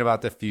 You're thinking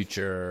about the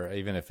future,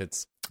 even if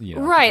it's, you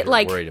know, right.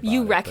 Like,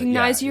 you it,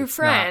 recognize your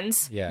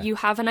friends. You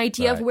have an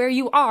idea of where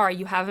you are.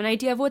 You have an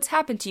idea of what's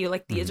happened to you.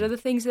 Like, these are the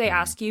things they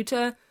ask you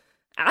to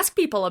ask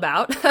people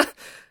about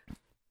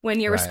when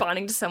you're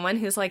responding to someone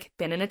who's, like,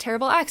 been in a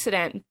terrible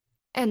accident.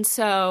 And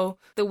so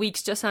the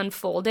weeks just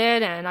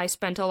unfolded, and I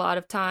spent a lot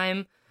of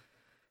time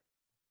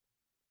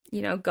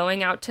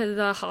going out to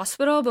the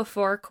hospital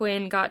before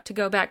Quinn got to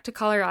go back to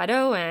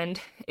Colorado. And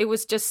it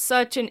was just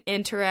such an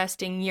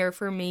interesting year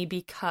for me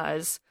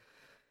because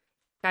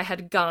I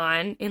had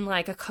gone in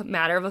like a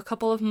matter of a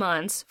couple of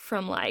months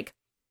from like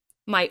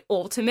my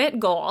ultimate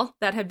goal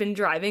that had been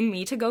driving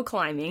me to go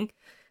climbing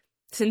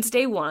since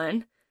day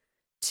one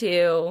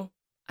to,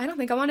 I don't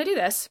think I want to do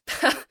this.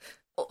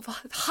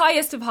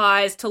 Highest of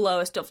highs to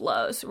lowest of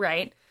lows,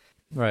 right?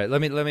 Right.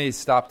 Let me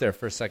stop there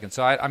for a second.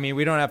 So I mean,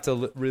 we don't have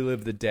to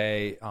relive the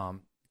day.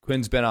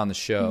 Quinn's been on the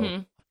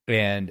show,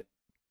 and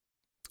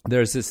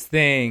there's this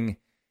thing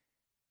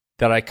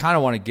that I kind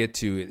of want to get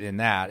to in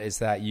that is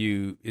that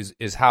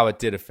is how it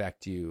did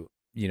affect you.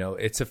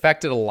 It's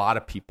affected a lot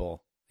of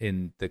people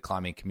in the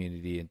climbing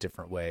community in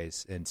different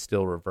ways, and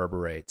still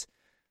reverberates.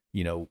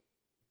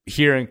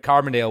 Here in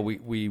Carbondale,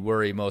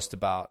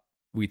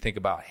 we think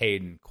about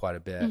Hayden quite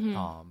a bit,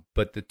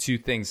 but the two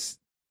things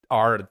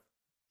are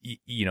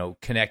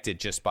connected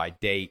just by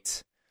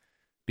date,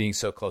 being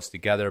so close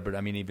together. But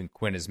I mean, even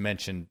Quinn has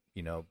mentioned,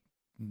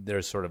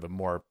 there's sort of a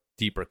more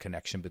deeper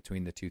connection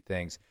between the two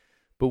things.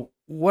 But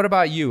what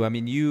about you? I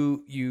mean,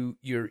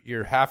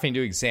 you're having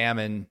to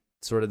examine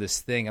sort of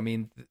this thing. I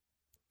mean,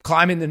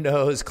 climbing the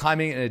nose,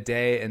 climbing in a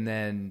day, and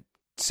then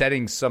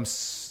setting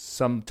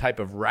some type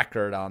of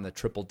record on the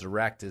triple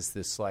direct is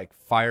this like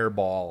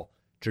fireball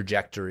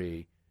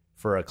trajectory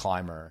for a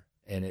climber,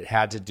 and it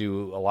had to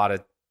do a lot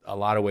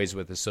of ways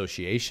with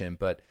association.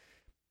 But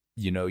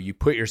you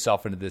put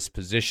yourself into this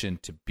position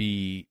to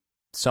be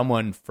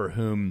someone for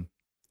whom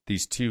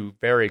these two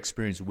very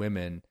experienced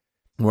women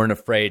weren't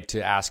afraid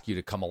to ask you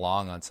to come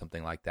along on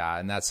something like that,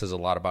 and that says a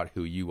lot about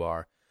who you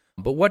are.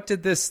 But what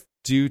did this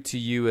do to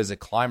you as a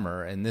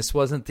climber? And this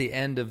wasn't the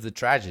end of the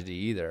tragedy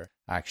either,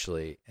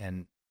 actually.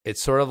 And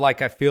it's sort of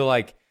like, I feel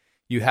like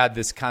you had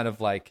this kind of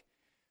like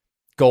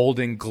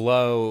golden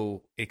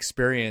glow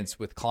experience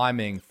with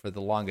climbing for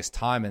the longest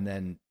time, and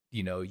then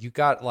you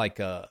got like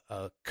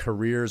a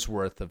career's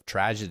worth of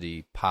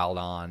tragedy piled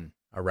on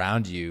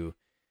around you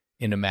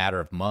in a matter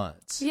of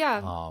months.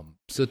 Yeah.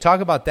 So talk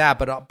about that,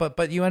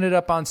 but you ended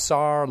up on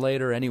SAR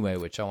later anyway,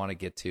 which I want to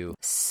get to.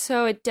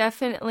 So it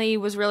definitely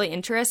was really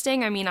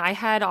interesting. I mean, I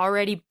had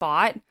already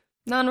bought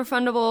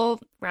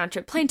non-refundable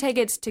round-trip plane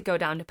tickets to go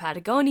down to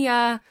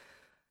Patagonia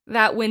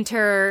that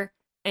winter,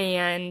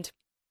 and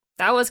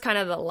that was kind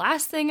of the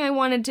last thing I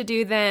wanted to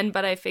do then,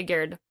 but I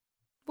figured,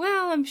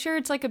 well, I'm sure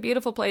it's like a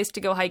beautiful place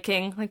to go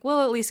hiking. Like,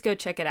 we'll at least go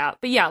check it out.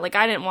 But yeah, like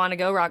I didn't want to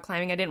go rock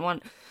climbing. I didn't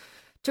want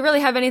to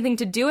really have anything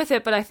to do with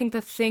it, but I think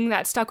the thing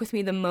that stuck with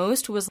me the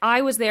most was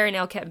I was there in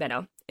El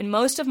Campino, and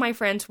most of my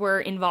friends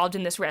were involved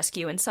in this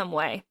rescue in some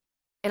way,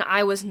 and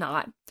I was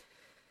not.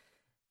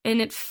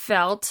 And it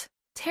felt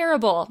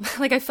terrible.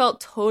 Like I felt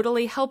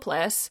totally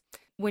helpless.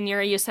 When you're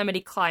a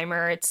Yosemite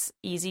climber, it's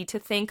easy to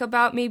think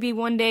about maybe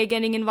one day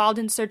getting involved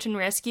in search and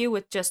rescue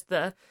with just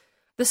the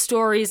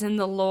stories and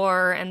the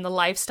lore and the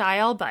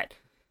lifestyle, but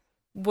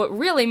what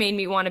really made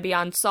me want to be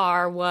on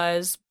SAR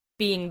was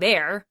being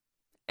there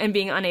and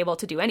being unable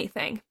to do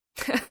anything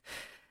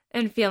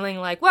and feeling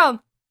like,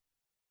 well,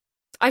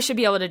 I should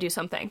be able to do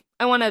something.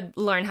 I want to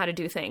learn how to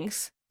do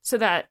things so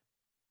that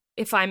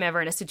if I'm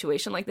ever in a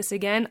situation like this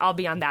again, I'll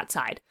be on that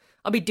side.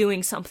 I'll be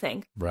doing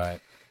something. Right.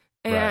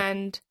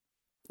 And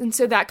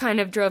so that kind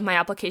of drove my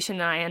application,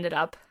 and I ended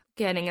up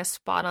getting a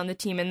spot on the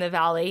team in the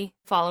Valley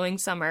following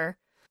summer,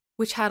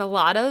 which had a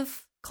lot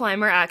of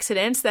climber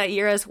accidents that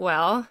year as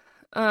well.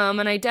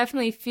 And I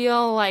definitely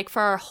feel like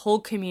for our whole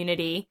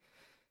community,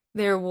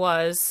 there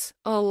was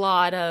a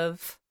lot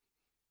of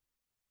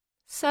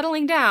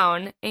settling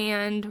down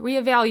and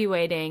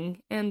reevaluating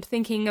and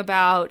thinking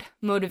about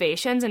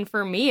motivations. And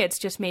for me, it's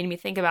just made me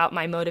think about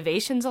my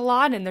motivations a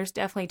lot. And there's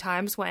definitely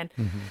times when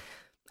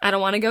I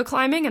don't want to go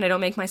climbing and I don't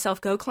make myself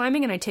go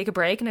climbing, and I take a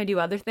break and I do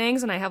other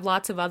things, and I have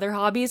lots of other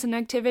hobbies and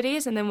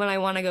activities. And then when I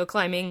want to go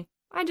climbing,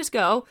 I just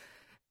go.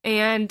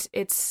 And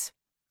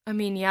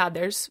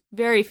there's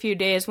very few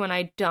days when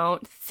I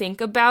don't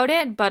think about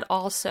it, but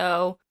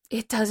also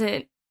it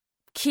doesn't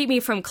keep me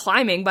from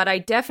climbing, but I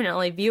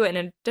definitely view it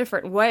in a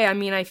different way. I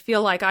mean, I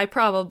feel like I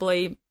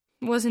probably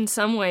was in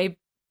some way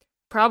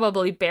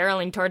probably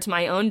barreling towards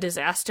my own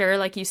disaster.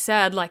 Like you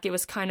said, like it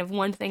was kind of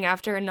one thing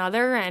after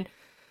another, and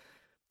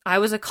I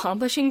was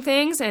accomplishing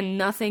things and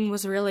nothing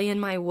was really in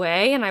my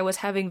way, and I was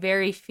having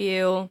very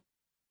few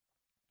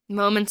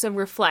moments of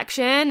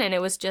reflection, and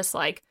it was just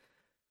like,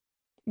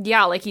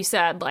 yeah, like you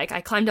said, like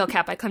I climbed El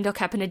Cap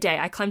in a day.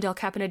 I climbed El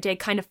Cap in a day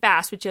kind of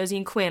fast with Josie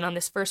and Quinn on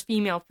this first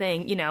female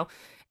thing,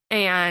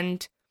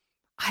 and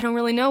I don't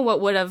really know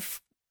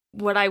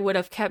what I would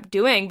have kept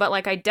doing, but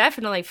like I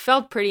definitely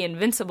felt pretty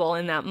invincible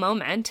in that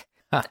moment.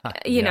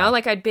 You know,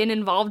 like I'd been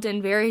involved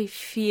in very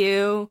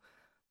few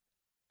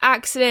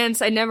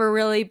accidents. I'd never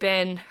really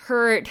been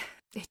hurt.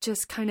 It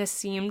just kind of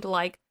seemed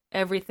like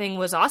everything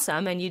was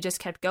awesome and you just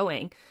kept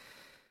going.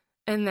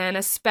 And then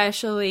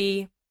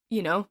especially,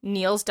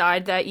 Niels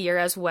died that year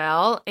as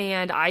well.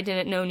 And I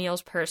didn't know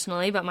Niels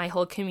personally, but my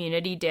whole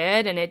community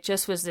did. And it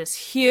just was this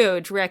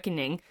huge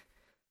reckoning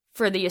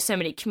for the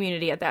Yosemite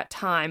community at that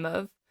time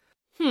of,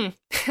 why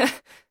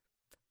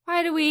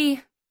why do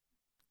we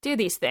do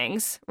these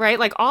things, right?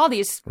 Like all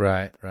these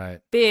Right.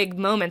 big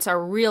moments are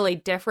really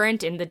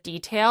different in the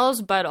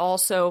details, but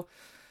also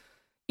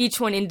each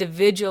one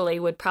individually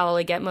would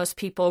probably get most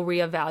people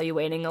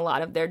reevaluating a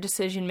lot of their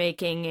decision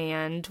making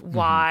and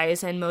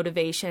whys and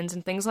motivations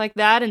and things like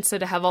that. And so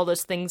to have all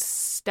those things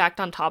stacked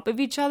on top of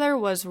each other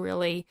was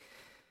really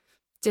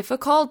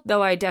difficult,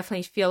 though I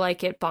definitely feel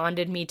like it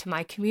bonded me to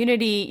my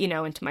community, you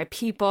know, and to my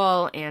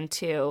people, and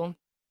to,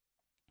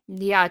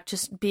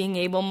 just being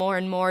able more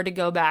and more to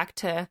go back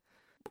to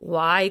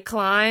why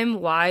climb,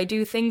 why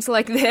do things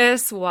like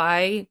this,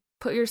 why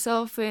put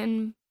yourself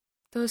in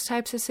those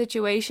types of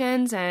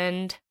situations.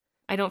 And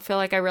I don't feel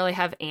like I really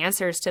have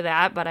answers to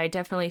that, but I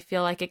definitely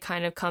feel like it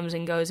kind of comes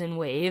and goes in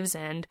waves.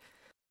 And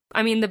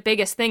I mean, the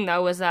biggest thing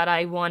though was that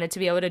I wanted to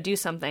be able to do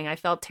something. I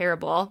felt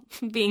terrible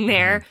being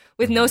there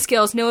with no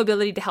skills, no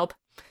ability to help.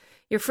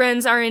 Your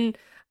friends are in,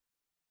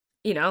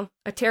 you know,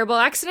 a terrible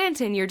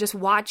accident and you're just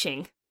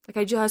watching. Like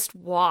I just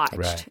watched.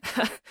 Right.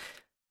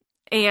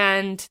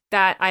 And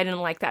that I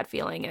didn't like that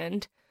feeling.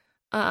 And,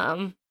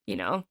 you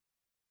know,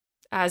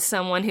 as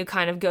someone who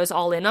kind of goes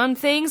all in on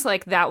things,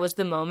 like that was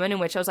the moment in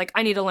which I was like,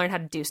 I need to learn how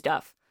to do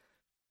stuff.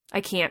 I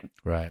can't.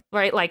 Right.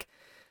 Like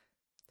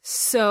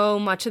so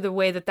much of the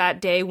way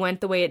that day went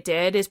the way it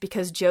did is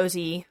because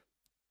Josie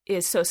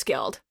is so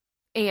skilled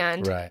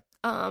and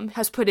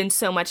has put in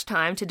so much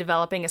time to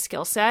developing a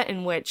skill set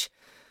in which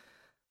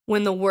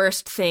when the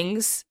worst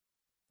things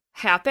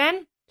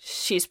happen,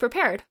 she's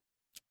prepared.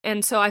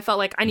 And so I felt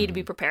like I need to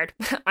be prepared.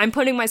 I'm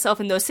putting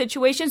myself in those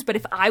situations, but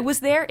if I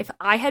was there, if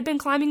I had been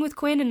climbing with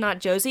Quinn and not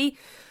Josie,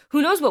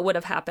 who knows what would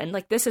have happened?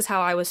 Like, this is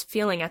how I was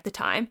feeling at the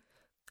time.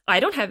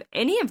 I don't have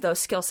any of those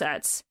skill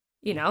sets,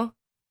 you know?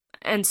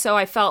 And so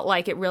I felt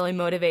like it really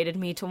motivated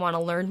me to want to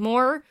learn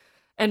more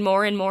and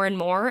more and more and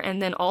more,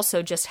 and then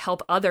also just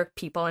help other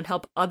people and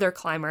help other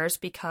climbers,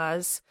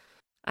 because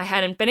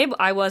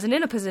I wasn't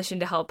in a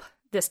position to help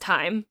this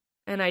time,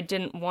 and I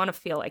didn't want to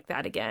feel like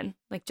that again,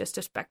 like just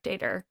a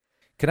spectator.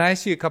 Can I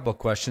ask you a couple of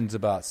questions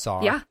about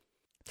SAR? Yeah.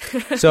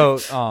 So,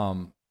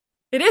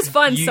 it is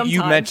fun sometimes.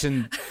 You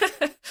mentioned,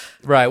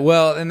 right.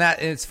 Well, and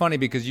it's funny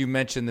because you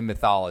mentioned the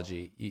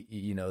mythology,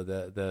 you know,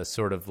 the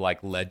sort of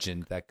like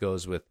legend that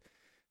goes with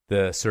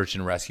the search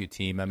and rescue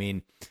team. I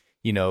mean,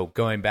 you know,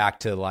 going back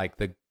to like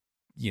the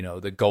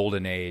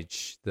golden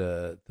age,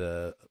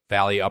 the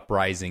Valley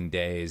Uprising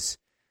days,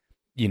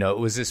 you know, it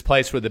was this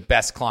place where the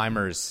best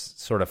climbers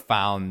sort of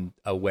found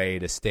a way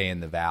to stay in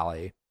the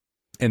valley.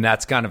 And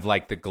that's kind of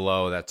like the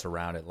glow that's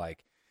around it.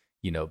 Like,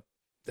 you know,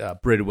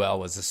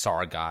 Bridwell was a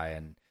SAR guy,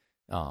 and,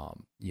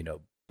 you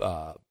know,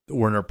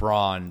 Werner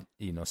Braun,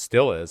 you know,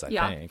 still is, I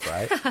think,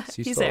 right? Is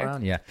he He's still there.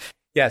 around? Yeah.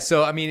 Yeah.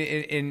 So, I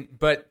mean,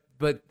 but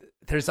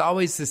there's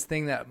always this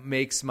thing that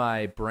makes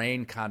my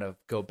brain kind of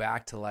go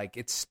back to like,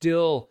 it's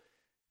still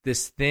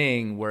this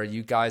thing where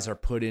you guys are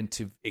put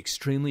into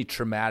extremely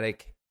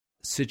traumatic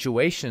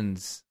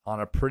situations on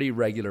a pretty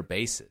regular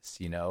basis,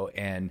 you know,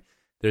 and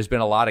there's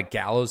been a lot of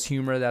gallows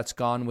humor that's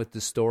gone with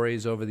the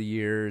stories over the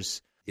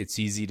years. It's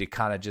easy to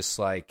kind of just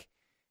like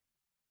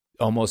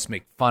almost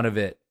make fun of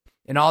it.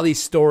 And all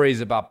these stories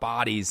about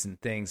bodies and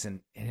things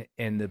and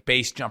the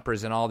base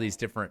jumpers and all these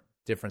different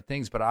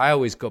things. But I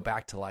always go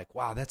back to like,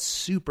 wow, that's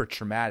super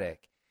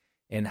traumatic.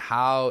 And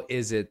how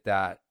is it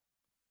that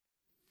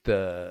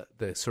the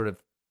sort of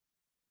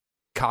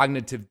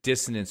cognitive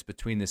dissonance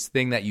between this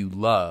thing that you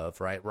love,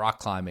 right? Rock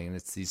climbing, and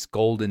it's these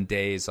golden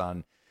days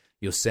on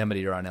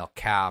Yosemite or on El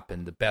Cap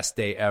and the best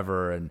day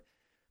ever,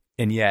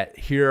 and yet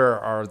here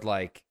are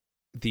like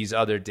these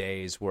other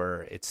days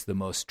where it's the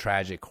most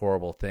tragic,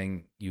 horrible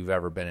thing you've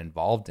ever been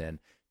involved in.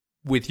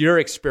 With your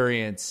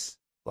experience,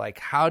 like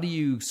how do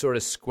you sort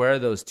of square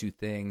those two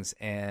things,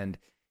 and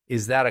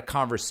is that a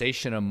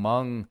conversation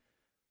among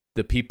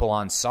the people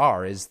on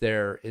SAR? Is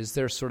there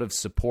sort of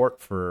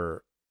support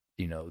for,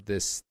 you know,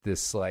 this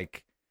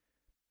like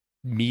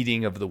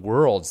meeting of the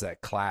worlds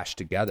that clash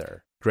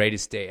together?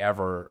 Greatest day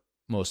ever,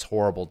 most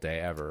horrible day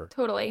ever.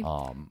 Totally.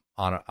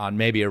 On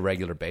maybe a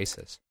regular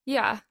basis.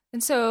 Yeah.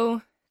 And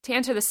so to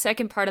answer the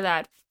second part of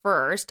that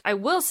first, I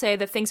will say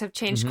that things have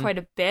changed quite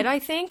a bit, I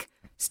think.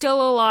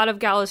 Still a lot of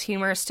gallows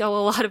humor, still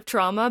a lot of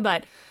trauma,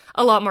 but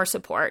a lot more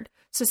support.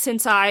 So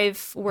since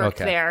I've worked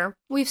there,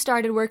 we've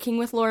started working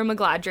with Laura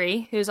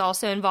McGladry, who's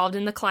also involved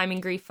in the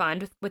Climbing Grief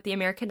Fund with the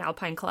American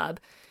Alpine Club.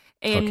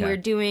 And we're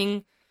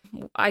doing,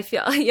 I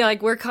feel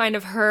like we're kind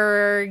of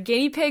her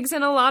guinea pigs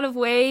in a lot of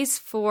ways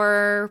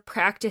for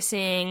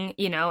practicing,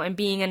 you know, and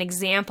being an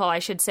example, I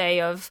should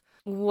say, of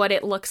what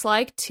it looks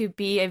like to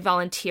be a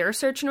volunteer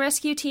search and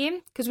rescue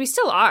team. Because we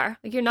still are.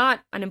 Like, you're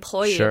not an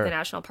employee of the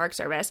National Park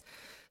Service.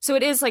 So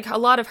it is like a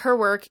lot of her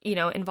work, you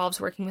know, involves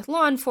working with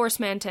law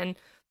enforcement and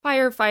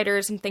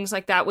firefighters and things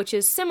like that, which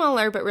is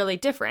similar but really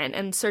different.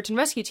 And search and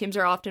rescue teams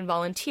are often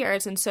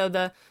volunteers. And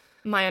so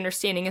my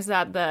understanding is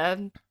that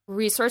the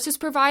resources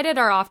provided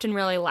are often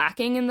really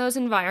lacking in those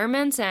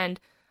environments. And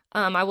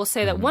I will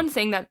say that one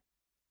thing that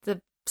the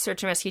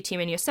search and rescue team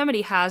in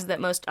Yosemite has that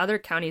most other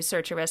counties'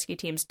 search and rescue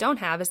teams don't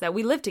have is that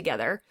we live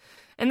together.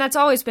 And that's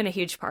always been a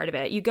huge part of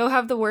it. You go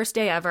have the worst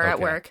day ever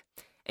at work,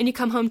 and you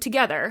come home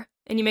together,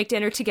 and you make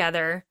dinner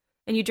together,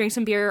 and you drink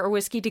some beer or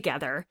whiskey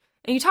together,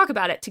 and you talk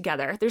about it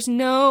together. There's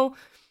no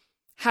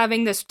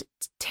having this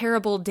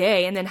terrible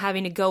day and then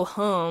having to go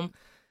home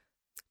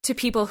to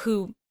people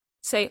who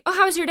say, oh,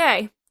 how was your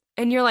day?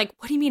 And you're like,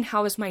 what do you mean,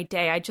 how was my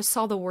day? I just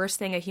saw the worst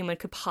thing a human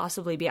could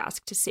possibly be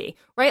asked to see,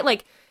 right?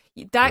 Like,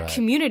 that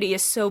community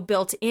is so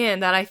built in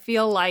that I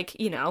feel like,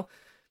 you know,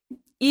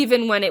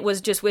 even when it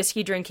was just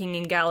whiskey drinking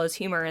and gallows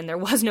humor and there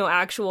was no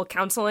actual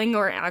counseling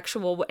or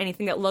actual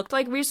anything that looked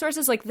like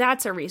resources, like,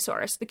 that's a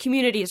resource. The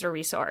community is a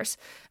resource.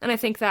 And I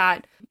think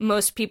that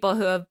most people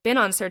who have been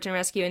on search and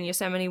rescue in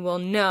Yosemite will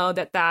know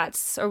that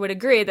that's, or would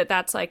agree that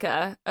that's like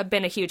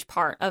been a huge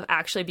part of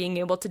actually being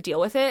able to deal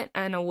with it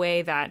in a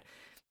way that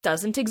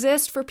doesn't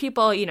exist for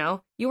people. You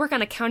know, you work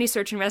on a county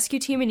search and rescue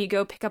team and you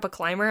go pick up a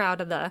climber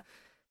out of the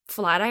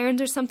Flatirons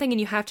or something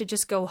and you have to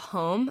just go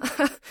home.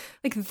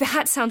 Like,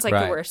 that sounds like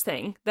the worst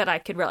thing that I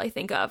could really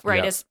think of,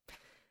 right? Is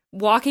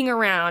walking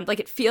around, like,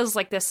 it feels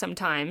like this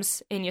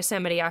sometimes in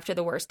Yosemite after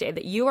the worst day,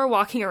 that you are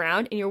walking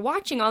around and you're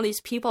watching all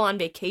these people on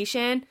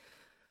vacation,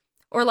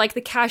 or like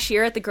the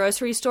cashier at the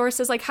grocery store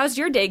says, like, how's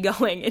your day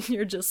going? And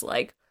you're just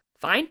like,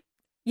 fine.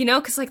 You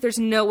know, because, like, there's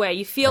no way.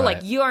 You feel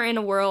like you are in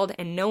a world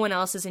and no one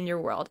else is in your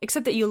world,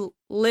 except that you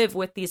live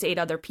with these 8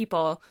 other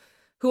people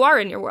who are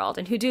in your world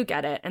and who do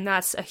get it. And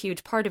that's a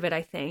huge part of it,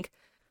 I think.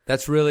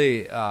 That's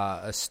really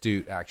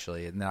astute,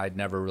 actually. And I'd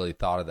never really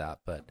thought of that.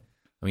 But,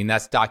 I mean,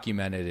 that's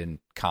documented in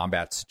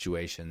combat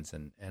situations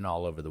and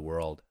all over the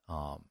world.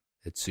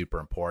 It's super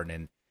important.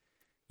 And,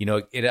 you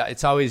know,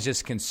 it's always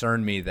just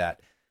concerned me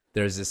that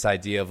there's this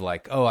idea of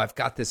like, oh, I've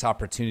got this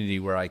opportunity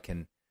where I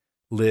can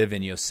live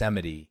in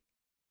Yosemite.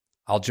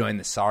 I'll join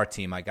the SAR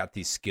team. I got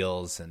these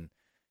skills and,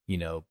 you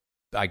know,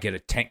 I get a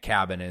tent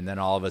cabin, and then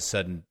all of a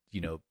sudden,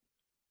 you know,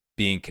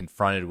 being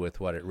confronted with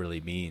what it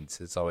really means.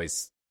 It's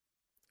always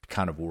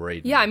kind of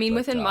worried. Yeah, I mean,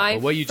 within my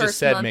what you just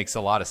said makes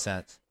a lot of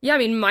sense. Yeah, I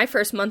mean, my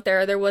first month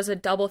there was a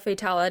double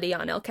fatality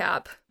on El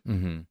Cap.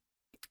 Mm-hmm.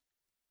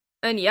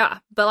 And yeah,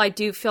 but I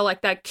do feel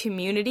like that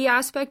community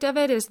aspect of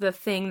it is the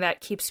thing that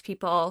keeps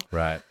people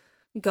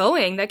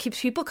going, that keeps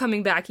people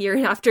coming back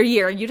year after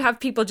year. You'd have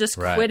people just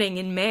quitting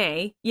in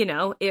May, you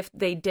know, if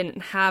they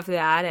didn't have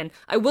that. And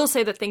I will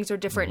say that things are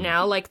different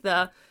now, like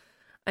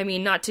I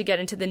mean, not to get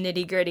into the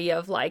nitty gritty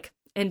of like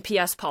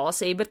NPS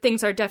policy, but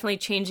things are definitely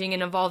changing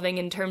and evolving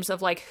in terms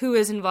of like who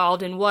is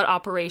involved in what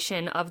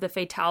operation of the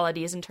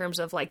fatalities, in terms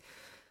of like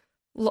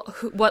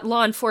what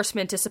law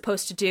enforcement is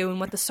supposed to do and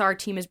what the SAR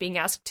team is being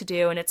asked to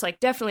do. And it's like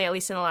definitely, at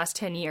least in the last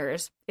 10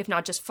 years, if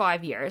not just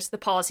 5 years, the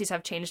policies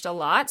have changed a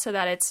lot so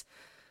that it's,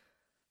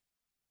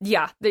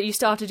 that you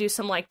still have to do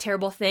some like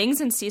terrible things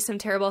and see some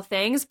terrible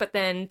things. But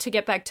then to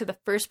get back to the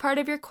first part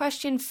of your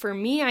question, for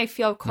me, I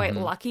feel quite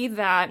lucky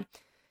that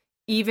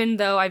even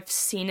though I've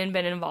seen and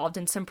been involved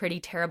in some pretty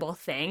terrible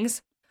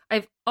things,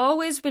 I've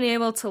always been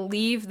able to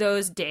leave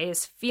those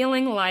days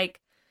feeling like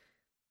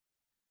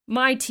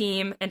my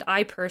team and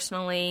I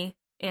personally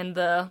and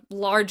the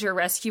larger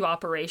rescue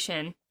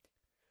operation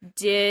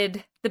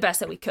did the best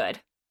that we could.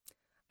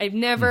 I've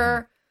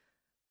never,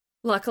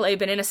 luckily,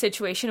 been in a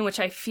situation in which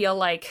I feel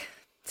like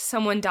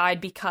someone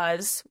died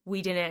because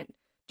we didn't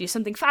do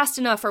something fast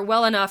enough or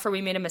well enough, or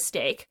we made a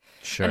mistake.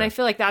 Sure. And I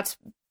feel like that's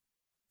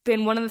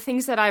been one of the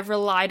things that I've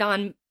relied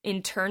on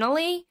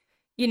internally,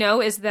 you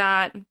know, is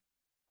that,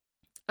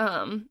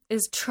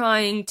 is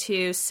trying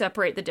to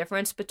separate the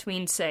difference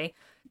between, say,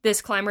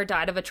 this climber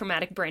died of a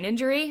traumatic brain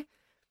injury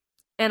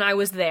and I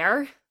was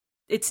there.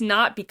 It's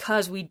not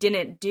because we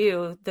didn't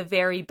do the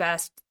very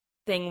best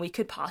thing we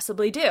could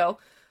possibly do,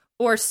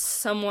 or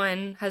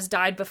someone has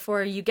died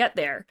before you get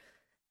there.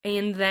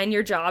 And then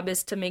your job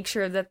is to make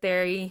sure that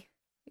they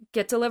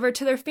get delivered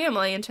to their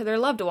family and to their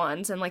loved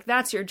ones. And like,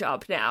 that's your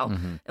job now.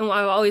 And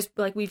I've always,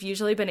 like, we've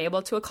usually been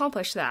able to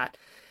accomplish that.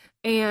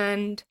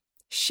 And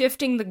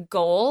shifting the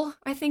goal,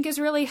 I think, is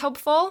really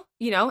helpful,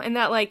 you know, and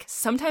that like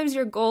sometimes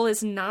your goal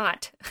is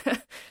not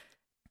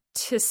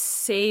to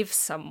save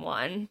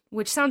someone,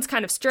 which sounds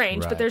kind of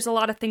strange, but there's a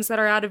lot of things that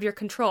are out of your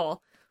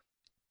control.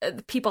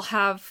 People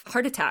have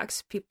heart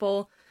attacks,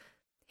 people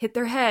hit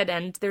their head,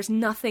 and there's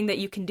nothing that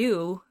you can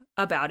do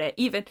about it.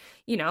 Even,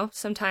 you know,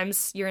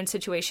 sometimes you're in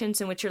situations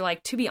in which you're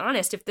like, to be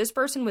honest, if this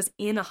person was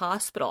in a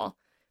hospital,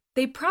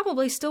 they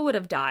probably still would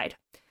have died.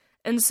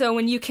 And so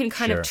when you can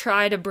kind of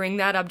try to bring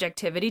that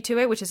objectivity to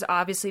it, which is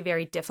obviously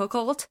very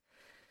difficult,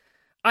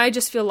 I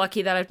just feel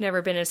lucky that I've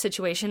never been in a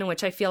situation in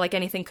which I feel like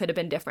anything could have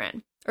been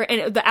different,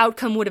 and the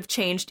outcome would have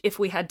changed if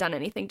we had done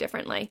anything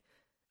differently.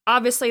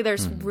 Obviously,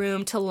 there's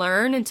room to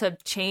learn and to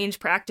change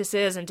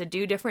practices and to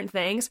do different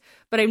things,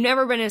 but I've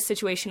never been in a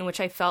situation in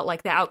which I felt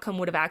like the outcome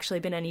would have actually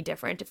been any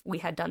different if we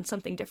had done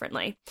something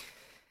differently.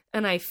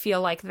 And I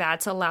feel like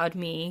that's allowed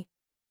me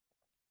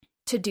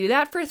to do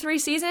that for 3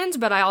 seasons,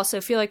 but I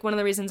also feel like one of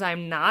the reasons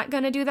I'm not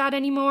going to do that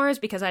anymore is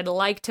because I'd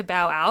like to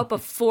bow out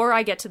before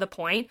I get to the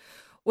point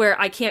where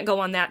I can't go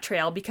on that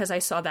trail because I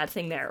saw that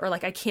thing there, or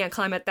like I can't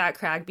climb at that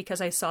crag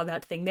because I saw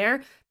that thing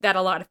there, that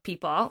a lot of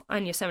people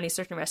on Yosemite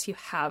Search and Rescue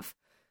have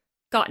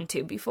gotten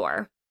to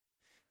before.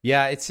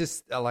 Yeah, it's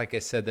just like I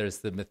said, there's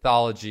the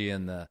mythology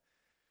and the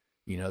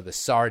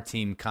SAR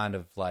team kind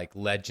of like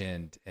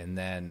legend, and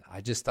then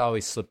I just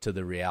always slip to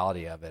the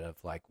reality of it of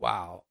like,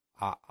 wow,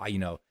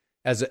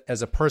 as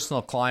a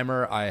personal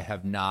climber,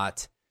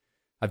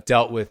 I've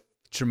dealt with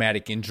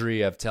traumatic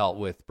injury, I've dealt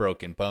with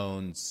broken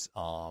bones,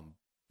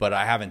 but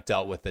I haven't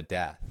dealt with a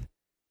death,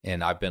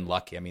 and I've been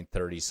lucky. I mean,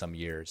 30 some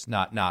years,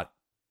 not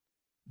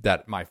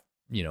that my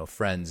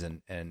friends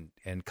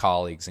and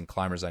colleagues and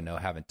climbers I know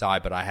haven't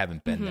died, but I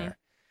haven't been there.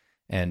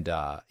 And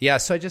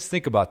so I just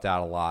think about that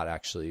a lot,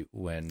 actually,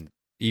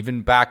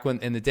 even back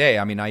in the day.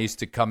 I mean, I used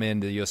to come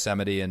into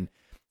Yosemite and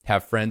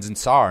have friends in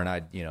SAR, and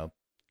I'd,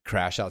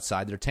 crash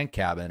outside their tent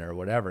cabin or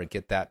whatever,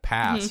 get that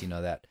pass,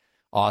 that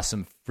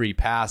awesome free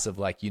pass of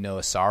like,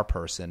 a SAR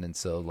person. And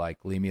so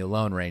like, leave me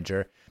alone,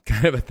 Ranger,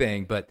 kind of a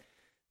thing. But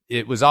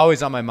it was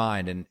always on my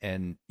mind.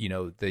 And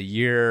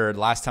the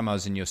last time I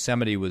was in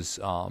Yosemite was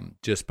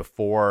just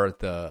before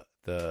the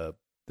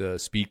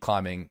speed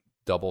climbing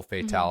double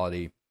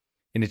fatality.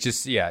 And it's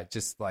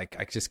just, like,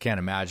 I just can't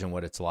imagine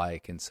what it's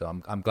like. And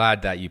so I'm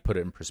glad that you put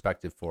it in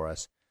perspective for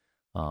us,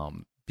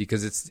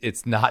 because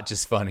it's not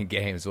just fun and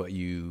games what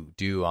you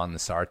do on the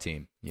SAR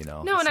team,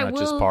 No, it's not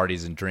just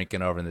parties and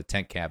drinking over in the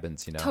tent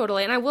cabins,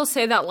 Totally. And I will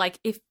say that, like,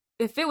 if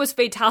it was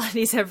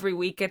fatalities every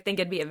week, I think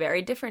it'd be a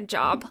very different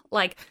job.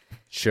 Like,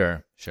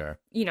 Sure.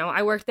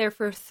 I worked there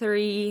for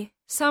 3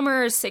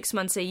 summers, 6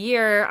 months a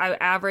year. I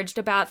averaged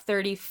about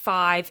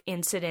 35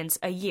 incidents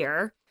a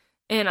year.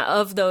 And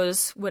of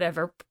those,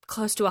 whatever,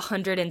 close to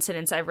 100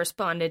 incidents I've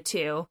responded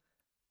to,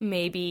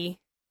 maybe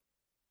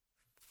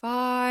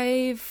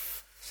 5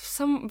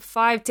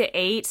 to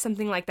 8,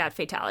 something like that,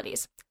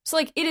 fatalities. So,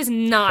 like, it is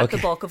not the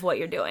bulk of what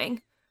you're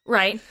doing,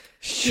 right?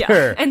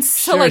 Sure. Yeah. And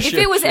so, if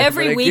it was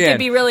every week, it'd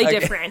be really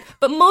different.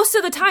 But most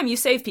of the time, you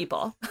save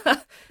people.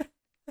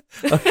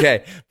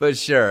 Okay, but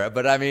sure.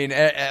 But I mean,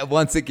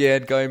 once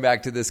again, going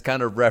back to this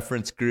kind of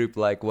reference group,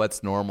 like,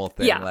 what's normal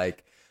thing,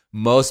 like,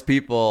 most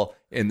people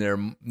in their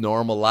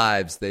normal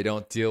lives, they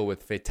don't deal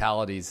with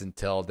fatalities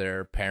until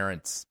their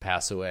parents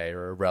pass away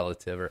or a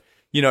relative, or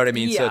you know what I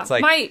mean. So it's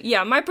like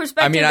my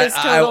perspective is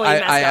totally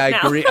messed up now. I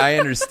agree. I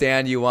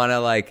understand you want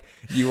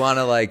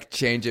to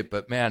change it,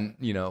 but man,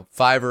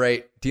 5 or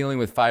 8 dealing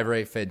with 5 or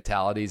 8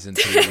 fatalities in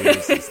 3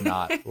 years is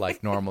not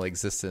like normal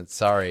existence.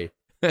 Sorry.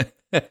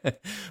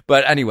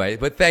 But anyway,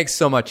 thanks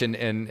so much.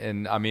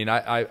 And I mean,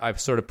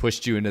 I've sort of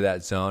pushed you into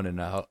that zone,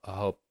 and I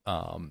hope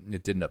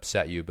it didn't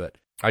upset you, but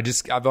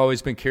I've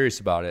always been curious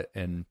about it,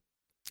 and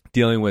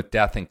dealing with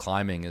death and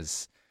climbing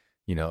is,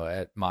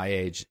 at my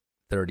age,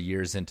 30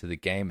 years into the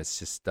game, it's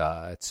just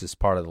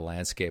part of the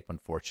landscape,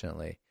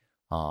 unfortunately.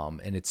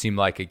 And it seemed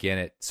like, again,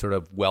 it sort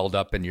of welled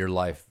up in your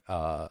life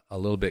a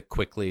little bit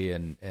quickly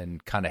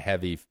and kind of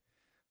heavy,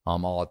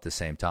 all at the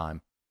same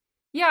time.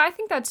 Yeah, I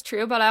think that's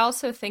true, but I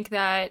also think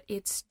that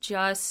it's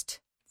just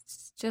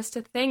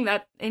a thing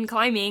that in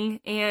climbing,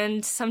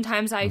 and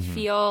sometimes I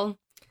feel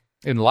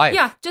in life.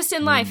 Yeah, just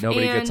in life.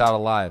 Nobody gets out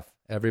alive.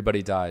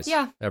 Everybody dies.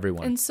 Yeah.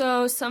 Everyone. And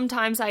so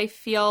sometimes I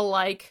feel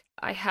like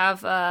I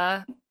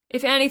have,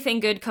 if anything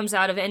good comes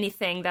out of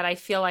anything, that I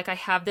feel like I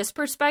have this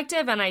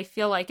perspective, and I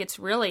feel like it's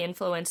really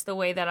influenced the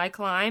way that I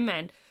climb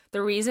and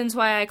the reasons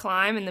why I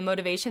climb and the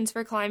motivations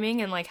for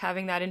climbing, and like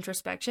having that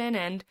introspection.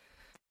 And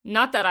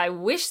not that I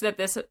wish that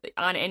this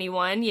on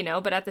anyone,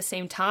 but at the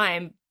same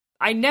time,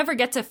 I never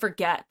get to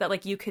forget that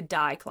like you could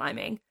die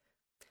climbing.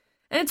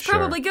 And it's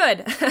probably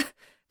good.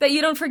 That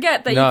you don't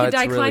forget that you could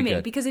die really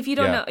climbing, because if you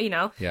don't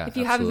know, if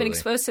you haven't been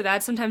exposed to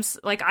that, sometimes,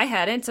 like I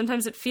hadn't,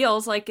 sometimes it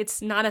feels like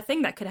it's not a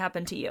thing that could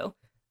happen to you.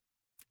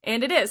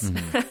 And it is.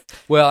 Mm-hmm.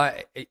 Well,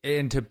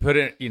 and to put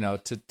it,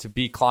 to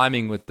be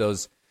climbing with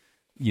those,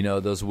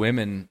 those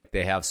women,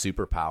 they have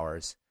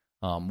superpowers,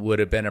 would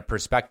have been a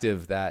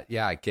perspective that,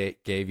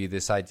 gave you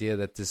this idea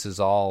that this is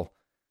all,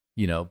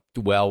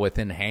 well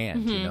within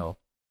hand,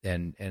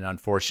 and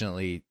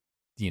unfortunately,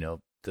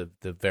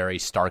 the very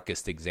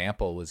starkest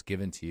example was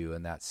given to you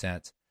in that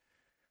sense.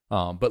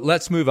 But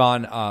let's move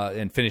on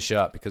and finish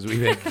up, because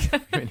we've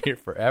been here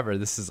forever.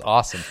 This is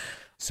awesome.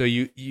 So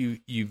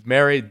you've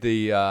married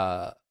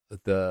the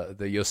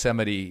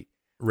Yosemite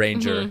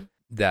Ranger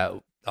that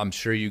I'm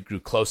sure you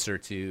grew closer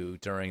to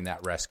during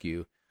that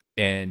rescue,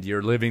 and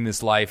you're living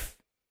this life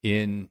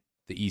in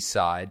the East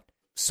Side,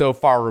 so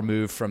far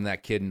removed from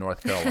that kid in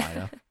North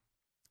Carolina.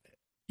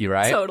 You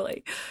right?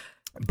 Totally.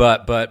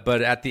 But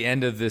at the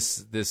end of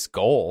this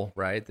goal,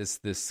 right?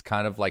 This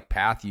kind of like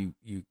path you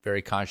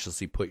very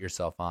consciously put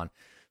yourself on.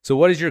 So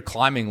what does your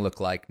climbing look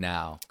like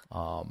now,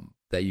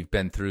 that you've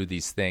been through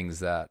these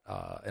things that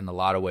in a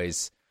lot of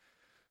ways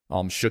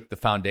shook the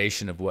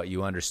foundation of what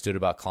you understood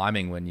about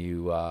climbing when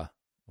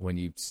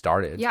you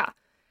started?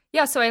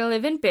 Yeah, so I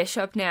live in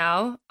Bishop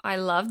now. I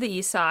love the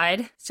East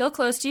Side, still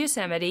close to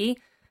Yosemite.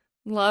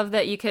 Love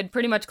that you could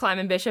pretty much climb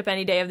in Bishop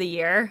any day of the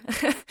year.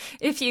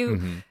 If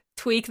you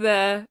tweak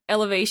the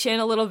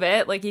elevation a little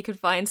bit, like you could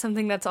find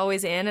something that's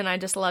always in, and I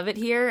just love it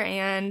here.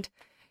 And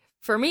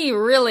for me,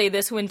 really,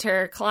 this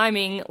winter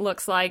climbing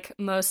looks like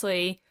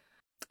mostly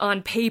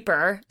on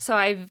paper. So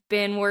I've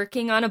been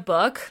working on a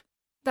book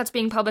that's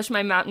being published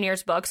by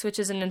Mountaineers Books, which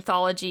is an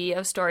anthology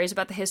of stories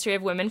about the history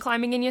of women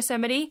climbing in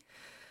Yosemite.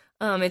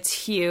 It's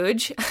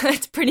huge.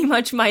 It's pretty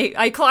much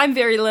I climb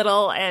very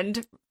little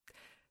and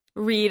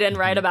read and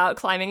write about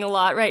climbing a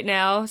lot right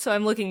now. So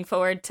I'm looking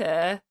forward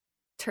to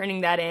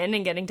turning that in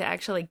and getting to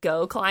actually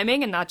go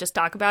climbing and not just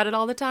talk about it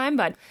all the time.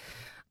 But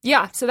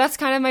yeah, so that's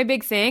kind of my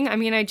big thing. I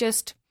mean,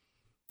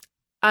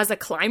 as a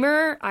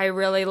climber, I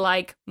really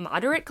like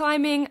moderate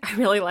climbing. I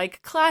really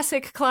like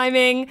classic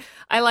climbing.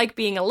 I like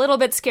being a little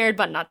bit scared,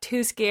 but not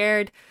too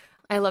scared.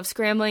 I love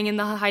scrambling in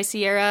the High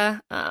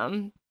Sierra.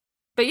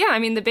 But yeah, I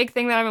mean, the big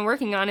thing that I've been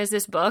working on is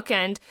this book,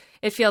 and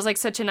it feels like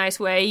such a nice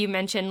way. You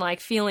mentioned like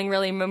feeling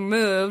really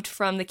removed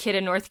from the kid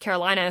in North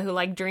Carolina who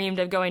like dreamed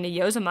of going to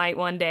Yosemite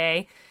one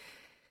day.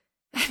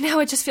 Now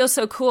it just feels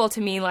so cool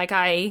to me. Like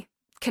I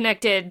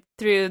connected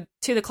to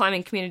the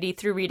climbing community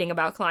through reading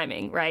about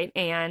climbing, right?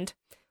 And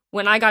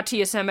when I got to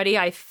Yosemite,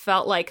 I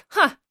felt like,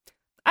 I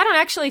don't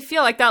actually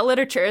feel like that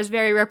literature is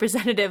very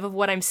representative of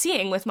what I'm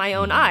seeing with my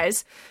own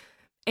eyes.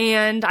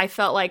 And I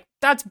felt like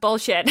that's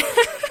bullshit.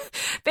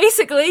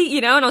 Basically,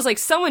 and I was like,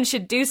 someone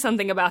should do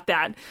something about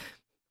that.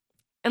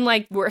 And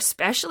like, we're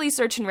especially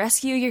search and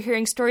rescue. You're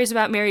hearing stories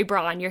about Mary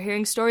Braun. You're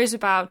hearing stories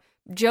about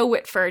Joe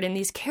Whitford and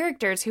these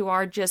characters who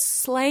are just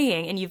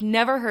slaying and you've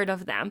never heard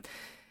of them.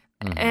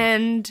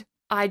 And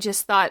I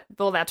just thought,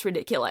 well, that's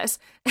ridiculous.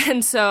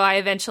 And so I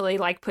eventually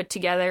like put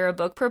together a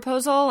book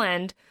proposal,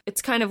 and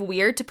it's kind of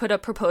weird to put a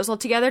proposal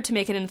together to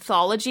make an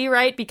anthology,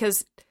 right?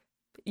 Because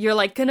you're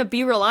like going to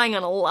be relying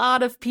on a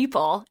lot of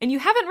people, and you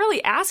haven't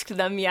really asked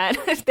them yet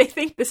if they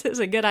think this is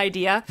a good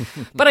idea.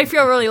 But I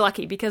feel really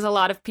lucky because a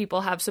lot of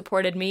people have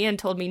supported me and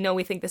told me, no,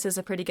 we think this is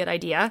a pretty good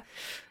idea.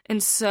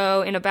 And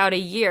so in about a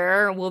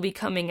year, we'll be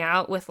coming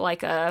out with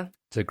like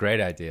it's a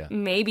great idea.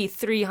 Maybe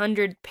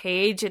 300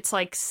 page. It's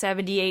like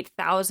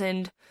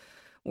 78,000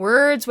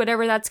 words,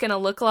 whatever that's going to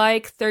look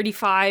like.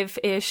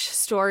 35-ish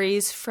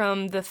stories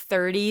from the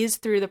 30s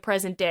through the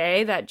present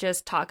day that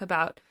just talk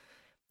about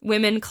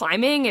women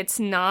climbing. It's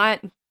not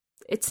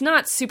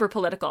super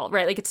political,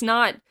 right? Like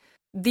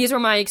these were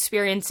my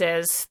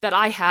experiences that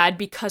I had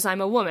because I'm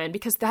a woman,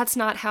 because that's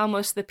not how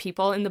most of the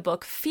people in the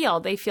book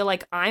feel. They feel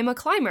like I'm a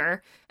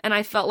climber. And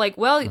I felt like,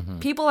 well,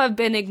 people have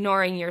been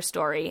ignoring your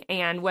story,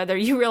 and whether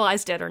you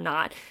realized it or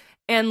not,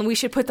 and we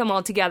should put them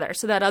all together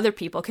so that other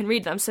people can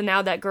read them. So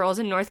now that girls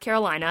in North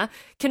Carolina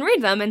can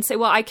read them and say,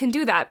 well, I can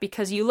do that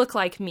because you look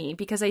like me,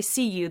 because I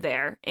see you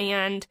there.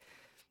 And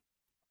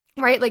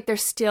right, like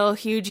there's still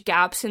huge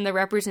gaps in the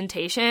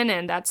representation,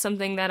 and that's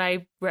something that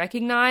I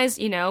recognize,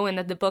 and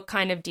that the book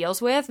kind of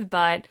deals with.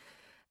 But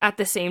at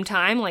the same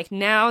time, like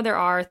now there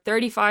are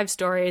 35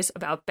 stories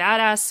about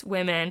badass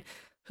women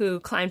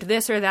who climbed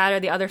this or that or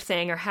the other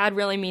thing, or had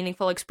really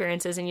meaningful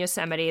experiences in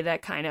Yosemite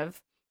that kind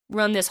of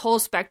run this whole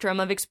spectrum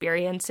of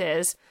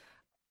experiences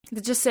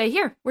that just say,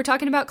 here, we're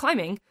talking about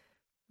climbing.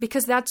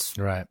 Because that's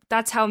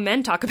how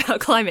men talk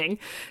about climbing.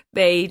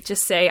 They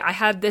just say, I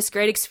had this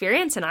great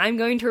experience and I'm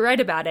going to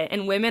write about it.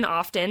 And women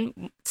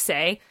often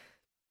say,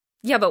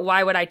 yeah, but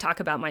why would I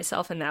talk about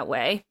myself in that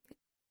way?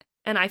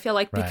 And I feel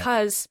like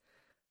because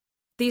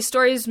these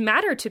stories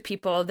matter to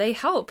people, they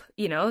help.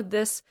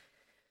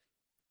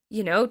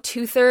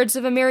 2/3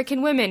 of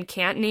American women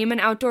can't name an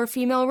outdoor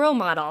female role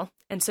model.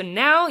 And so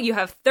now you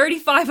have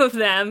 35 of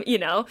them,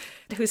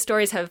 whose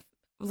stories have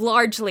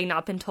largely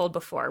not been told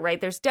before, right?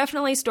 There's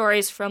definitely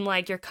stories from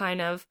like your kind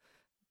of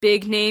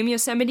big name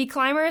Yosemite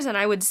climbers. And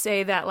I would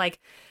say that like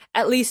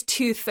at least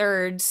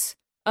 2/3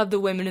 of the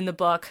women in the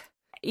book,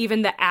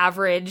 even the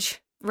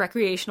average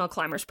recreational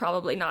climbers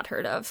probably not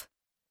heard of.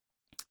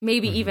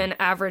 Maybe even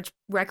average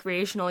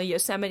recreational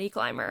Yosemite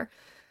climber.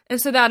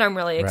 And so that I'm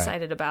really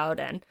excited about,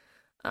 and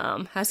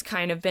has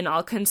kind of been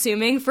all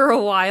consuming for a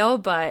while,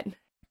 but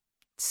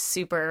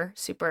super,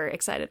 super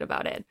excited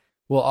about it.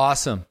 Well,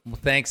 awesome. Well,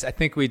 thanks. I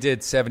think we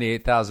did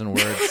 78,000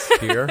 words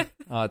here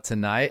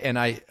tonight, and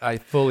I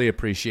fully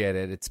appreciate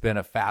it. It's been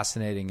a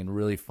fascinating and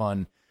really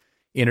fun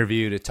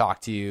interview to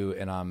talk to you,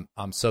 and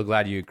I'm so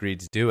glad you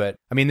agreed to do it.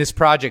 I mean, this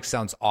project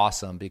sounds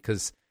awesome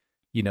because,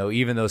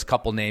 even those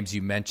couple names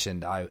you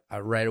mentioned, I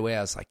right away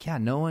I was like, yeah,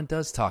 no one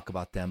does talk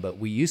about them, but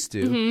we used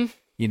to,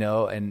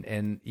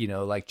 and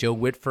like Joe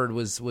Whitford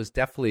was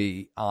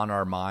definitely on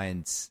our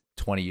minds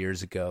 20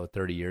 years ago,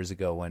 30 years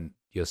ago when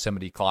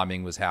Yosemite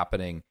climbing was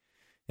happening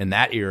in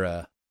that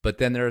era, but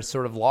then they're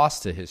sort of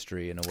lost to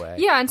history in a way.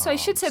 Yeah, and so I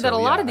should say that a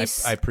lot of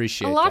these, I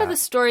appreciate a lot of the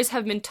stories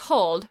have been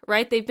told,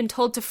 right? They've been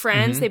told to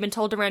friends, they've been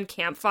told around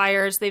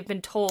campfires, they've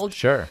been told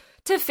to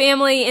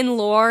family in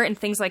lore and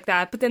things like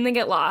that, but then they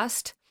get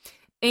lost.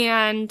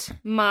 And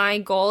my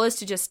goal is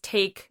to just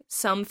take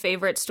some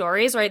favorite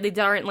stories, right?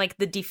 They aren't like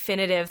the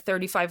definitive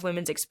 35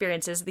 women's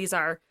experiences. These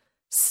are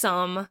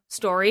some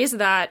stories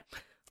that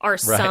are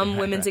some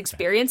women's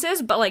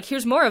experiences, but like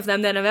here's more of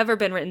them than have ever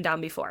been written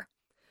down before.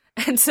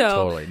 And so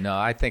totally. No,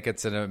 I think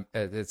it's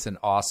an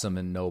awesome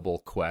and noble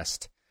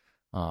quest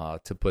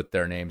to put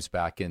their names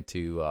back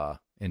into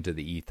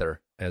the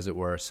ether, as it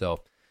were.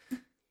 So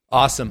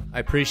Awesome. I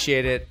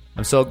appreciate it.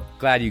 I'm so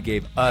glad you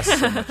gave us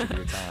so much of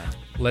your time.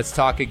 Let's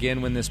talk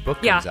again when this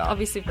book comes out. I'll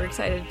be super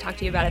excited to talk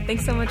to you about it.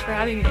 Thanks so much for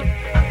having me.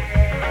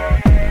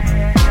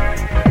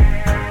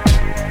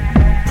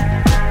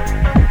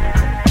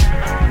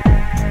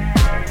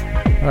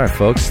 All right,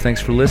 folks,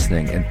 thanks for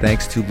listening, and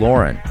thanks to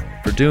Lauren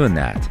for doing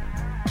that.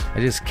 I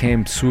just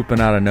came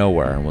swooping out of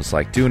nowhere and was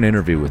like, do an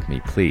interview with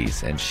me,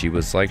 please. And she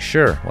was like,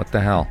 sure, what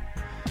the hell.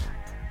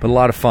 But a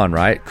lot of fun,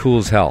 right? Cool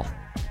as hell.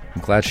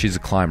 I'm glad she's a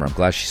climber. I'm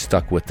glad she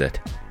stuck with it.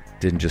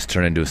 Didn't just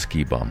turn into a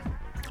ski bum.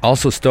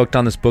 Also stoked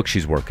on this book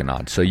she's working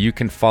on, so you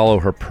can follow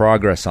her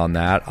progress on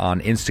that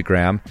on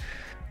Instagram.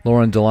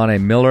 Lauren Delaunay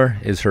Miller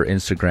is her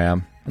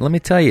Instagram. And let me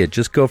tell you,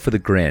 just go for the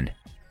grin.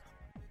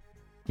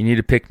 You need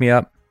to pick me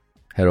up?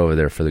 Head over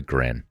there for the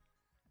grin.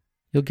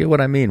 You'll get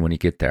what I mean when you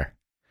get there.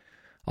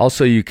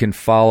 Also, you can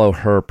follow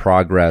her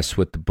progress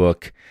with the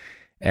book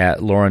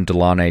at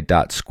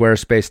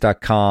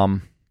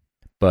laurendelaunay.squarespace.com.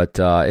 But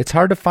it's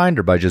hard to find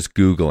her by just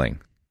Googling.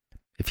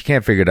 If you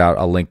can't figure it out,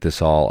 I'll link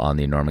this all on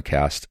the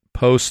Enormocast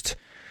post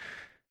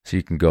so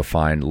you can go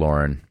find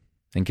Lauren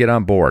and get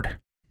on board.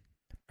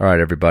 All right,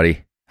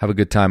 everybody. Have a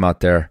good time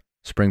out there.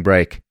 Spring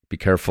break. Be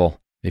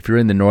careful. If you're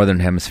in the northern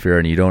hemisphere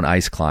and you don't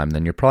ice climb,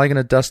 then you're probably going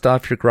to dust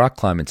off your rock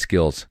climbing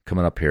skills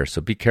coming up here.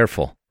 So be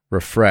careful.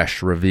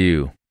 Refresh.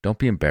 Review. Don't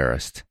be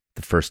embarrassed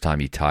the first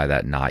time you tie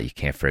that knot. You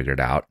can't figure it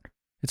out.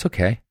 It's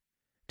okay.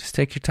 Just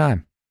take your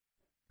time.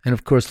 And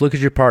of course, look at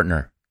your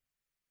partner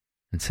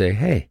and say,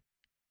 hey,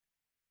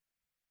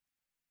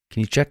 can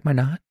you check my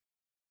knot?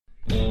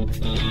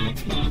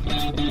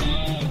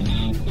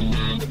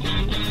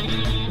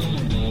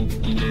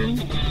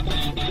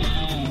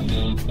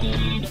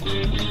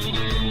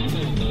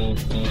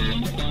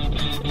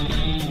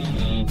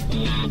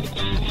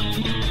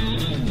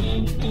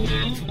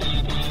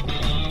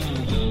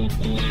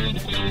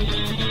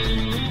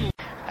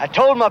 I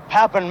told my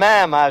pap and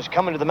mam I was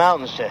coming to the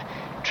mountains to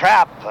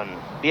trap and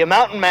be a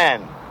mountain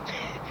man.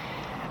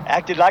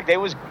 Acted like they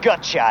was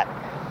gut shot.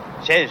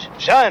 Says,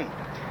 son,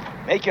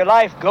 make your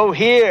life go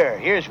here.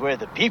 Here's where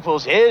the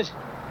people's is.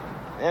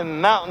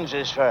 Them mountains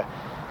is for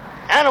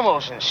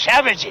animals and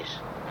savages.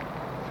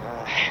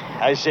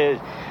 I said,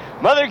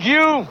 Mother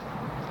Gue,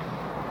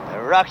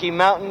 the Rocky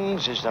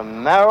Mountains is the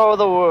marrow of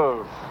the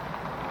world.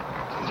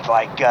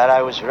 By God,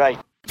 I was right.